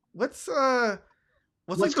 What's going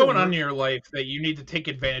on in your life that you need to take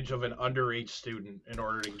advantage of an underage student in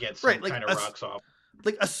order to get some kind of rocks off?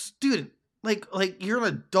 Like a student, like you're an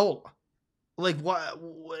adult. Like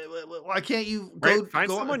why can't you go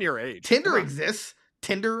find someone your age? Tinder exists.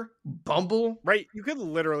 Tinder, Bumble. Right, you could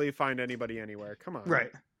literally find anybody anywhere. Come on.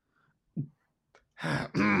 Right.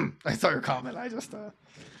 I saw your comment. I just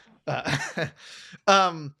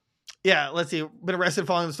yeah, let's see. Been arrested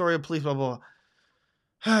following the story of police, blah, blah,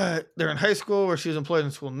 blah. They're in high school where she was employed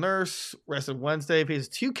as a school nurse. Arrested Wednesday. Faces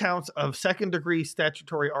 2 counts of second-degree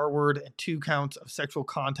statutory R-word and 2 counts of sexual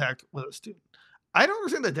contact with a student. I don't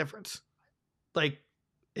understand the difference. Like,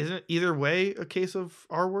 isn't either way a case of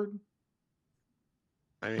R-word?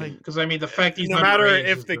 I mean, because the fact he's no matter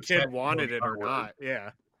if the kid wanted it or not.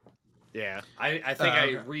 Yeah. I think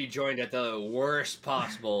I rejoined at the worst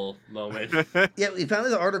possible moment. Yeah, we found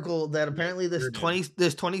this article that apparently this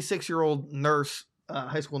 26-year-old nurse,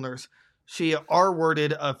 high school nurse, she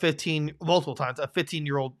R-worded multiple times a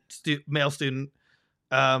 15-year-old male student.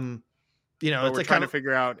 You know, it's trying to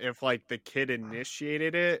figure out if like the kid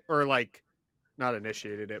initiated it or like not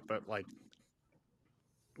initiated it, but like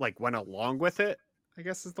went along with it, I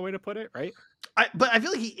guess is the way to put it, right? But I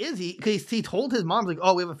feel like he told his mom like,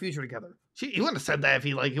 "Oh, we have a future together." He wouldn't have said that if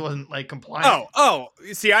he wasn't like compliant. Oh,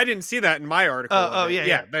 see, I didn't see that in my article. Oh,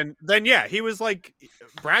 yeah. Then yeah, he was like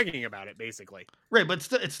bragging about it basically. Right, but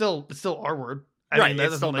it's still R word. Right, that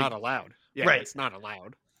it's still doesn't, not allowed. Yeah, right. It's not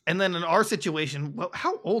allowed. And then in our situation,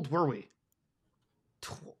 how old were we?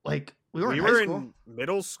 Like we were in high school. In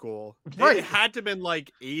middle school. Right. It had to have been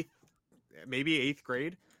like maybe eighth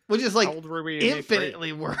grade. Which is like how old were we in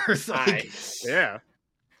infinitely worse. Like, Nice. yeah.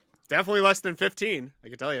 Definitely less than 15. I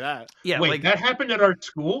can tell you that. yeah, Wait, like that happened at our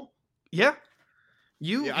school? yeah.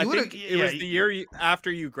 I think it was the year after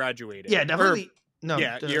you graduated. Yeah, definitely. No,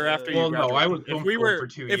 year after you Well, graduated. no, I was if we homeschooled were for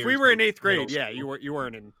 2 if we years were in in eighth grade, middle yeah, school. you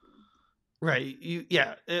weren't in. right.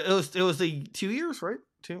 It was the 2 years, right?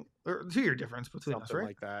 2-year difference between us, Something right?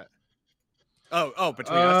 like that. Oh,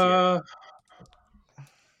 between us.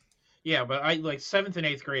 Yeah, but I like 7th and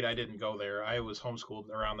 8th grade. I didn't go there. I was homeschooled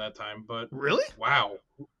around that time. But Really? wow,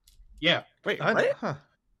 yeah, Wait, I, what? huh.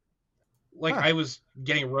 like Huh. I was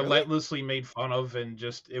getting relentlessly made fun of, and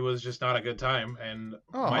it was just not a good time. And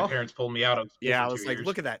my Aw. parents pulled me out of. school Yeah, I for was 2 like, years.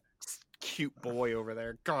 look at that cute boy over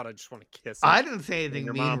there. God, I just want to kiss him. I didn't say And anything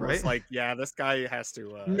your mean, mom right? was like, yeah, this guy has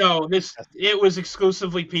to. No, it was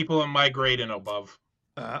exclusively people in my grade and above.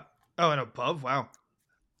 and above. Wow.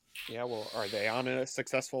 Yeah, well, are they on a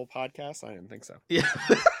successful podcast? I didn't think so. Yeah.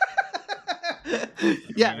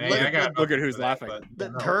 yeah. Hey, look, I got look at nothing who's for that, laughing. the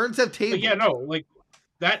no. turns have But tabled. yeah, no, like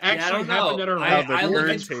that I actually don't happened know. at our. I look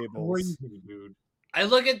at turntables. Crazy, dude. I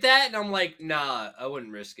look at that and I'm like, nah, I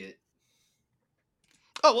wouldn't risk it.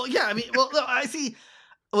 Oh well, yeah. I mean, well, no, I see.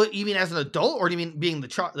 Well, you mean as an adult, or do you mean being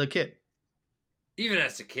the kid? Even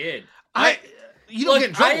as a kid. You don't Look, get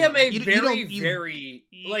in trouble. I am a You very, don't- very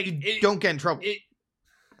like you don't get in trouble.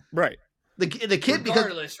 Right. The kid, because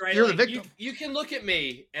regardless, right? you're the Like, victim. You can look at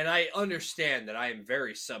me, and I understand that I am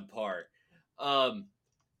very subpar.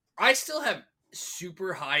 I still have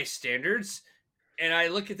super high standards, and I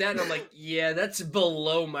look at that and I'm like, yeah, that's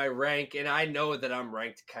below my rank, and I know that I'm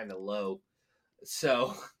ranked kind of low.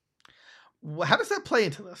 So, how does that play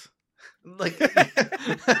into this? Like,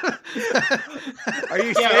 Are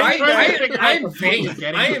you Yeah, saying I'm trying to that- figure out I'm the point vain. you're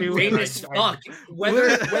getting I am to, vain and as I- fuck. Whether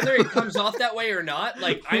it comes off that way or not,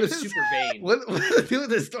 like I'm What is- super vain. what does it do with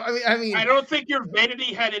this story? I mean, I don't think your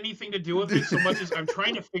vanity had anything to do with it so much as I'm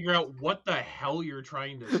trying to figure out what the hell you're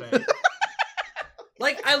trying to say.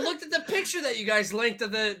 Like I looked at the picture that you guys linked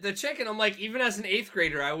of the chick, and I'm like, even as an 8th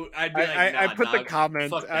grader, I'd be like, I nah, put the dog, comment.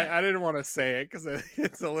 fuck that. I didn't want to say it because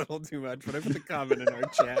it's a little too much, but I put the comment in our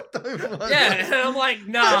chat. Yeah, and I'm like,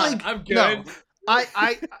 nah, Like, I'm good. no.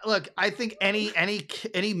 I look. I think any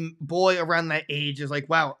boy around that age is like,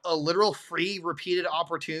 wow, a literal free repeated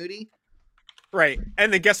opportunity. Right.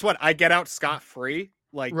 And then guess what? I get out scot free.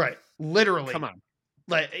 Like, Right, literally. come on.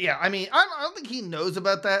 Like, yeah. I mean, I don't think he knows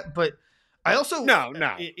about that, but I also No.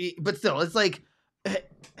 but still, it's like,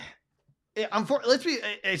 let's be.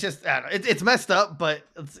 It's just, I don't know, it's messed up, but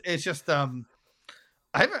it's just I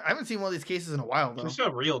haven't seen one of these cases in a while though. Just a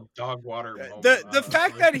real dog water moment. The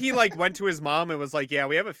fact honestly. that he like went to his mom and was like, "Yeah,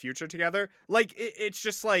 we have a future together." Like, it's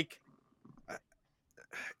just like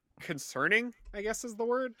concerning, I guess is the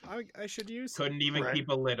word I should use. couldn't even Right. keep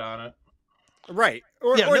a lid on it. Right.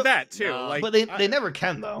 Or Yeah, no- that too. no, Like, But they never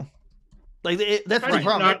can though. Like that's How the do you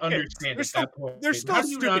problem. not They're understand still- at that point? they're still How do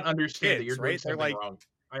you not stupid understand that kids, you're doing right? They're something like- wrong?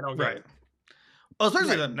 I don't get Right. it. Well, especially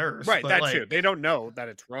Right. the nurse. right, but, that like, too. They don't know that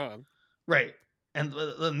it's wrong. Right. And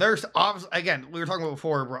the nurse, again, we were talking about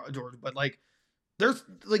before, George, but like, there's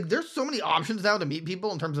so many options now to meet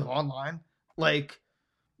people in terms of online. Like,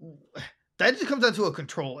 that just comes down to a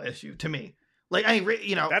control issue to me. Like, I mean,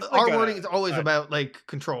 you know, That's our like wording is always a- about like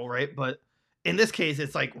control, right? But in this case,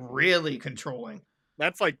 it's like really controlling.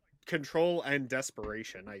 That's like control and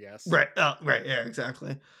desperation, I guess. Right. Right. Yeah.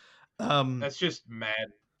 Exactly. That's just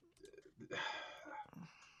mad.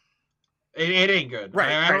 It ain't good. Right.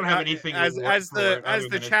 I don't right. have anything. as to work as for the it other as the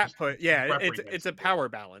than chat it's put. Yeah, it's reference. a power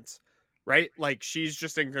balance, right? Like she's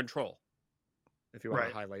just in control. If you want Right.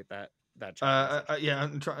 to highlight that. Chat message. yeah.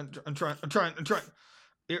 I'm trying.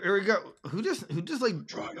 Here we go. Who just like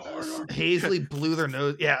Try harder. hazily blew their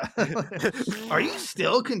nose? Yeah. Are you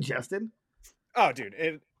still congested? Oh, dude,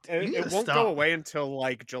 it need to won't stop. go away until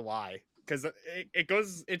like July because it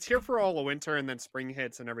goes. It's here for all the winter, and then spring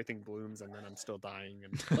hits and everything blooms, and then I'm still dying.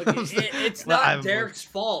 And Look, it's Well, not I'm- Derek's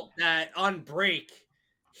fault that on break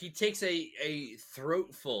he takes a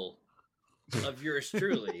throatful of yours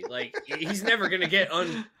truly. Like he's never gonna get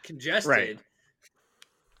uncongested. Right.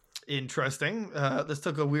 Interesting. This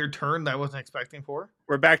took a weird turn that I wasn't expecting for.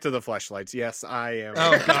 we're back to the fleshlights. Yes, I am.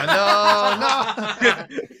 Oh god,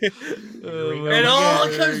 no. It all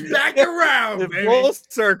comes back around, baby. Full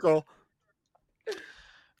circle.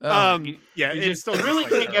 Yeah, We it's just still really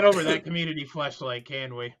like can't get over that community fleshlight,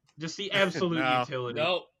 can we? Just the absolute No. utility.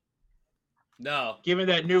 No. Giving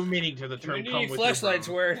that new meaning to the term Community "come with your flashlights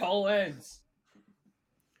bros." where it all ends.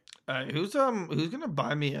 Who's gonna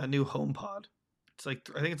buy me a new HomePod? It's like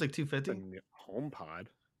I think it's like The $250. new HomePod.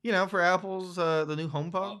 You know, for Apple's the new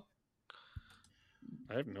HomePod. Oh,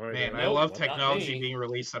 I have no idea. Man, I Nope, love not technology me. being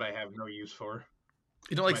released that I have no use for.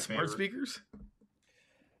 You don't like my smart favorite. speakers?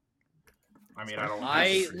 I mean, I don't.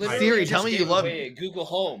 I literally Siri, just tell me you gave love away me. a Google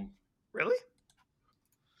Home. Really?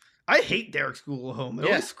 I hate Derek's Google Home. It Yeah,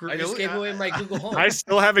 always I just gave away my Google Home. I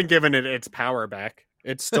still haven't given it its power back.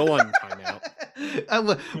 It's still on timeout.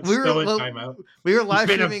 It's we were still in well, timeout. we were live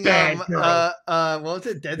been a streaming bad girl. what was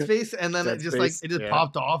it, Dead Space, and then Dead it just like Space, it just yeah.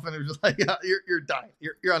 popped off, and it was just like you're dying.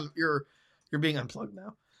 You're being unplugged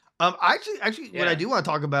now. Actually, what I Yeah. do want to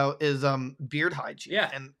talk about is beard hygiene. Yeah.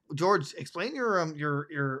 And George, explain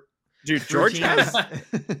your Dude, George routine. has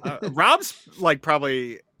Rob's like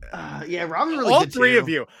probably yeah, Rob's really all good three too. of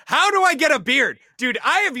you. How do I get a beard? Dude,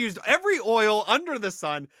 I have used every oil under the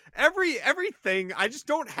sun, everything. I just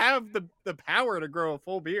don't have the power to grow a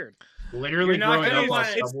full beard. Literally You're not growing gonna up while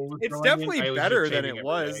want- stubble was It's growing in, definitely I was just better than shaving it every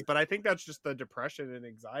was, day. but I think that's just the depression and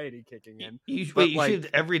anxiety kicking in. You, But, wait, you like- shaved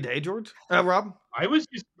every day, George? Rob? I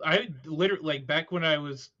literally like back when I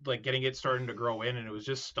was like getting it starting to grow in and it was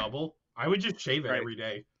just stubble. I would just shave it Right. every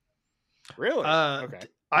day. Really? Okay.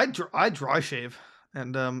 I dry shave,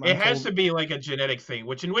 and It has to be like a genetic thing,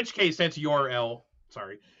 in which case that's your L.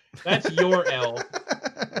 Sorry, that's your L.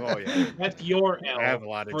 Oh yeah. That's your L I have a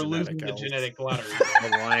lot of for losing genetic the Ls. genetic lottery. The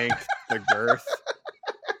length, the girth.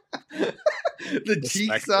 the cheek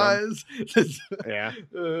spectrum. size. Yeah.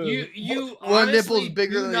 You one nipple's honestly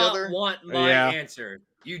bigger do than the not other. want my Yeah. answer.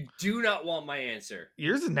 You do not want my answer.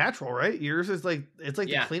 Yours is natural, right? Yours is like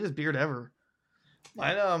Yeah. the cleanest beard ever.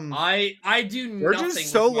 Mine, I do Yours nothing is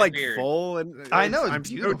so with my like beard. full, and I know, it's I'm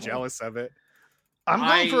beautiful. so jealous of it. I'm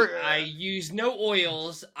going for. I use no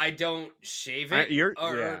oils. I don't shave it.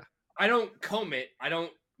 Yeah. I don't comb it. I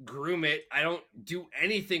don't groom it. I don't do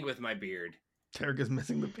anything with my beard. Derek is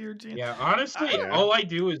missing the beard gene. Yeah, honestly, Yeah. all I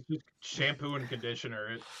do is just shampoo and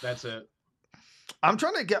conditioner. That's it. I'm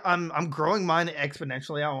trying to get. I'm growing mine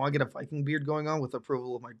exponentially. I want to get a Viking beard going on with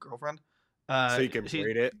approval of my girlfriend. So you can she-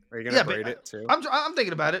 braid it. Are you Yeah, gonna but braid it too? I'm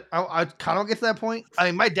thinking about it. I kind of get to that point. I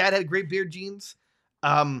mean, my dad had great beard genes.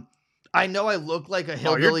 I know I look like a Oh,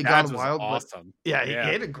 your hillbilly dad's gone was wild, awesome. but yeah, Yeah.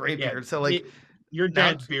 he had a great Yeah, beard. So like, Your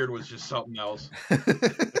now- dad's beard was just something else.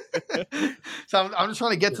 so I'm just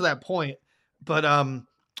trying to get to that point. But now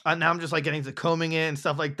I'm just like getting to combing it and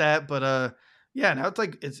stuff like that. But yeah, now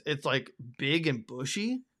it's like big and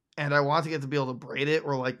bushy, and I want to get to be able to braid it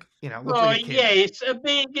or like look Oh like a kid. yes, a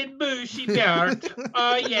big and bushy beard.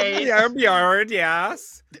 Oh yes. Your beard,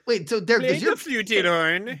 yes. Wait, so Derek, Play the future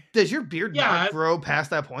on. does your beard Yeah. not grow past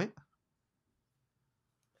that point?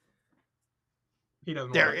 He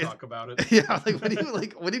doesn't There want to is- talk about it. Yeah, like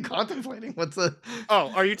what are you contemplating? What's the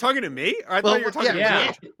Oh, are you talking to me? I Well, thought you were talking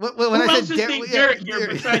yeah. to George. when Who I else said is named Derek here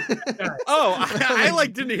besides that guy? Oh, I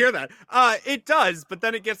like didn't hear that. It does, but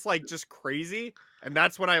then it gets like just crazy, and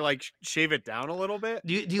that's when I like shave it down a little bit.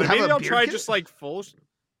 do you But have maybe a I'll beard try kit? just like full.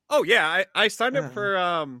 Oh yeah, I signed up Uh-huh. for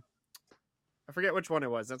I forget which one it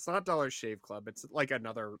was. It's not Dollar Shave Club. It's like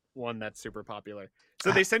another one that's super popular.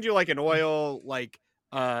 So they send you like an oil, like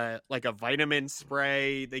a vitamin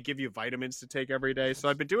spray. They give you vitamins to take every day. So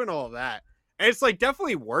I've been doing all of that, and it's like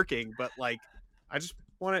definitely working. But like, I just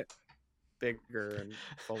want it bigger and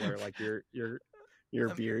fuller, like your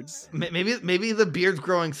beards. Maybe the beard's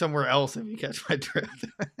growing somewhere else. If you catch my drift.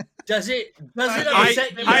 Does it I-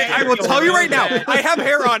 upset you? I will tell you right now, that- I have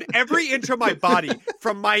hair on every inch of my body,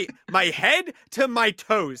 from my head to my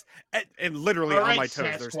toes, and literally All on right, my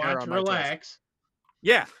toes. There's hair Sasquatch, on my toes. relax.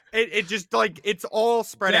 Yeah, it just like it's all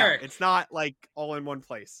spread Derek. out. It's not like all in one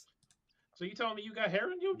place. So you telling me you got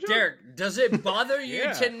hair in you, Joe? Derek, does it bother you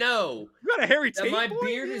Yeah. to know You got a hairy that tape, my boy?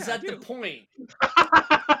 beard is Yeah, at the dude. point?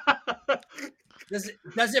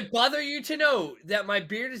 Does it bother you to know that my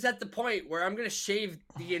beard is at the point where I'm gonna shave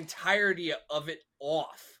the entirety of it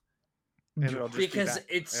off And it'll just be because back.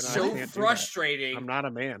 it's And I so can't do that. frustrating? I'm not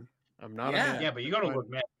a man. I'm not Yeah. a man. Yeah, but you gotta look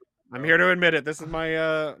mad. I'm here to admit it. This is my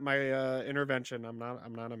intervention. I'm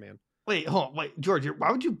not a man. Wait, hold on, wait, George.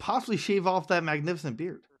 Why would you possibly shave off that magnificent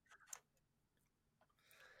beard?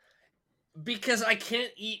 Because I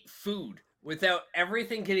can't eat food without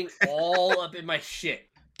everything getting all up in my shit.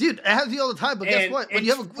 Dude, it happens to you all the time. But guess And what? When it's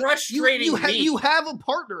you have a frustrating me. you have a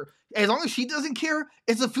partner. As long as she doesn't care,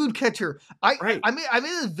 it's a food catcher. I Right. made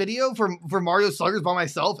this video for Mario Sluggers by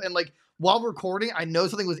myself, and like while recording, I know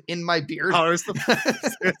something was in my beard. Oh, it's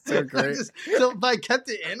so great. So if I kept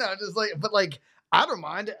it in, I was just like, but like, I don't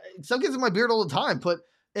mind. Some gets in my beard all the time, but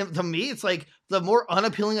to me, it's like the more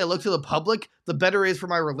unappealing I look to the public, the better it is for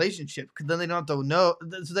my relationship. Because then they don't have to know.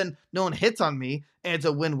 So then no one hits on me, and it's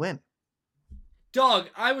a win-win. Dog,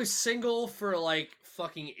 I was single for like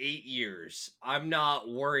fucking 8 years. I'm not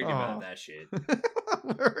worried about that shit.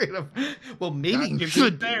 Worried well, maybe you Not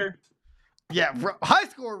should be. there. Yeah, high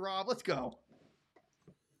score, Rob. Let's go.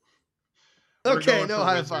 We're Okay, going no for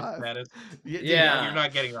high wizard five. status. Yeah. You're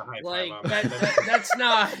not getting a high Like five. that's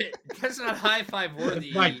not high five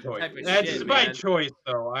worthy my choice. type of That's shit, my man. choice,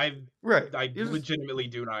 though. I Right. You're just- legitimately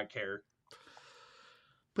do not care.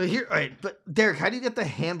 But here, all right. But Derek, how do you get the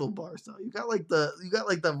handlebars though? You got like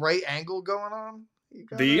the right angle going on. You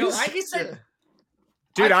got These? Yo, I can send, Yeah.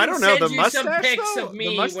 Dude, I can don't know. The send you some mustache, pics though? of me The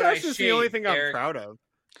when I mustache is the only shave, thing Derek. I'm proud of.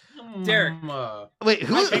 Derek. Wait,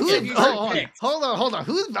 who? I can Who send is? you some Hold on, pics. hold on.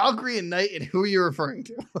 Who's Valkyrie and Knight, and who are you referring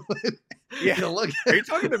to? Yeah. You look, Are you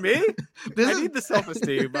talking to me? this I is, need the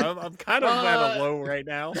self-esteem. I'm kind of at a low right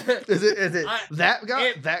now. is it I- that guy?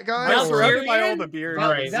 it- that guy? I'm Valkyrie- or- surrounded by all the Valkyrian? beard. All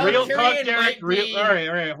right, Valkyrian real talk, Derek. might be- All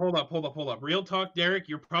right. Hold up. Real talk, Derek.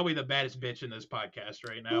 You're probably the baddest bitch in this podcast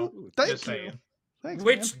right now. Ooh, thank Just you. saying. Thanks, man.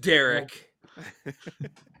 Which Derek?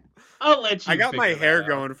 I'll let you. I got my figure hair that out.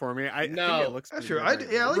 going for me. I No. think it looks That's pretty true. good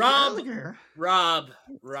right Yeah, I now. like, Rob- I like your hair.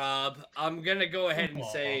 Rob, I'm gonna go ahead and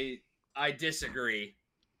Aw. say I disagree.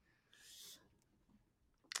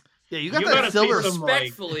 Yeah, you got You that gotta say silver. some, like,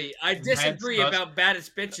 Respectfully, I disagree sus- about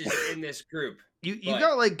baddest bitches in this group. You but-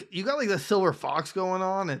 got like the silver fox going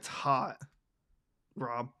on. It's hot,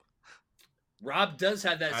 Rob. Rob does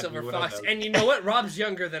have that I silver do what I fox, do. and you know what? Rob's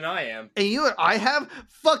younger than I am. And you, I have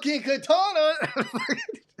fucking katana.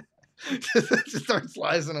 Just start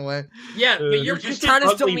slicing away. Yeah, but your You're just an katanas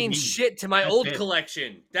ugly don't mean meat. shit to my That's old it.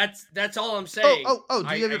 collection. That's all I'm Oh, saying. do you I- have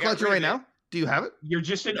I your got collection rid right of now? it. Do you have it? You're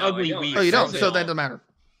just an No, I ugly don't. weed. Oh, you don't. Sold it So all. that doesn't matter.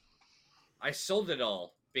 I sold it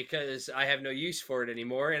all because I have no use for it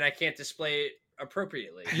anymore, and I can't display it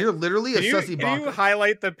appropriately. You're literally a Can sussy you baka.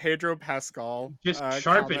 highlight the Pedro Pascal? Just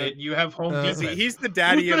sharpen comment? it. You have home Uh, defense. He's the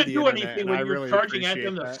daddy Who's of gonna the do internet, anything and when I you're really charging at appreciate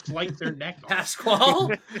them to that. slice their neck off?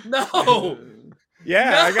 Pasquale? No.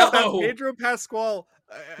 Yeah, I got that No! Pedro Pascal.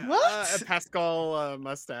 What? Pascal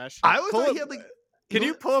mustache. I always Pull thought up- he had like. Can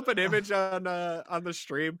you pull up an image on the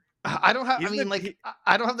stream? I don't have. I He's mean, the- like, he-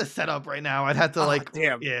 I don't have the setup right now. I'd have to Oh, like.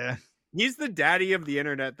 damn. Yeah. He's the daddy of the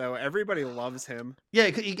internet, though. Everybody loves him. Yeah.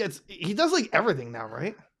 He does like everything now,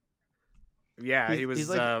 right? Yeah, He's- he was. he's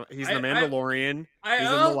like- He's I- the Mandalorian. I, He's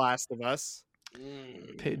in al- The Last of Us.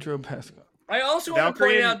 Pedro Pascal. I also want to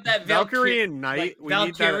point Valkyrie, out that Valkyrie and Knight. like, we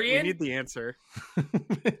need that. We Valkyrian? need the answer.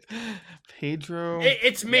 Pedro.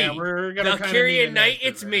 It's me. Yeah, we're gonna kinda need Valkyrian an Knight, answer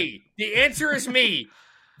it's there. me. The answer is me.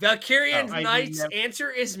 Valkyrian Oh, I Knight's never- answer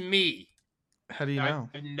is me. How do you know?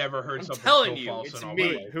 I've never heard I'm something telling so you, false it's in all me. my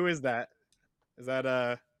Wait, life. who is that? Is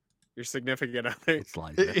that your significant other? It's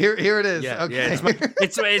Liza. Here it is. Yeah, okay. yeah,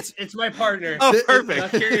 it's my partner. Oh, Th-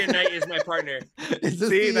 perfect. Valkyrian Knight is my partner. Is this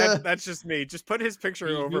See, the, that's just me. Just put his picture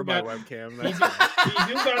You over my got- webcam. He That's do, fine.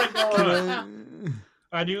 he do got it going on.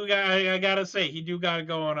 can I gotta say, he do got it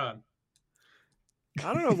going on.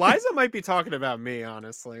 I don't know. Liza might be talking about me.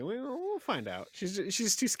 Honestly, we'll find out.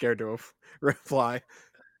 She's too scared to reply.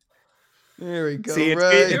 There we go. See, it's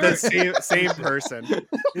right. the same person. Listen,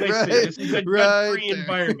 Right, this is a right gun-free there.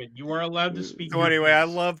 environment. You are allowed to speak. So your anyway, I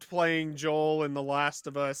piece. loved playing Joel in The Last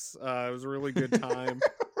of Us. It was a really good time.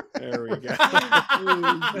 There we go. All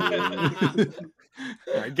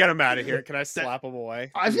right, get him out of here. Can I slap him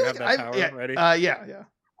away? I Do feel you have like that power yeah, ready? yeah.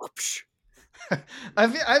 Whoopsh. I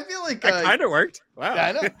feel like That kind of worked. Wow. yeah,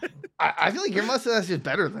 I know. I feel like your mustache is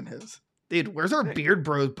better than his. Dude, where's our Beard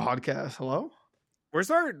Bros podcast? Hello? Where's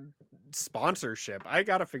our sponsorship? I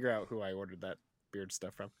gotta figure out who I ordered that beard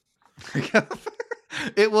stuff from.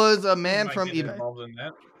 It was a You man might from get eBay. involved in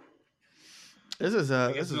that. This is I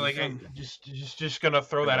this guess is like fun. just gonna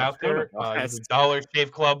throw that out there. That's- Dollar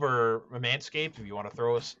Shave Club or Manscaped, if you want to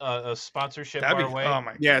throw a sponsorship That'd our be, way. oh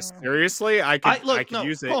my Yes, god. seriously, I could no,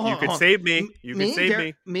 use it. hold on, You could hold on. save me. You could save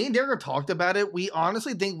me. Me and Derek have talked about it. We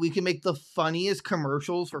honestly think we can make the funniest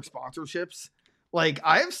commercials for sponsorships. Like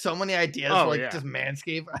I have so many ideas Oh, for like yeah. just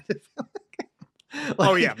Manscaped.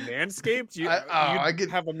 Oh yeah, Manscaped. You I could-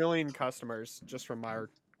 have a million customers just from our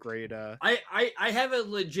great. I have a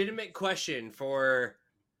legitimate question for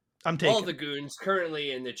I'm taking. all the goons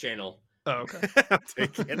currently in the channel. Oh, okay. I'm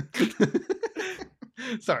taking.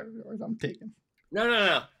 Sorry, I'm taking.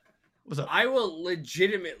 No. What's up? I will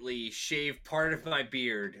legitimately shave part of my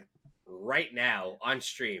beard right now on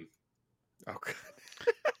stream. Okay.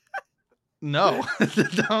 No,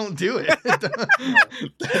 don't do it.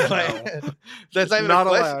 That's not even Not a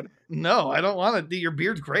question. allowed. No, I don't want to. Your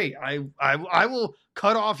beard's great. I will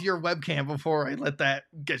cut off your webcam before I let that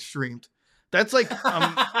get streamed. That's like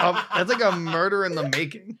that's like a murder in the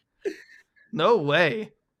making. No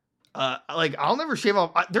way. Like I'll never shave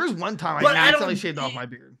off. There's one time But I I don't- accidentally shaved off my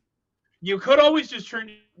beard. You could always just turn.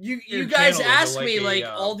 You Your guys channel into ask like me a, like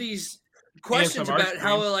all these questions ASMR about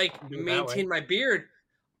how I stream. like Do it that way. maintain my beard.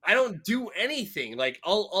 I don't do anything. Like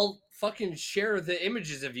I'll fucking share the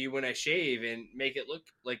images of you when I shave and make it look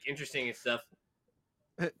like interesting and stuff.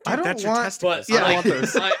 Dude, I don't that's your want- testicles. yeah, I don't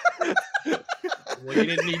want those. Well, you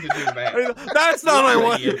didn't need to do that. I mean, that's not what I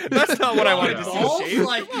want. Idiot. That's not what I wanted to Balls? see. Shave.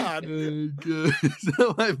 Like- Come on. You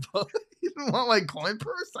don't want my coin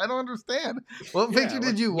purse? I don't understand. What Yeah, picture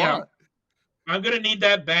did you yeah. want? I'm gonna need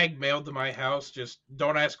that bag mailed to my house. Just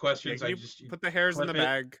don't ask Yeah, questions. can I you just put the hairs in the clip it.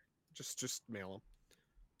 bag. Just mail them.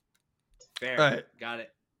 Fair. Alright. Got it.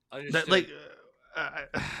 That Understood. like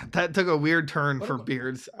that took a weird turn What for about-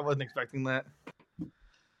 beards. I wasn't expecting that.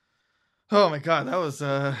 Oh my god, that was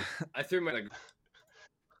I threw my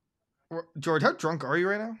George. How drunk are you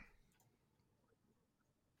right now?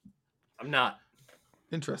 I'm not.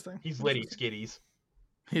 Interesting. He's litty skitties.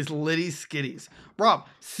 He's litty skitties. Rob,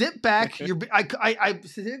 sit back. I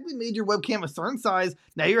specifically made your webcam a certain size.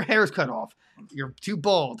 Now your hair's cut off. You're too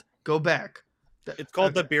bald. Go back. It's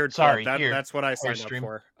called the Okay. Beard Sorry, Club. here. That's what I signed up stream.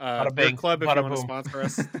 for. Bada Beard bing, Club, if bada you want to boom. sponsor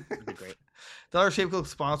us, that'd be great. Dollar Shave Club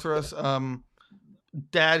sponsor us.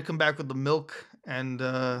 Dad, come back with the milk and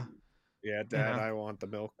Yeah, Dad, Yeah. I want the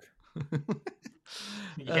milk.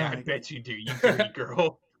 Yeah, I bet you do. You dirty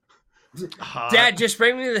girl. hot Dad, just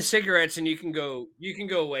bring me the cigarettes and you can go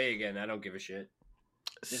away again. I don't give a shit.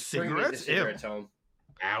 Just bring me the cigarettes. cigarettes Ew. home.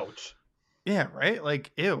 Ouch. Yeah, right.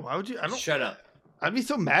 Like, ew. Why would you? I don't. Shut up. I'd be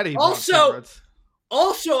so mad at you. brought Also- cigarettes.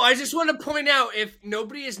 Also, I just want to point out if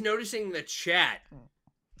nobody is noticing the chat,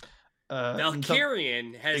 Until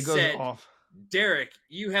Valkyrian has it goes said, off. Derek,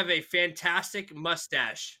 you have a fantastic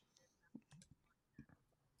mustache.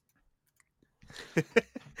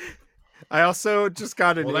 I also just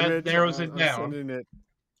got an Well, that image. narrows it I'm down. sending it.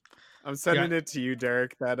 I'm sending it to you,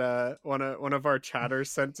 Derek. That one of our chatters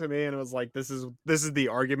sent to me, and it was like, "This is the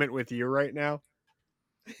argument with you right now."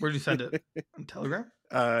 Where'd you send it? On Telegram.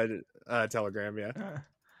 Telegram, yeah.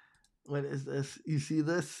 What is this? You see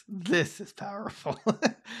this? This is powerful.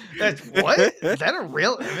 That's what? Is that a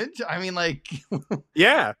real image? I mean, like,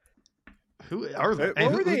 Yeah. who are they?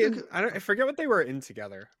 What were Who- they who's in? I forget what they were in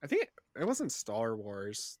together. I think it wasn't Star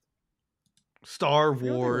Wars. Star I forget what they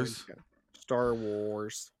were in Wars. together. Star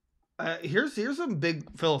Wars. Here's some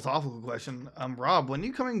big philosophical question. Rob, when are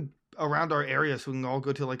you coming around our area so we can all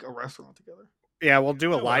go to like a restaurant together? Yeah, we'll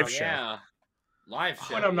do a Oh, live wow, show. Yeah. Live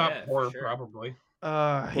show. When I'm not yeah, poor, for sure. probably.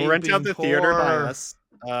 We'll Hate rent out being the theater by poor. us.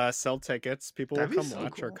 Sell tickets. People That'd will be come so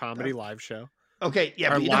watch our cool. comedy live show. Okay, yeah,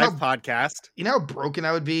 our but you know, live how, podcast. you know how broken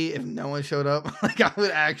I would be if no one showed up? Like, I would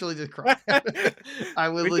actually just cry. I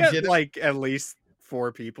would We legit. get like at least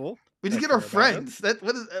 4 people. we just that get our care about it. friends. That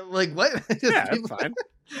what is like what? Just Yeah, that's people- fine.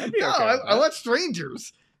 I'd be No, okay with I that. want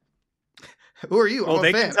strangers. Who are you? Well, I'm a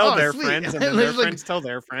they fan. can tell Oh, their sweet. friends, and then There's, their like- friends tell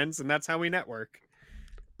their friends, and that's how we network.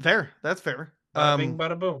 Fair. That's fair. Bada bing,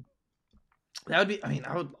 bada boom. That would be. I mean,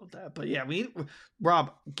 I would love that. But yeah, we need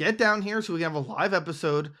Rob get down here so we can have a live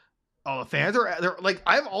episode. All the fans are they're like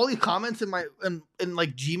I have all these comments in my in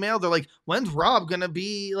like Gmail. They're like, when's Rob gonna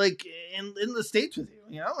be like in the States with you?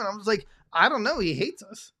 You know, and I'm just like, I don't know. He hates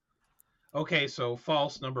us. Okay, so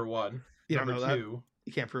false number 1. You don't Number know that. 2.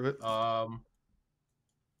 You can't prove it.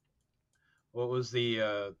 What was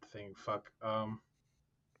the thing? Fuck.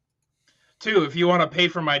 2. If you want to pay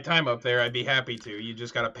for my time up there, I'd be happy to. You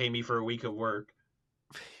just got to pay me for a week of work.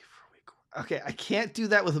 Okay, I can't do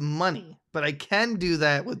that with money, but I can do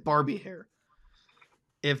that with Barbie hair.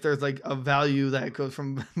 If there's like a value that goes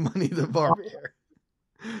from money to Barbie hair.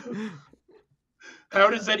 How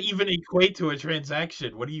does that even equate to a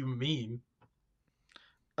transaction? What do you mean?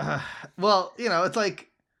 Well, you know, it's like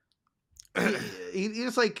you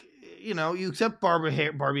just like you know you accept Barbie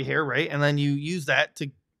hair, right? And then you use that to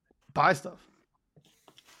buy stuff.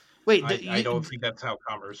 Wait, I don't think that's how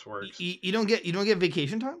commerce works. you don't get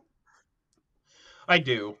vacation time? I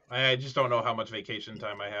do. I just don't know how much vacation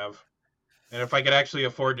time I have. And if I could actually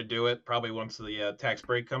afford to do it, probably once the tax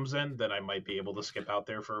break comes in, then I might be able to skip out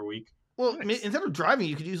there for a week. Well, I mean, instead of driving,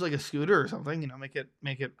 you could use like a scooter or something. You know, make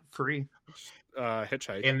it free.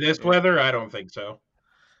 Hitchhike. In this weather, I don't think so.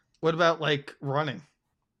 What about like running?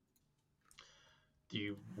 Do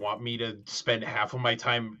you want me to spend half of my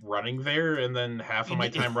time running there and then half of my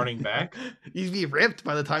time running back? You'd be ripped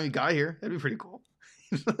by the time you got here. That'd be pretty cool.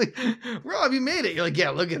 Like, Rob, you made it. You're like, yeah,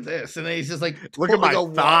 look at this. And then he's just like, Look at my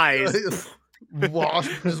thighs. just And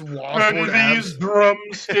washboard these abs.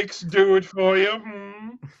 drumsticks do it for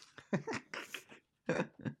you.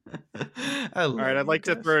 All right, I'd like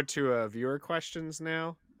to throw it to viewer questions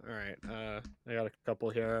now. All right, I got a couple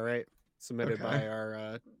here. All right, submitted by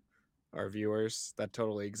our viewers that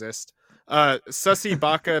totally exist. Sussy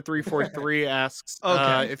Baka 343 asks,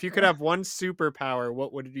 if you could have one superpower,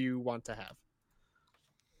 what would you want to have?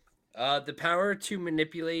 The power to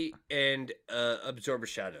manipulate and absorb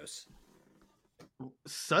shadows.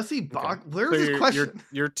 Sussy Bach. Okay. Where's this question?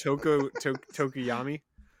 You're Tokuyami?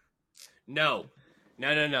 No.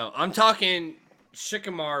 I'm talking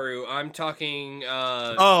Shikamaru. I'm talking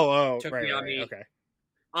Right. Tokuyami. Okay.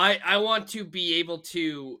 I want to be able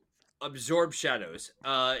to absorb shadows.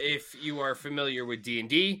 If you are familiar with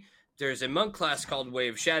D&D, there's a monk class called Way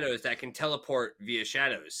of Shadows that can teleport via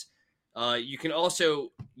shadows. You can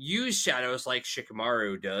also use shadows like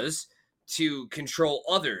Shikamaru does to control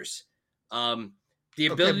others. The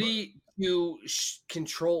ability to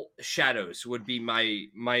control shadows would be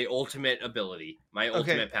my ultimate ability, my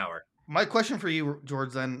ultimate power. My question for you,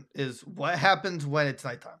 George, then is what happens when it's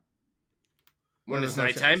nighttime? When it's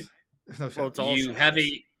nighttime, there's no Well, it's all you have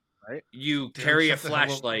a right? you Dude, carry a shut the hell up.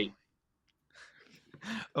 flashlight.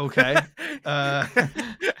 Okay. You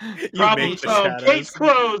Problem make the solved. Case shadows.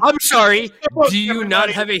 closed. I'm sorry. Look, Do you not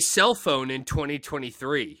everybody. have a cell phone in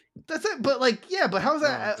 2023? That's it. But like, yeah, but how's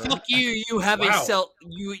that? Oh, Fuck you. You have a Wow. cell.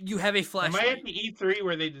 You have a Am I flashlight. at the E3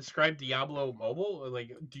 where they described Diablo Mobile?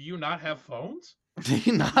 Like, do you not have phones? Do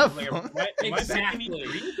you not have Like, phone? am I back in Exactly.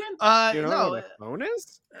 E3 again? You don't know No. what a phone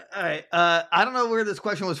is? All right. I don't know where this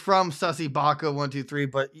question was from, Sussy Baka 123.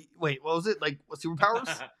 But wait, what was it? Like, what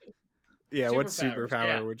superpowers? Yeah, what Superpowers, superpower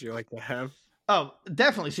yeah. would you like to have? Oh,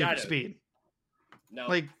 definitely super Shadows. speed. No,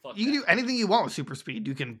 Like, fuck you can that. do anything you want with super speed.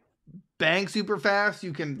 You can bang super fast.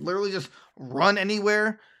 You can literally just run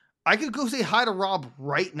anywhere. I could go say hi to Rob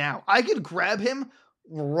right now. I could grab him,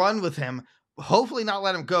 run with him, hopefully not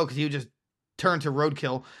let him go because he would just turn to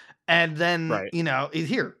roadkill. And then, Right. he's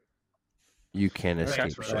here. You can Right,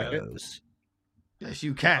 escape right. shadows. Yes,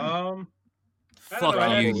 you can. I don't Fuck know,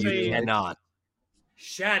 I you. would You say- cannot.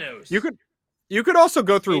 Shadows. You could also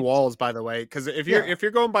go through It's- walls, by the way, because if Yeah. you're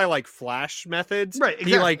going by like flash methods, Right,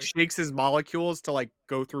 he like exactly. shakes his molecules to like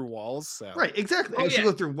go through walls. So Right, exactly. Oh, I should yeah.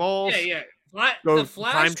 go through walls. Yeah. Go The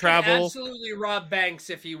Flash time could travel. absolutely rob banks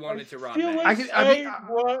if he wanted to rob feel banks. I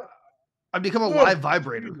could- I'd become a live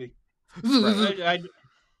vibrator. I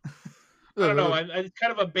don't know. It's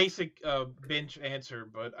kind of a basic bench answer,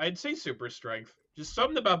 but I'd say super strength. Just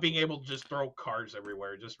something about being able to just throw cars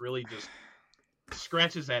everywhere. Just really just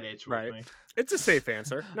scratches that itch with Right. me. it's a safe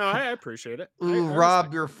answer. No, I appreciate it. Ooh, I Rob,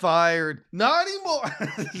 respect you're fired. Not anymore.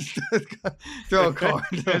 Throw a card.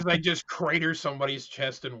 As I just crater somebody's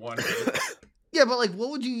chest in one hit. Yeah, but like, what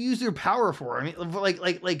would you use your power for? I mean,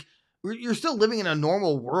 like, you're still living in a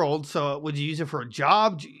normal world, so would you use it for a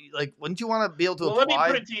job? Like, wouldn't you want to be able to Well, let me apply?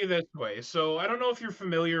 put it to you this way. So I don't know if you're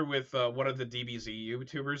familiar with one of the DBZ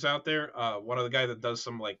YouTubers out there. One of the guy that does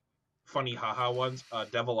some like funny haha ones,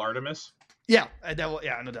 Devil Artemis. Yeah, I know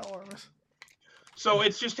Devil Artemis. So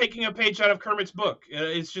it's just taking a page out of Kermit's book.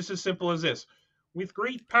 It's just as simple as this: with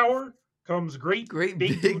great power comes great Great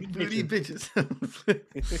big big booty booty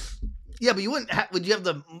bitches. Yeah, but you wouldn't. Would you have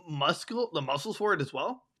the muscles for it as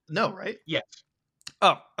well? No, right? Yes.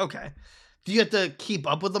 Oh, okay. Do you have to keep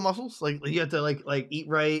up with the muscles? Like you have to like eat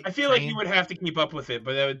right? I feel like train? you would have to keep up with it,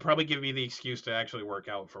 but that would probably give me the excuse to actually work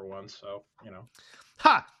out for once. So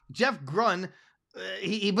Ha! Jeff Grun,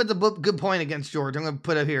 he put the good point against George. I'm going to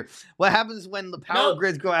put it here. What happens when the power No.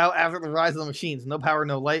 grids go out after the rise of the machines? No power,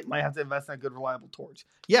 no light. Might have to invest in a good, reliable torch.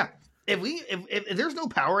 Yeah. If there's no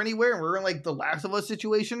power anywhere and we're in like the Last of Us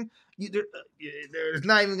situation, there's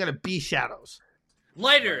not even going to be shadows.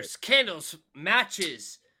 Lighters, candles,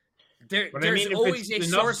 matches. But I There's mean, if always a it's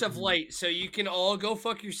enough- source of light, so you can all go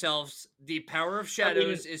fuck yourselves. The power of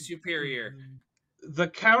shadows is superior. The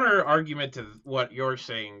counter argument to what you're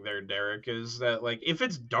saying there, Derek, is that like if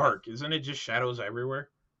it's dark, isn't it just shadows everywhere?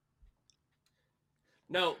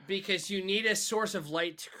 No, because you need a source of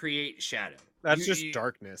light to create shadow. That's You- just you-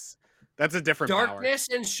 darkness. That's a different Darkness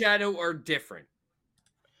and shadow are different.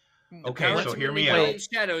 The Okay, power so to hear me manipulate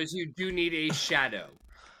shadows, you do need a shadow.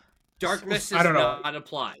 Darkness I does don't know. not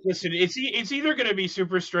apply. Listen, it's either going to be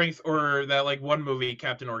super strength or that like one movie,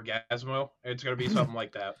 Captain Orgasmo. It's going to be something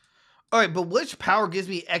like that. All right, but which power gives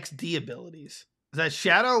me XD abilities? Is that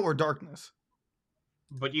shadow or darkness?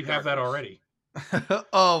 But you have that already.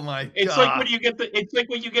 Oh my god! It's like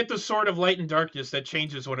when you get the sword of light and darkness that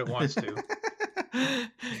changes when it wants to.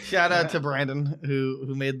 Shout out to Brandon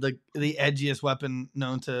who made the edgiest weapon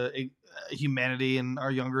known to humanity in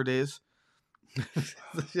our younger days.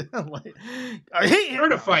 Like, I hate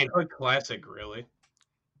Certified Hood Classic, really.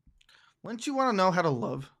 Wouldn't you want to know how to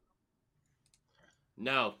love?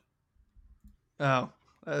 No. Oh,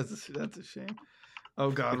 that's a shame. Oh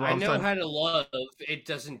God, I Rob's know done. how to love. It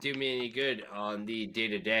doesn't do me any good on the day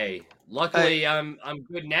to day. Luckily, I'm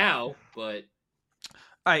good now. But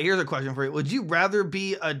All right, here's a question for you: would you rather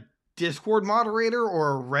be a Discord moderator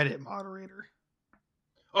or a Reddit moderator?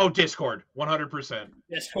 Oh, Discord, 100%.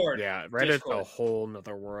 Discord. Yeah, Reddit's Discord. a whole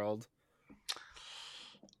nother world.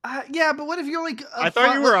 Yeah, but what if you're like? I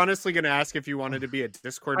thought you were honestly going to ask if you wanted to be a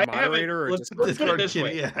Discord I haven't- moderator or a let's- Discord. let's put it this kid.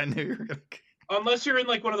 way. Yeah, I knew you were gonna. Unless you're in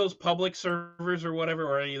like one of those public servers or whatever,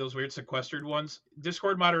 or any of those weird sequestered ones,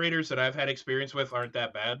 Discord moderators that I've had experience with aren't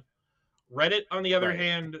that bad. Reddit, on the other Right.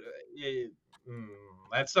 hand,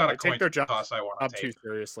 that's not I a take coin their job toss I want Up to too take.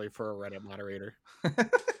 seriously for a Reddit moderator.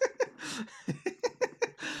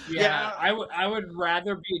 Yeah, I would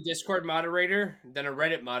rather be a Discord moderator than a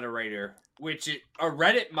Reddit moderator, a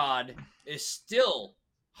Reddit mod is still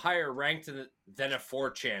higher ranked than a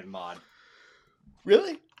 4chan mod.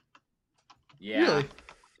 Really? Yeah. Really?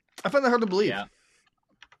 I find that hard to believe. Yeah.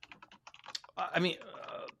 I mean,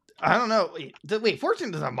 I don't know. Wait,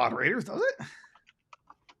 Fortune doesn't have moderators, does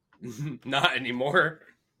it? Not anymore.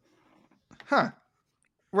 Huh.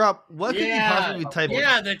 Rob, what could you possibly type?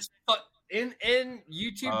 Yeah, that's in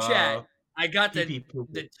YouTube chat. I got the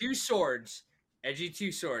PP. two swords, edgy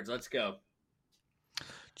two swords. Let's go.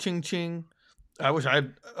 Ching ching. I wish I.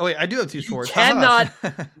 Oh wait, I do have two swords.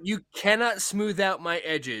 You cannot smooth out my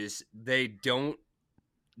edges. They don't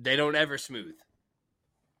ever smooth.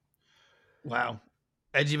 Wow.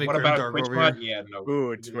 Edgy What about McGregor Twitch over mod? here. Yeah, no.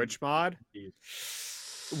 Ooh, a Twitch mod?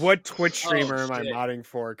 What Twitch streamer am I shit. modding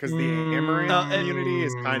for? Because the Amaranth No, community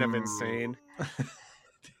is kind of insane.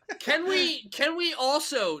 Can we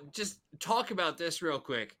also just talk about this real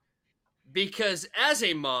quick? Because as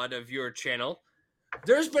a mod of your channel,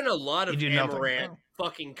 there's been a lot of You do nothing. Amaranth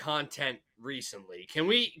fucking content recently. Can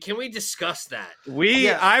we discuss that?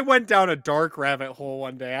 I went down a dark rabbit hole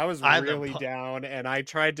one day. I was I've been really down, and I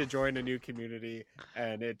tried to join a new community,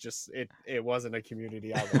 and it wasn't a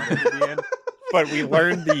community I wanted to be in. But we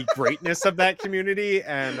learned the greatness of that community,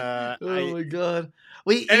 and Oh my god.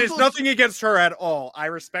 it's nothing against her at all. I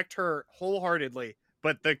respect her wholeheartedly,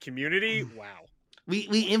 but the community, wow.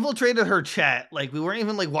 We infiltrated her chat. Like, we weren't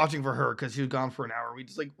even like watching for her because she was gone for an hour.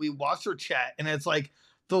 We watched her chat, and it's like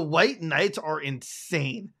the White Knights are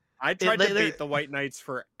insane. I tried to bait the White Knights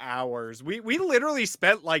for hours. We literally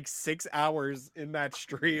spent like 6 hours in that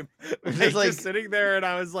stream, just sitting there, and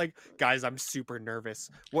I was like, "Guys, I'm super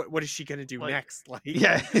nervous. What is she gonna do next?" Like,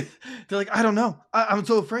 yeah, they're like, "I don't know. I'm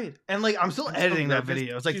so afraid." And like, I'm still editing that nervous.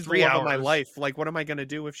 video. It's like She's 3 the love hours of my life. Like, what am I gonna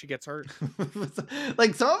do if she gets hurt?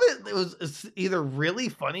 Like, some of it was either really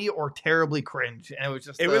funny or terribly cringe, and it was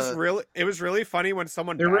just It was really funny when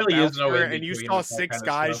someone There really is no her in and you between saw with that 6 kind of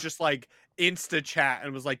guys stuff. just like insta chat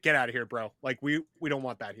and was like, "Get out of here, bro. Like, we don't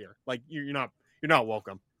want that here. Like, you're not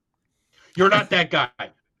welcome. You're not that guy.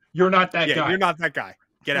 You're not that guy. You're not that guy.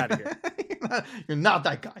 Get out of here." You're not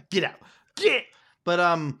that guy. Get out. Get. But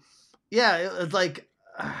yeah, it's like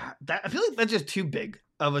that. I feel like that's just too big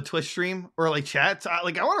of a Twitch stream or like chat. So I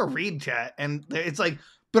want to read chat, and it's like,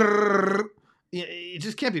 brrr, it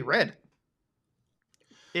just can't be read.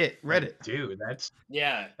 Read it. Dude, that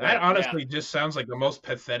Yeah. honestly just sounds like the most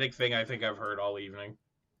pathetic thing I think I've heard all evening.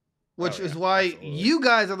 Which Oh, is yeah, why absolutely. you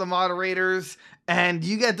guys are the moderators, and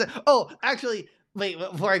you get to. Oh, actually, wait.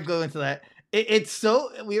 Before I go into that, it's so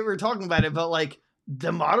we were talking about it, but like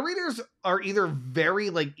the moderators are either very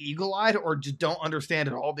like eagle-eyed or just don't understand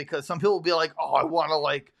at all, because some people will be like, "Oh, I want to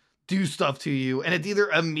like do stuff to you," and it's either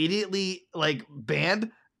immediately like banned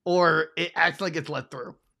or it accidentally gets let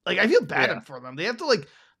through. Like, I feel bad for them. They have to like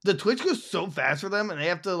the Twitch goes so fast for them, and they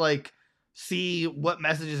have to like see what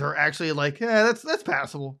messages are actually like, yeah, that's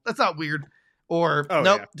passable. That's not weird. Or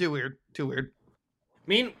nope, too weird.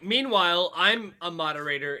 Meanwhile, I'm a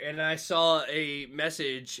moderator, and I saw a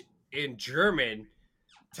message in German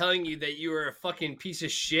telling you that you were a fucking piece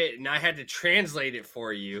of shit, and I had to translate it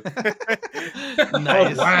for you. Nice.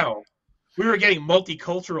 Oh, wow. We were getting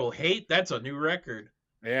multicultural hate. That's a new record.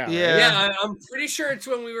 Yeah. Yeah, I'm pretty sure it's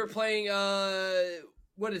when we were playing.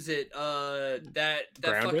 What is it? That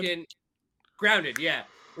Grounded? fucking Grounded. Yeah,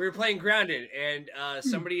 we were playing Grounded, and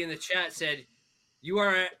somebody in the chat said, "You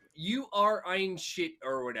are ein shit"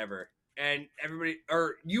 or whatever, and everybody,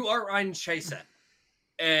 or "You are ein Scheiße,"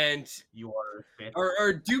 and You are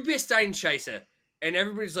or "Du bist ein Scheiße," and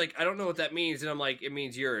everybody's like, "I don't know what that means," and I'm like, "It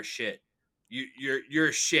means you're a shit."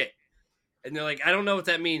 you're shit. And they're like, I don't know what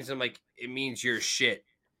that means. I'm like, it means you're shit.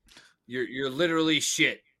 You're literally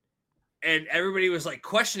shit. And everybody was like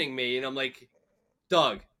questioning me, and I'm like,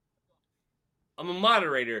 Doug, I'm a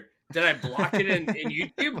moderator. Did I block it in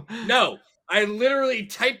YouTube? No. I literally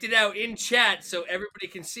typed it out in chat so everybody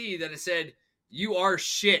can see that it said, you are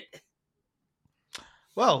shit.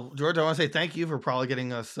 Well, George, I want to say thank you for probably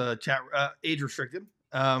getting us chat age restricted.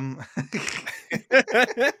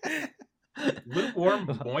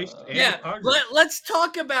 Lukewarm, moist, and Yeah, hungry. let's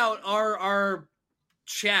talk about our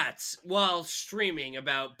chats while streaming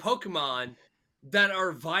about Pokemon that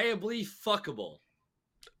are viably fuckable.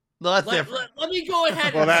 No, that's different. Let me go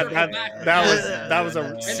ahead Well, and that circle that, back. that was a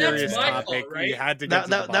And that's serious my topic. fault, right? We had to get that to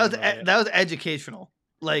the was bottom of it. that was educational.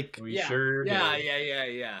 Like, We Yeah, sure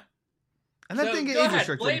yeah. and I So think go age ahead,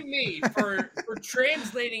 restricted. blame me for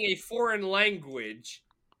translating a foreign language.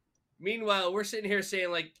 Meanwhile, we're sitting here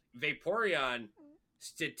saying like Vaporeon,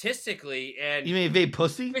 statistically and You mean vape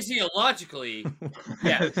pussy? physiologically,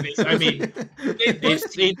 yeah. I mean,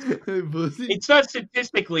 it's Pussy? it's not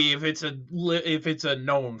statistically if it's a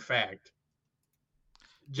known fact.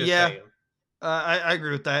 Just Yeah. saying. I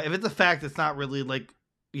agree with that. If it's a fact, it's not really like,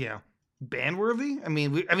 ban worthy. I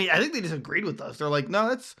mean, I think they just agreed with us. They're like, no,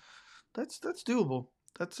 that's doable.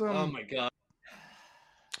 That's Oh my god.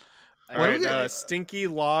 All What do right, we get? Stinky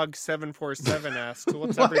Log 747 asks,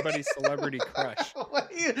 "What's What? everybody's celebrity crush?"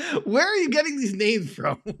 Where are you getting these names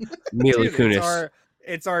from? Mila Dude, Kunis.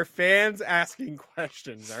 it's our fans asking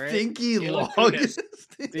questions. All right, Stinky Mila log. Kunis.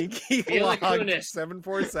 Stinky Mila Log Kunis.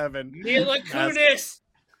 747. Mila Kunis.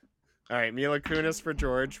 All right, Mila Kunis for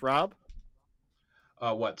George. Rob,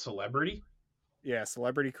 What celebrity? yeah,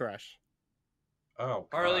 celebrity crush. Oh,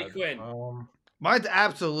 Harley God. Quinn. Mine's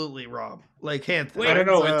absolutely Rob. Like hands. Wait, I don't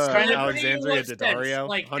know. It's Uh, kind of. Alexandria what sense? Daddario,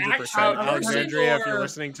 Like 100%. actual Alexandria, if you're or-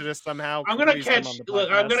 listening to this somehow, I'm gonna please come catch. on the Look,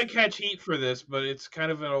 I'm podcast. gonna catch heat for this, but it's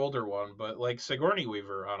kind of an older one. But like Sigourney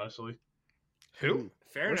Weaver, honestly, Who?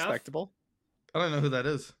 Fair enough. Respectable. I don't know who that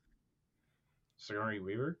is. Sigourney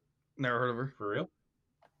Weaver, Never heard of her. for real.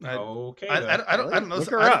 I Okay. I then. don't know. Look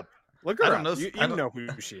her I don't- up. Look her I don't up. know- You I don't- know who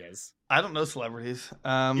she is. I don't know celebrities.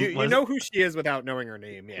 You what is know who she is without knowing her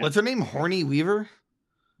name. it? Yeah. What's her name? Horny Weaver.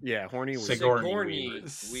 Yeah, horny. Weaver. Sigourney Sigourney Weaver.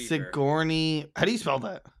 Weaver. Sigourney. How do you spell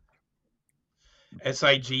that?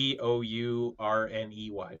 Sigourney.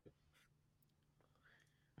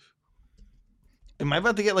 Am I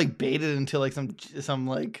about to get like baited into like some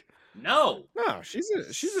like? No, No, she's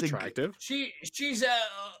Sig- attractive. she's a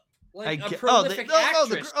like a the prolific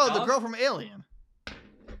actress. the dog. girl from Alien.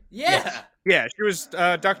 Yeah. Yeah, she was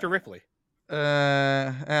Dr. Ripley.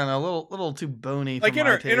 I don't know, a little too bony. Like for in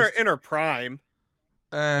my her taste. in her prime.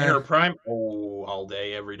 In her prime. Oh, all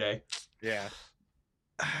day, every day. Yeah.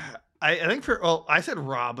 I think I said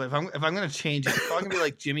Rob, but if I'm gonna change it, it's probably gonna be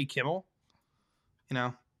like Jimmy Kimmel. You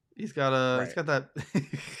know, he's got that.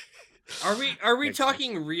 Are we Makes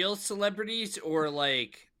talking real celebrities or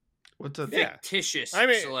like What's a Yeah. fictitious I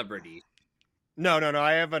mean- celebrities? No.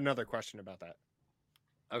 I have another question about that.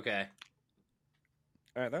 Okay.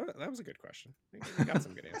 All right, that was a good question. We got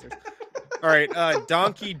some good answers. All right,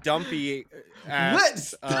 Donkey Dumpy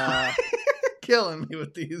asks, killing me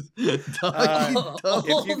with these? Uh, Dog.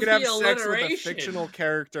 if you could have The sex with a alliteration. fictional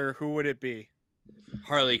character, who would it be?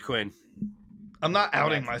 Harley Quinn. I'm not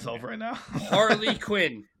outing myself right now. Harley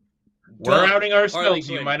Quinn. We're Done. outing Harley ourselves.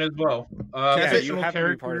 You Quinn. might as well. I Yeah, say you Fictional have to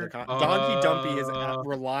be part of character. the Donkey Dumpy is Uh,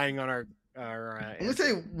 relying on our I'm gonna answer.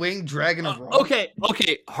 say Winged Dragon of Raw. Okay.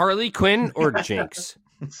 Harley Quinn or Jinx?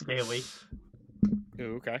 Staley.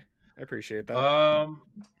 Ooh, okay, I appreciate that.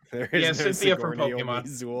 There yeah, no Cynthia from Sigourney, Pokemon. only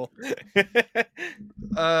Zool.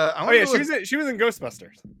 I'm Oh yeah, go she was in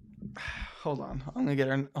Ghostbusters. Hold on, I'm gonna get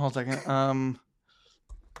her. Hold a second.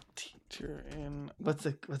 Teacher in what's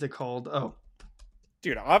it called? Oh,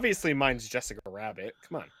 Dude, obviously mine's Jessica Rabbit.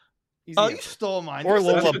 Come on. Easy you answer. stole mine. Or You're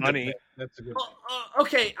such Lola a- good Bunny. pick. That's a good.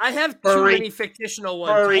 Okay, I have too Furry. many fictional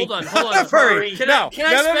ones. Furry. Hold on. Furry. Can No,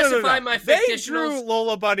 I specify my They fictionals? drew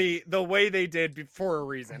Lola Bunny the way they did for a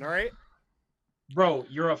reason, all right? Bro,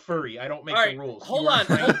 you're a furry. I don't make All right, the rules. hold You are on.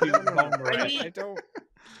 trying to bone I rack. need- I don't.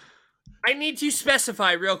 I need to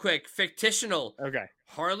specify real quick. Fictional Okay.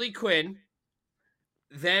 Harley Quinn,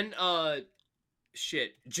 then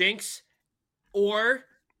Jinx, or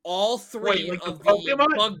all three Wait, like the of the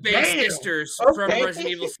Pokemon? bug-based Damn. sisters from Okay.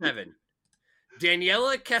 Resident Evil 7.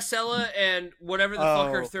 Daniela, Casella, and whatever the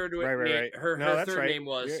fuck her Oh, third Right. her No, that's third right. name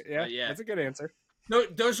was. Yeah, Yeah. that's a good answer. No,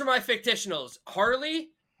 those are my fictionals. Harley,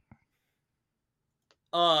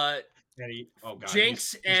 Oh god.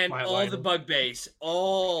 Jinx, he's and all the flatlining. bug base.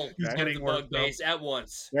 All He's of getting the worked bug up. base at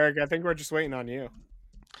once. Eric, I think we're just waiting on you.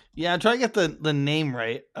 Yeah, I'm trying to get the name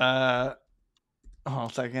right. Hold on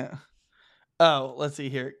a second. Oh, let's see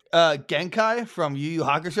here. Genkai from Yu Yu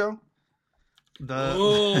Hakusho.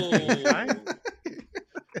 Oh.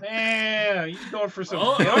 Man, he's going for some.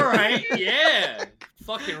 Oh, all right, yeah.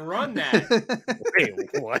 Fucking run that.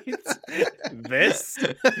 Wait, what? This?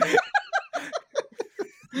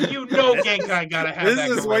 You know, Genkai gotta have This that.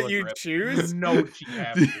 is what gorilla you grip. choose? You know she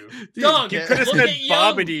has to. Dog, You Gen- could have Look said at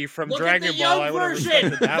young- Bobbity from Look Dragon at the Ball. young I would have version.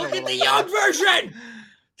 respected that a Look at the little young more. version.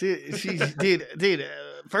 Dude, she's dude.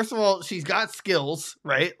 First of all, she's got skills,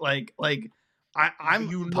 right? I'm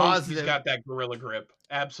you know positive. she's got that gorilla grip.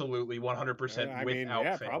 Absolutely, 100% I without mean,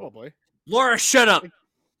 yeah, fail. probably. Laura, shut up.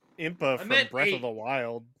 Impa I from meant Breath a- of the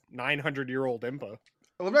Wild, 900-year-old Impa.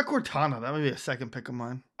 What about Cortana? That would be a second pick of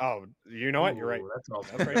mine. Oh, you know what? You're right. Ooh, That's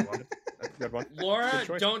also That's a right. good one. That's a good one. Laura, Good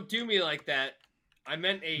choice. don't do me like that. I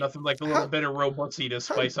meant a. Nothing like a little bit of robotsy to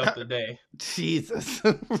spice up the day. Jesus.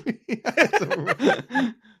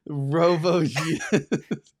 Robo Jesus.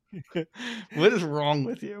 What is wrong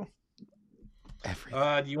with you?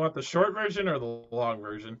 Everything. Do you want the short version or the long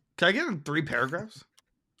version? Can I get in 3 paragraphs?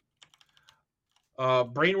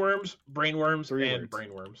 Brainworms, 3 and words.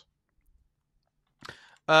 brainworms.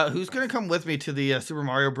 Who's gonna come with me to the Super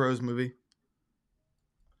Mario Bros. Movie?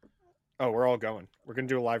 Oh, we're all going. We're gonna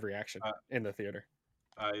do a live reaction in the theater.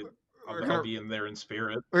 I'll be in there in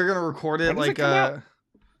spirit. We're gonna record it When does it like come out?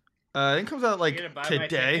 I think it comes out You like gonna buy my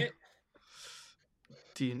today. ticket?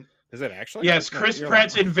 Do you, Is it actually? Yes, No, Chris you're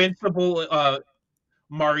Pratt's lying. invincible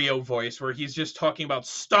Mario voice, where he's just talking about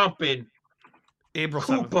stomping April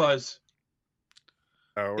 7th. Koopas.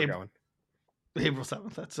 Oh, we're Ab- going. April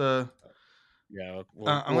 7th. That's Yeah, we'll,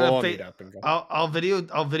 I'm we'll gonna all fa- meet up and go. I'll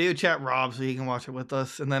video chat Rob so he can watch it with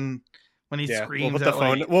us, and then when he Yeah, screams we'll put the at,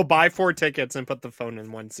 phone. like, We'll buy 4 tickets and put the phone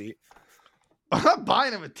in one seat. I'm not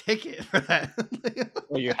buying him a ticket for that.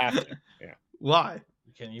 Well, you have to. Yeah, Why?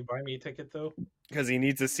 Can you buy me a ticket though? because he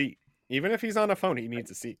needs a seat. Even if he's on a phone, he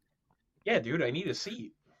needs a seat. Yeah, dude, I need a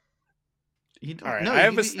seat. You don't- All right, no, I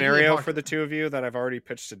have you- a you scenario park for it. the two of you that I've already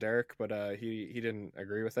pitched to Derek, but he didn't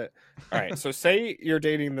agree with it. All right, so say you're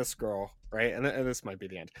dating this girl, right? And this might be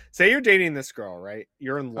the end. Say you're dating this girl, right?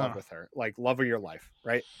 You're in love with her, like love of your life,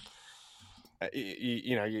 right?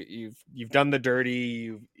 You know, you've done the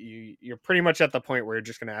dirty. You're pretty much at the point where you're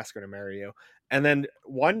just gonna ask her to marry you, and then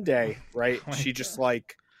one day, right? Oh my she just God.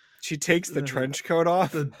 like she takes the Ugh. trench coat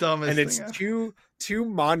off, The dumbest and it's thing ever. two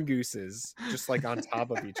mongooses just like on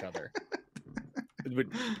top of each other.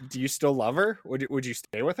 Do you still love her? Would you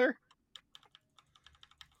stay with her?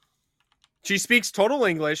 She speaks total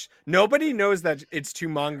English. Nobody knows that it's 2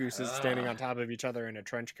 mongooses standing on top of each other in a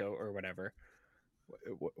trench coat or whatever.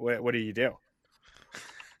 What do you do?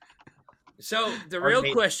 So the Are real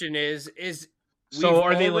they- question is So we've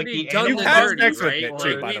are they like already the done animal the You've had dirty, sex with right? it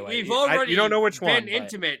too, by the way. We've You already don't know which been one, but-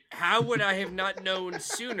 intimate. How would I have not known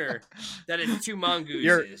sooner that it's 2 mongooses?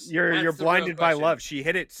 You're That's the real blinded by question. love. She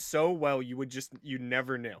hit it so well you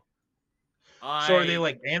never knew. So are they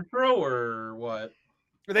like anthro or what?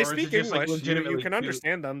 They Or is it speak just, like, English. You legitimately can two-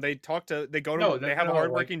 understand them. They talk to. They go to. No, they have a no, like-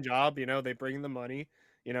 hardworking job. You know, they bring the money.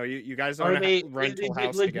 You know, you guys Are own a they rental is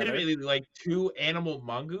house it together. legitimately like 2 animal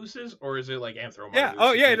mongooses, or is it like anthro mongooses? Yeah.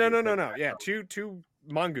 Oh yeah. Maybe No. it's like Yeah. anthro. Two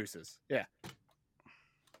mongooses. Yeah.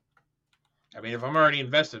 I mean, if I'm already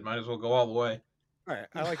invested, might as well go all the way. All right.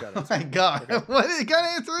 I like that. Oh answer. my god! Okay. What kind of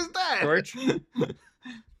answer is that? George.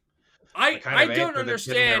 I kind of don't anchor that's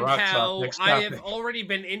getting their understand rocks off how next I have topic. already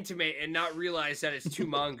been intimate and not realized that it's 2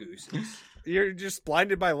 mongooses. You're just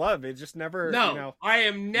blinded by love. It just never. No, You know, I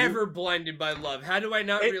am never blinded by love. How do I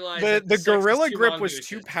not realize the that the sex is gorilla 2 grip was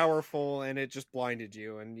too mongooses? powerful, and it just blinded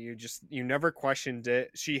you, and you never questioned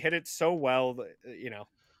it. She hit it so well that you know.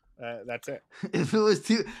 That's it. If it was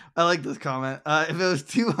 2, I like this comment. If it was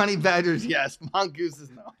 2 honey badgers, yes.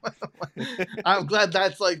 Mongooses, no. I'm glad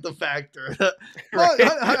that's like the factor. Right.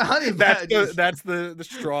 Honey badgers. That's the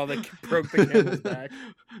straw that broke the camel's back.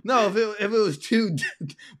 No, if it was 2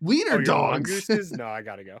 wiener Oh, your dogs. mongooses? No, I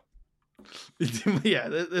gotta go. Yeah,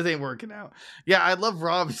 this ain't working out. Yeah, I love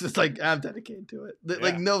Rob. It's just like I'm dedicated to it.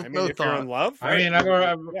 Like Yeah. no I mean, no if you're thought. in love, I mean,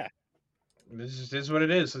 I'm yeah. this is what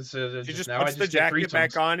it is. It's She just now puts I the just get jacket back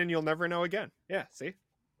threesomes. on, and you'll never know again. Yeah, see.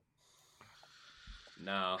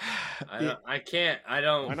 No, Yeah. I can't. I Why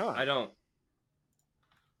don't. not? I don't.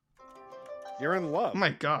 You're in love. Oh my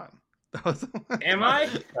god. That was Am I?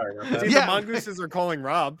 Sorry about that. See, Yeah. the mongooses are calling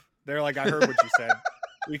Rob. They're like, I heard what you said.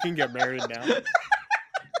 We can get married now.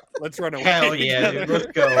 Let's run away. Hell yeah, dude. together.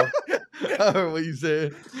 Let's go. I heard what you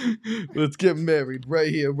said. Let's get married right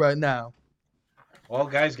here, right now. Well,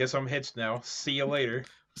 guys, guess I'm hitched now. See you later.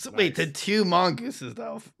 So wait, the Nice. 2 mongooses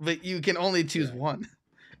though, but you can only choose one.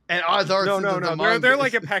 and odds are No, it's the they're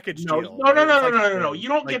like a mongoose. package No, deal. no, no, no, It's no, like no, a no, no. thing. You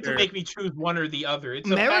don't Like get to they're- make me choose one or the other. It's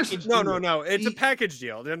a Marriage- package. No, deal. it's a You- package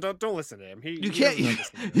deal. Don't listen to him. You He can't doesn't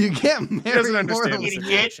understand. you can't He marry doesn't more understand than the Idiot.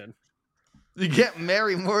 situation. you can't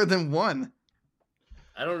marry more than one.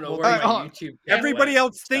 I don't know Well, where alright, my hold on. YouTube. Everybody went,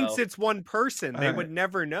 else thinks so- it's one person. They Alright. would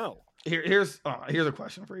never know. Here's a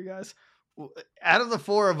question for you guys. Out of the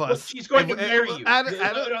four of Look, us, she's going if- to marry you. out No,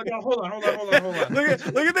 of- no, hold on. Look at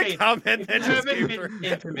the Hey, comment If that you just haven't came been through.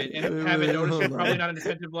 intimate and haven't noticed, it's probably not an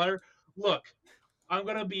intensive letter. Look, I'm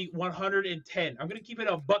gonna be 110. I'm gonna keep it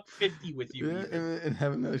 $150 with you. Yeah, even. and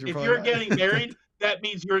heaven knows If probably you're not. getting married, that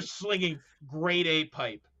means you're slinging grade A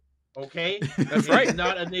pipe. Okay, That's It's right.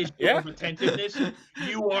 not an issue Yeah. of attentiveness.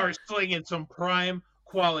 You are slinging some prime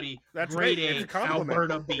quality That's grade right. It's A a compliment.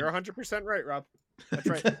 Alberta beef. You're 100% right, Rob. That's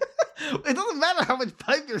right. It doesn't matter how much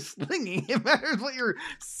pipe you're slinging. It matters what you're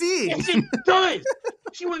seeing. Yes, it does.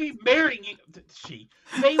 She would be marrying you.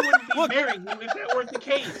 They wouldn't be Look. marrying you if that weren't the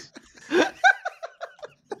case.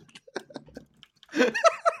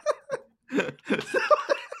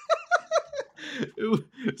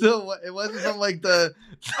 So it wasn't from like the.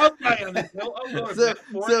 I'll die on this hill. I'll go to So- that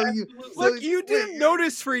for so it, you- absolutely. so Look, you didn't wait,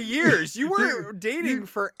 notice for years. You So were dating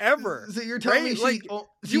forever. So you're telling Right? me Like,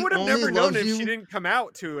 she You would have only never known loves if you, she didn't come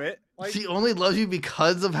out to it. Like, she only loves you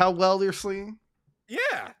because of how well you're slinging.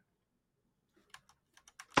 yeah.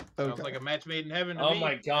 Sounds like a match made in heaven to Oh me.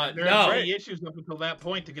 my God, There no. are any issues up until that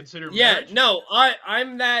point to consider Yeah, marriage. no,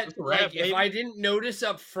 I'm that. That's a wrap, Like, if baby. I didn't notice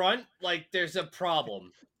up front, like, there's a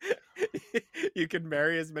problem. You can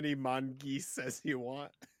marry as many mongoose as you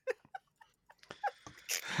want.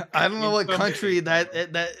 I don't know In what some country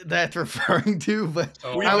that's referring to, but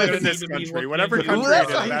So We I live was- in this need to be country. looking Whatever into- country Well, it that's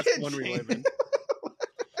is, not that's the one we live in.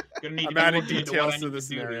 Gonna need I'm to be adding looking into details what I to need the to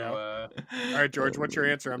do scenario. to, All right, George, what's your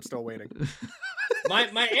answer? I'm still waiting. My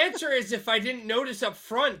answer is if I didn't notice up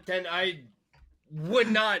front, then I would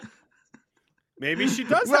not. Maybe she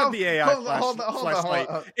does Well, have the AI hold on, flashlight.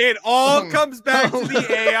 hold on. It all Hold on. comes back to Hold the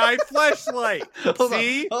on. AI flashlight. Hold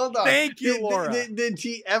See? on, hold on. Thank you, Did- Laura. Did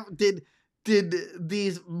she ever? Did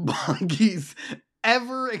these monkeys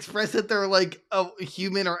ever express that they're like a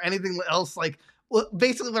human or anything else? Like, well,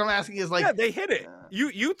 basically, what I'm asking is like, Yeah, they hit it.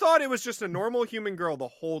 You thought it was just a normal human girl the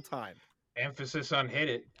whole time. emphasis on hit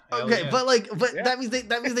it. Hell okay, yeah. but Yeah. that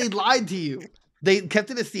means they lied to you. They kept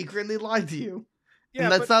it a secret and they lied to you. Yeah,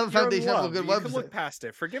 that's but not the you're in foundation of a love. good You can website. look past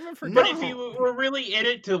it. Forgive and forget. But No. if you were really in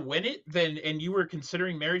it to win it, then and you were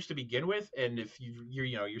considering marriage to begin with, and if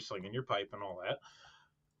you're slinging your pipe and all that,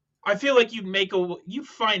 I feel like you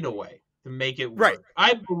find a way to make it work. Right.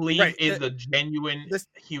 I believe Right. in the genuine This-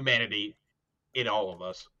 humanity in all of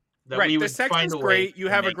us. That Right, we the would sex find is a way great. You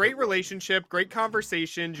to have a make great it work. relationship, great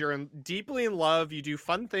conversations. You're deeply in love. You do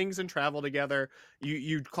fun things and travel together.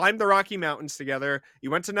 You climbed the Rocky Mountains together.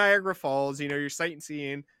 You went to Niagara Falls. You're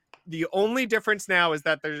sightseeing. The only difference now is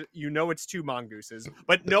that it's two mongooses,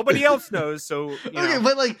 but nobody else knows. So Okay,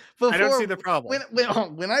 but like before, I don't see the problem.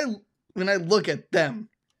 when I look at them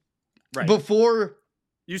Right. before.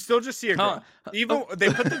 You still just see a girl. Huh. Even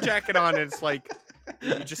they put the jacket on, and it's like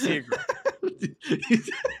you just see a girl.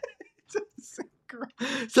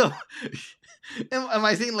 So, am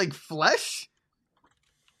I seeing like flesh?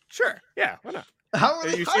 Sure, yeah, why not? How are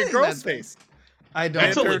they You see a hiding girl's that thing? face. I don't.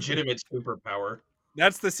 That's a They're- legitimate superpower.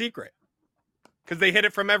 That's the secret, because they hid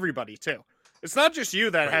it from everybody too. It's not just you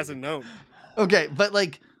that Right. hasn't known. Okay, but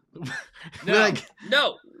like, No, like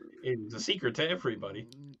no. It's a secret to everybody.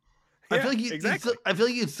 I Yeah, feel like you exactly. I feel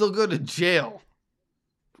like you'd still go to jail.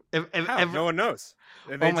 If How? ever- No one knows.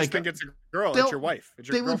 They Oh my just think God. it's a girl. They'll- It's your wife. It's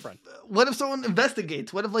they your would. girlfriend. What if someone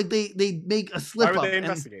investigates? What if like they make a Why slip would up? they and-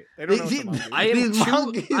 investigate? They don't know they- it's a mongoose. I am These too.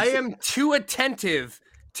 monkeys- I am too attentive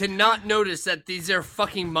to not notice that these are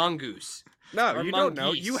fucking mongoose. No, or you don't know.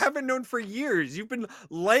 monkeys. You haven't known for years. You've been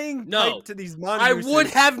laying No, pipe to these I mongooses. would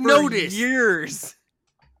have for noticed. years.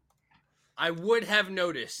 I would have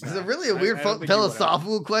noticed. Is it really a I- weird I don't think you would have.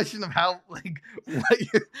 philosophical question of how like what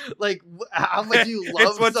you like how much you love?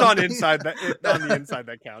 It's what's something? on inside on the inside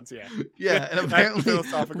that counts. Yeah. Yeah, and That's a apparently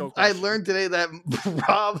philosophical I question. learned today that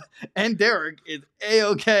Rob and Derek is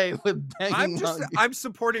a-okay with banging I'm monkeys.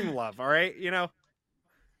 supporting love. All right,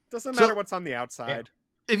 doesn't So- matter what's on the outside.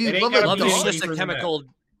 If you It ain't love gotta a Love be is dog, just deeper a than that. chemical.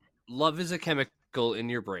 Love is a chemical in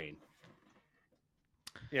your brain.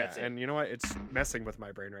 Yeah, That's it. and you know what? It's messing with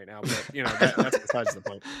my brain right now. But that's besides the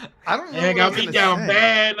point. I don't know. And it what got I was me gonna down say.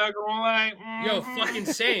 bad. Not gonna lie. Yo, Mhm. fucking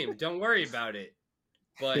same. Don't worry about it.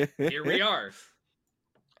 But here we are.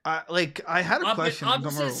 I had a question. I don't remember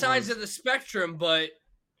Opposite what it sides was. of the spectrum, but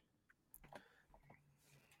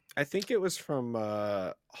I think it was from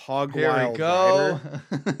Hog Here we Wild go.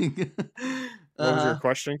 Rider. What was your Uh,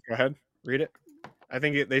 question? Go ahead, read it. I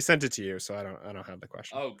think they sent it to you, so I don't have the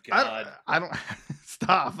question. Oh I God. don't, I don't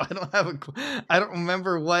stop. I don't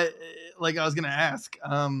remember what like I was gonna ask. It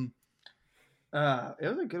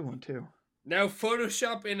was a good one too. Now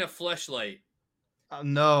Photoshop in a fleshlight.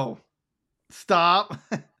 No, stop.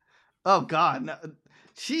 Oh God, no.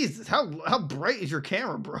 Jesus, how bright is your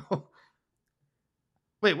camera, bro?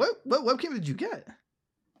 Wait, what webcam did you get?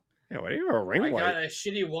 Yeah, what are you a ring I light? got a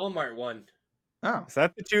shitty Walmart one. Oh, Is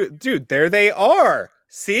that the two? Dude, there they are.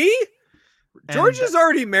 See? George And- is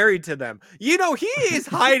already married to them. You know, he is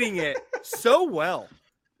hiding it so well.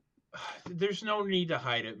 There's no need to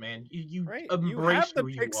hide it, man. You Right? embrace You have the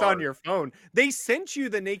who pics you are. on your phone. They sent you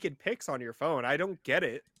the naked pics on your phone. I don't get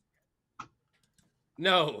it.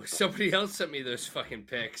 No, somebody else sent me those fucking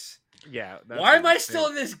pics. Yeah. Why am I still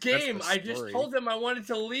in this the game? I just story. told them I wanted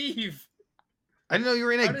to leave. I didn't know you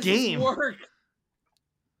were in How a does game. this work?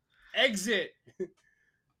 Exit.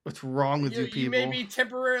 What's wrong with you people? You may be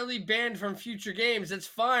temporarily banned from future games. That's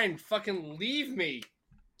fine. Fucking leave me.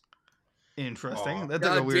 Interesting. Aw. That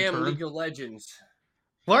took a weird Goddamn turn. League of Legends.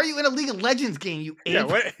 Why are you in a League of Legends game? You ape? Yeah,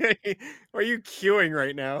 what, what are you queuing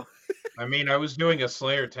right now? I mean, I was doing a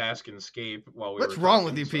Slayer task in Escape while we What's were wrong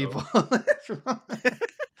talking, with you so- people? What's wrong?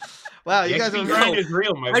 Wow, you The guys XP are grind is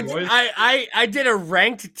real, my boys. I did a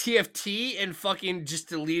ranked TFT and fucking just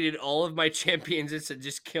deleted all of my champions and said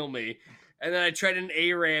just kill me. And then I tried an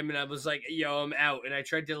ARAM and I was like, yo, I'm out. And I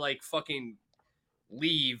tried to like fucking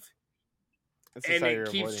leave. This is And how it you're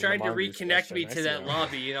keeps avoiding the trying to mongoose reconnect me question. I to see that now.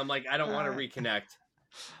 lobby. And I'm like, I don't want to reconnect.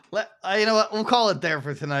 You know what? We'll call it there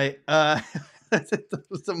for tonight.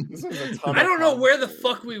 Some- This was a ton I of don't know fun. where the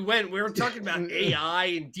fuck we went. We were talking about AI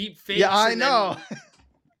and deep fakes. yeah, I and then- know.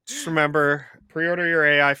 Just remember, pre-order your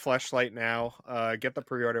AI fleshlight now. Get the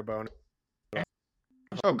pre-order bonus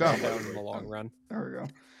Oh god, down in the long run. there we go.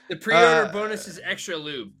 The pre-order Uh, bonus is extra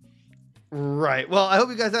lube. Right. Well, I hope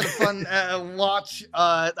you guys had a fun watch.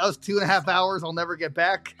 That was 2.5 hours. I'll never get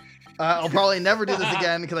back. I'll probably never do this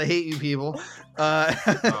again because I hate you people.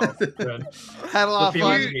 Oh, good. Had a lot of The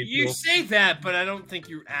fun. feelings- You say that, but I don't think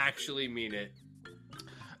you actually mean it.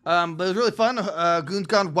 But it was really fun. Goons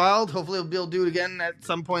Gone Wild. Hopefully, we'll be able to do it again at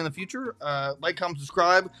some point in the future. Like, comment,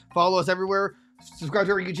 subscribe, follow us everywhere. Subscribe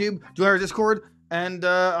to our YouTube, join our Discord, and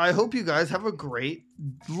I hope you guys have a great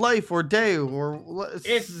life or day or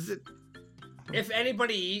If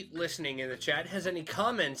anybody listening in the chat has any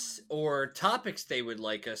comments or topics they would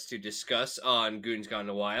like us to discuss on Goons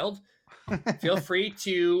Gone Wild, feel free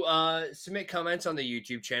to submit comments on the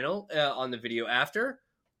YouTube channel on the video after,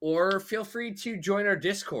 or feel free to join our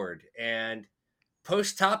Discord and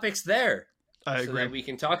post topics there I so agree. that we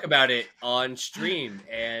can talk about it on stream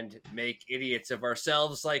and make idiots of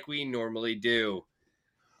ourselves like we normally do.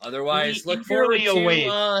 Otherwise, We look forward eagerly await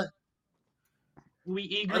to... We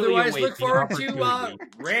eagerly Otherwise, await look the forward to opportunity.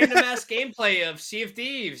 random ass gameplay of Sea of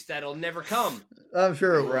Thieves that'll never come. I'm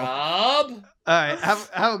sure it will. Rob, All right, have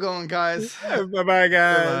a good one, guys. Bye-bye,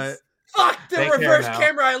 guys. fuck the Take care reverse now.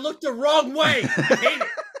 camera. I looked the wrong way. I hate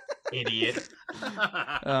Idiot. it. Oh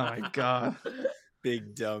my god.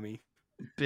 Big dummy.